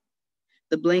prayer.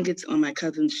 The blankets on my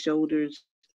cousin's shoulders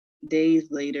days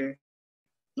later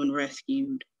when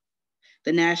rescued.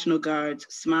 The National Guard's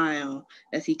smile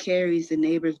as he carries the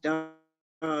neighbor's dog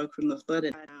from the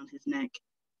flooded around his neck,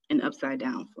 an upside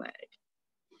down flag.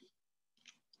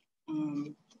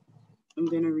 I'm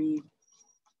gonna read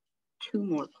 2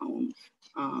 more poems.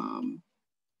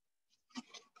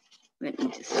 Let me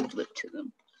just flip to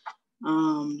them.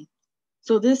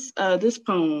 So this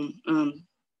poem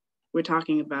we're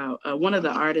talking about, one of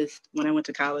the artists when I went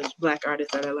to college, Black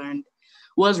artists that I learned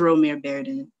was Romare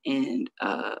Bearden, and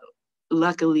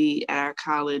luckily at our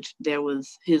college there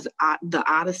was the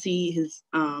Odyssey, his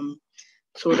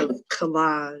sort of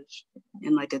collage,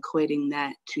 and like equating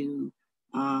that to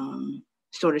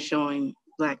sort of showing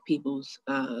Black people's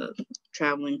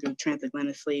traveling through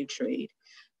transatlantic slave trade.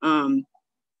 And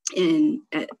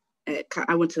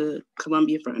I went to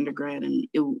Columbia for undergrad, and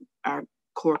our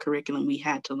core curriculum, we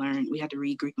had to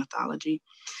read Greek mythology.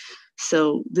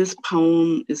 So this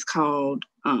poem is called,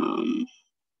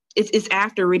 it's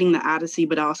after reading the Odyssey,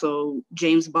 but also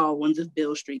James Baldwin's If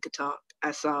Beale Street Could Talk.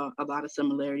 I saw a lot of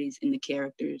similarities in the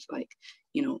characters, like,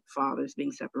 you know, fathers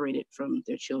being separated from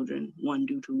their children, one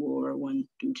due to war, one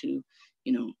due to,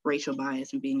 you know, racial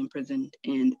bias and being imprisoned.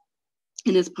 And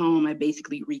in this poem, I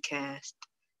basically recast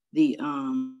I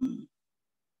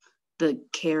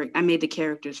made the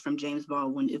characters from James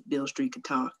Baldwin, If Beale Street Could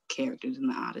Talk, characters in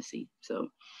the Odyssey. So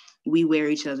we wear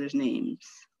each other's names.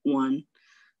 1,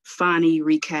 Fani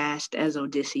recast as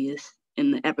Odysseus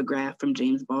in the epigraph from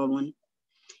James Baldwin.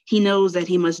 He knows that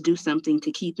he must do something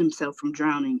to keep himself from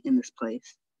drowning in this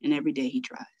place, and every day he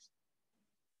tries.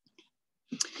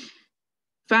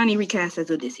 Fani recast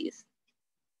as Odysseus.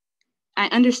 I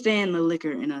understand the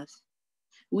liquor in us.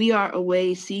 We are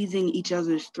away seizing each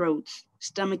other's throats,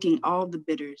 stomaching all the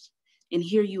bitters, and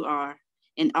here you are,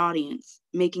 an audience,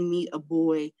 making me a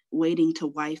boy waiting to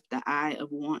wife the eye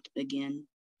of want again.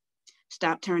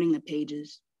 Stop turning the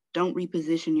pages. Don't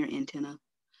reposition your antenna.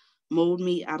 Mold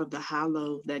me out of the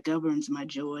hollow that governs my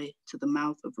joy to the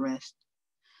mouth of rest.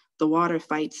 The water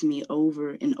fights me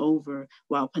over and over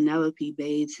while Penelope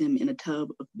bathes him in a tub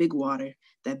of big water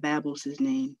that babbles his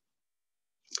name.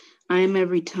 I am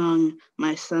every tongue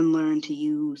my son learned to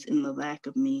use in the lack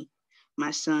of me.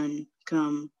 My son,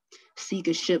 come, seek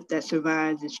a ship that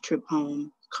survives its trip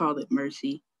home, call it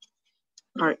mercy.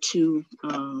 Part 2,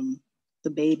 the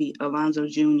baby, Alonzo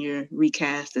Jr.,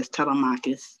 recast as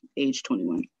Telemachus, age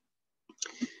 21.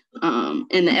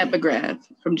 In the epigraph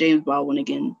from James Baldwin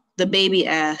again, the baby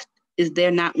asked, is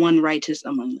there not one righteous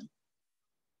among them?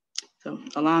 So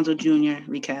Alonzo Jr.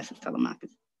 recast as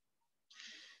Telemachus.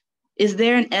 Is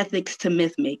there an ethics to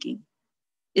myth making?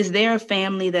 Is there a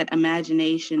family that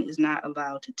imagination is not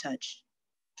allowed to touch?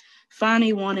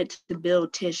 Fani wanted to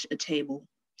build Tish a table.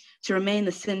 To remain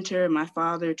the center, my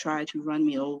father tried to run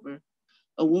me over.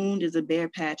 A wound is a bare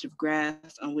patch of grass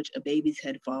on which a baby's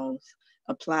head falls,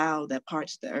 a plow that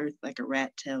parts the earth like a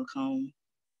rat tail comb.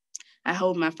 I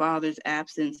hold my father's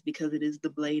absence because it is the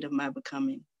blade of my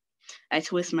becoming. I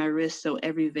twist my wrist so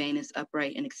every vein is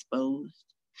upright and exposed.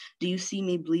 Do you see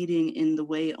me bleeding in the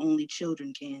way only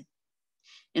children can?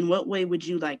 In what way would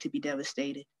you like to be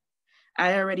devastated?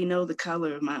 I already know the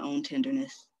color of my own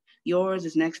tenderness. Yours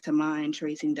is next to mine,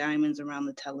 tracing diamonds around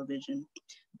the television.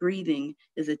 Breathing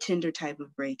is a tender type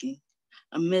of breaking.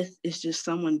 A myth is just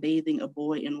someone bathing a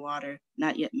boy in water,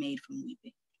 not yet made from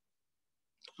weeping.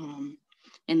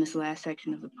 In this last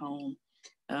section of the poem,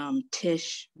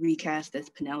 Tish recast as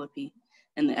Penelope,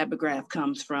 and the epigraph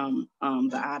comes from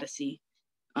the Odyssey.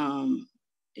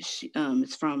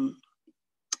 It's from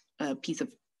a piece of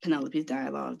Penelope's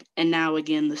dialogue. And now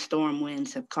again, the storm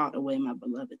winds have caught away my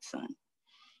beloved son.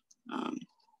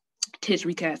 Tish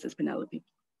recast as Penelope.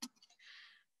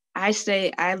 I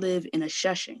say I live in a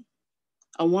shushing,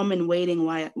 a woman waiting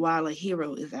while a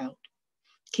hero is out.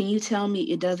 Can you tell me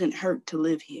it doesn't hurt to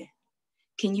live here?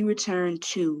 Can you return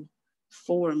to,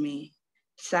 for me,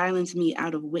 silence me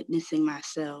out of witnessing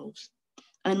myself?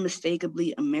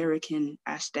 Unmistakably American,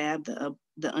 I stab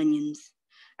the onions.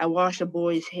 I wash a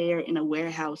boy's hair in a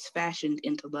warehouse fashioned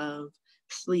into love.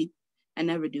 Sleep, I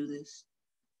never do this.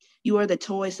 You are the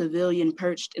toy civilian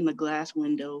perched in the glass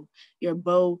window, your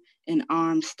bow and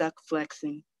arm stuck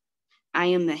flexing. I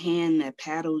am the hand that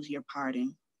paddles your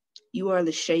parting. You are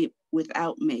the shape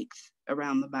without makes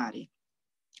around the body.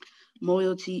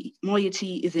 Moiety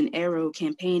is an arrow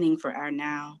campaigning for our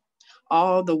now.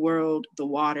 All the world, the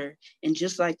water, and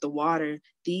just like the water,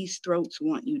 these throats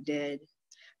want you dead.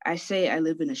 I say I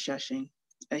live in a shushing,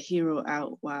 a hero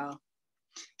out while.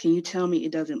 Can you tell me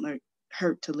it doesn't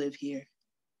hurt to live here?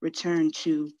 Return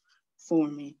to, for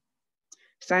me.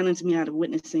 Silence me out of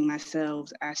witnessing myself,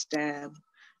 I stab.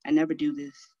 I never do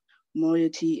this.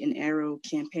 Moiety and arrow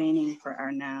campaigning for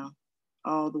our now.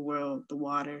 All the world, the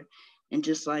water, and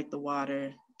just like the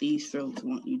water, these throats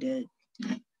want you dead.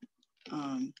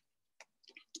 And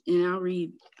I'll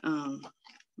read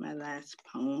my last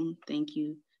poem. Thank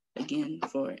you again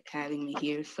for having me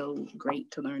here. So great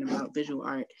to learn about visual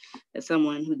art. As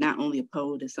someone who's not only a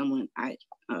poet, as someone I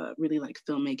really like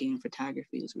filmmaking and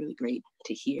photography. It was really great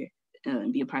to hear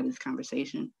and be a part of this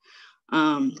conversation.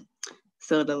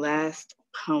 So the last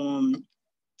poem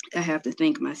I have to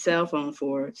thank my cell phone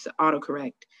for, it's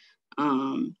autocorrect.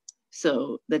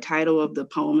 So the title of the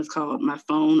poem is called My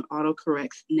Phone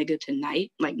Autocorrects Nigga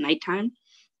Tonight, like nighttime.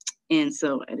 And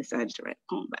so I decided to write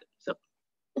a poem about it. So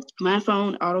my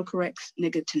phone autocorrects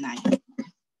nigga tonight.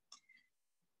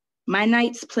 My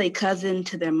nights play cousin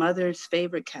to their mother's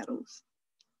favorite kettles.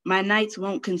 My nights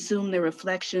won't consume their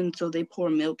reflection, so they pour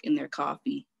milk in their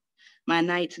coffee. My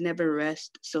nights never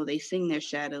rest, so they sing their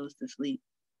shadows to sleep.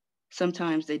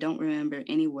 Sometimes they don't remember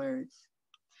any words.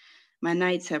 My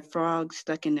nights have frogs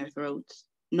stuck in their throats.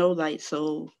 No light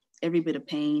soul, every bit of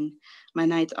pain. My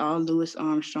nights all Louis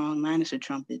Armstrong minus a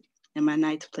trumpet. And my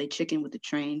nights play chicken with the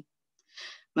train.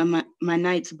 My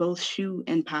nights both shoe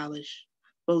and polish,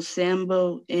 both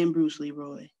Sambo and Bruce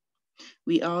Leroy.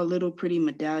 We all little pretty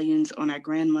medallions on our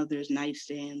grandmother's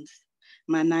nightstands.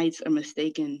 My nights are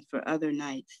mistaken for other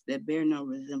nights that bear no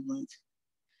resemblance.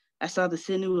 I saw the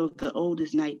sinew of the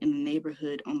oldest knight in the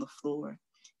neighborhood on the floor,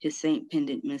 his saint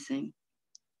pendant missing.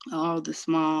 All the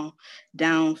small,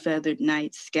 down-feathered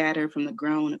knights scatter from the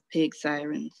groan of pig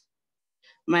sirens.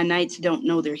 My nights don't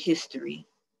know their history.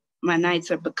 My nights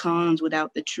are pecans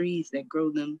without the trees that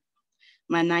grow them.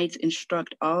 My nights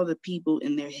instruct all the people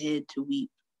in their head to weep.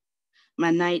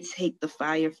 My nights hate the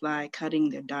firefly cutting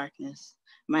their darkness.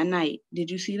 My night,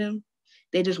 did you see them?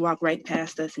 They just walked right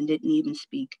past us and didn't even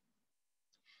speak.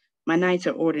 My nights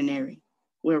are ordinary,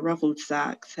 wear ruffled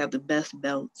socks, have the best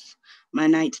belts. My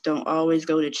nights don't always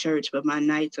go to church, but my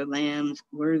nights are lambs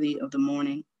worthy of the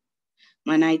morning.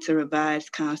 My nights are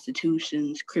revised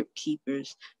constitutions, crypt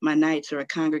keepers. My nights are a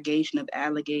congregation of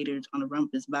alligators on a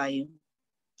rumpus bayou.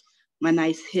 My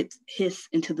nights hiss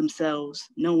into themselves.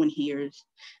 No one hears.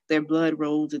 Their blood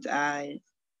rolls its eyes.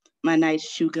 My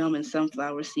nights chew gum and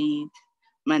sunflower seeds.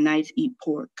 My nights eat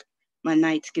pork. My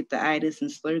nights get the itis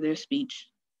and slur their speech.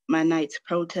 My nights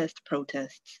protest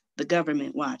protests. The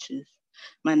government watches.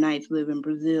 My nights live in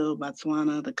Brazil,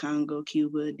 Botswana, the Congo,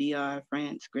 Cuba, DR,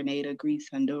 France, Grenada, Greece,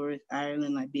 Honduras,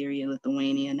 Ireland, Liberia,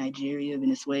 Lithuania, Nigeria,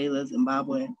 Venezuela,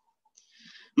 Zimbabwe.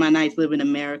 My nights live in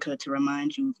America to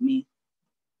remind you of me.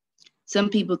 Some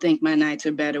people think my nights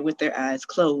are better with their eyes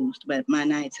closed, but my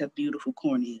nights have beautiful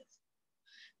corneas.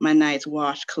 My nights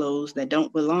wash clothes that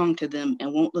don't belong to them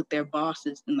and won't look their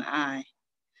bosses in the eye.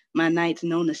 My nights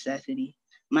no necessity.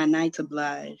 My nights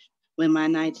oblige. When my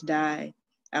nights die,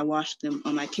 I wash them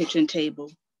on my kitchen table.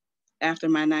 After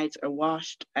my nights are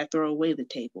washed, I throw away the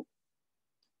table.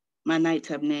 My nights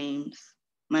have names.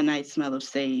 My nights smell of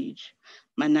sage.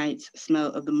 My nights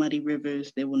smell of the muddy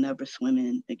rivers they will never swim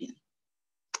in again.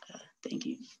 Thank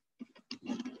you.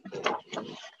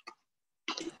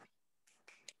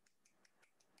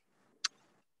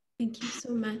 Thank you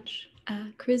so much.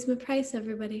 Karisma Price,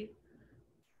 everybody.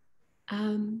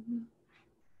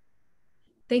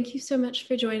 Thank you so much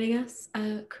for joining us.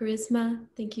 Karisma,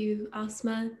 thank you,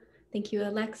 Asmaa, thank you,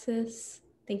 Alexis,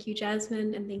 thank you,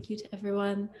 Jasmine, and thank you to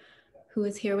everyone who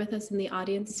is here with us in the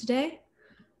audience today.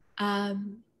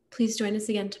 Please join us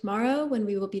again tomorrow when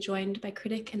we will be joined by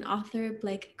critic and author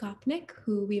Blake Gopnik,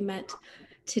 who we met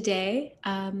today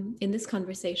in this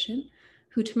conversation,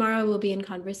 who tomorrow will be in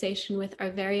conversation with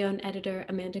our very own editor,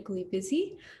 Amanda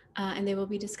Glee-Busy, and they will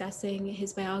be discussing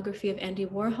his biography of Andy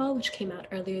Warhol, which came out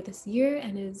earlier this year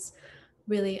and is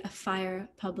really a fire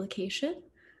publication.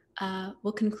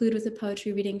 We'll conclude with a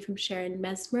poetry reading from Sharon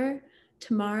Mesmer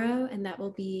tomorrow, and that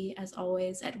will be, as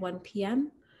always, at 1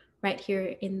 p.m. right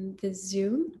here in the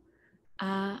Zoom.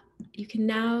 You can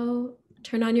now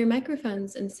turn on your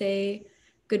microphones and say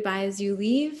goodbye as you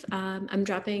leave. I'm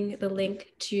dropping the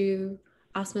link to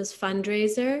Asmaa's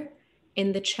fundraiser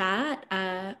in the chat.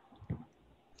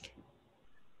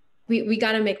 We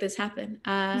got to make this happen.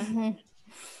 So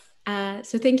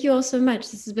thank you all so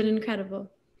much. This has been incredible.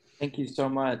 Thank you so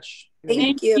much.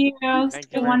 Thank you.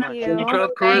 Thank you very much.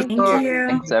 Thank you.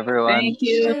 Thanks, everyone. Thank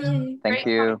you. Thank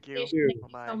you. Thank you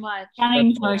so much.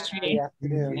 Thank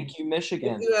you,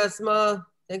 Michigan. Thank you, Asmaa.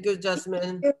 Thank you,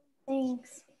 Jasmine.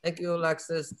 Thanks. Thank you,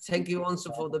 Alexis. Thank you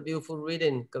also for the beautiful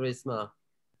reading, Karisma.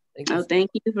 Thank you. Oh,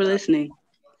 thank you for listening.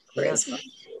 Yes. All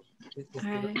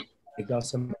right. Thank you all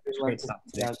so much. Great talk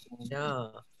today. Yeah.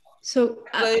 So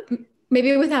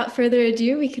maybe without further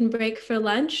ado, we can break for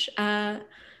lunch.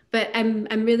 But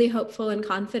I'm really hopeful and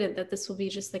confident that this will be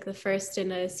just like the first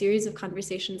in a series of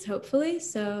conversations, hopefully.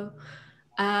 So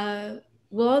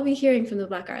we'll all be hearing from the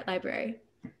Black Art Library,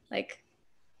 like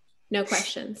no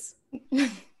questions.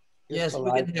 Yes,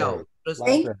 we can help.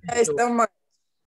 Thank you guys so much.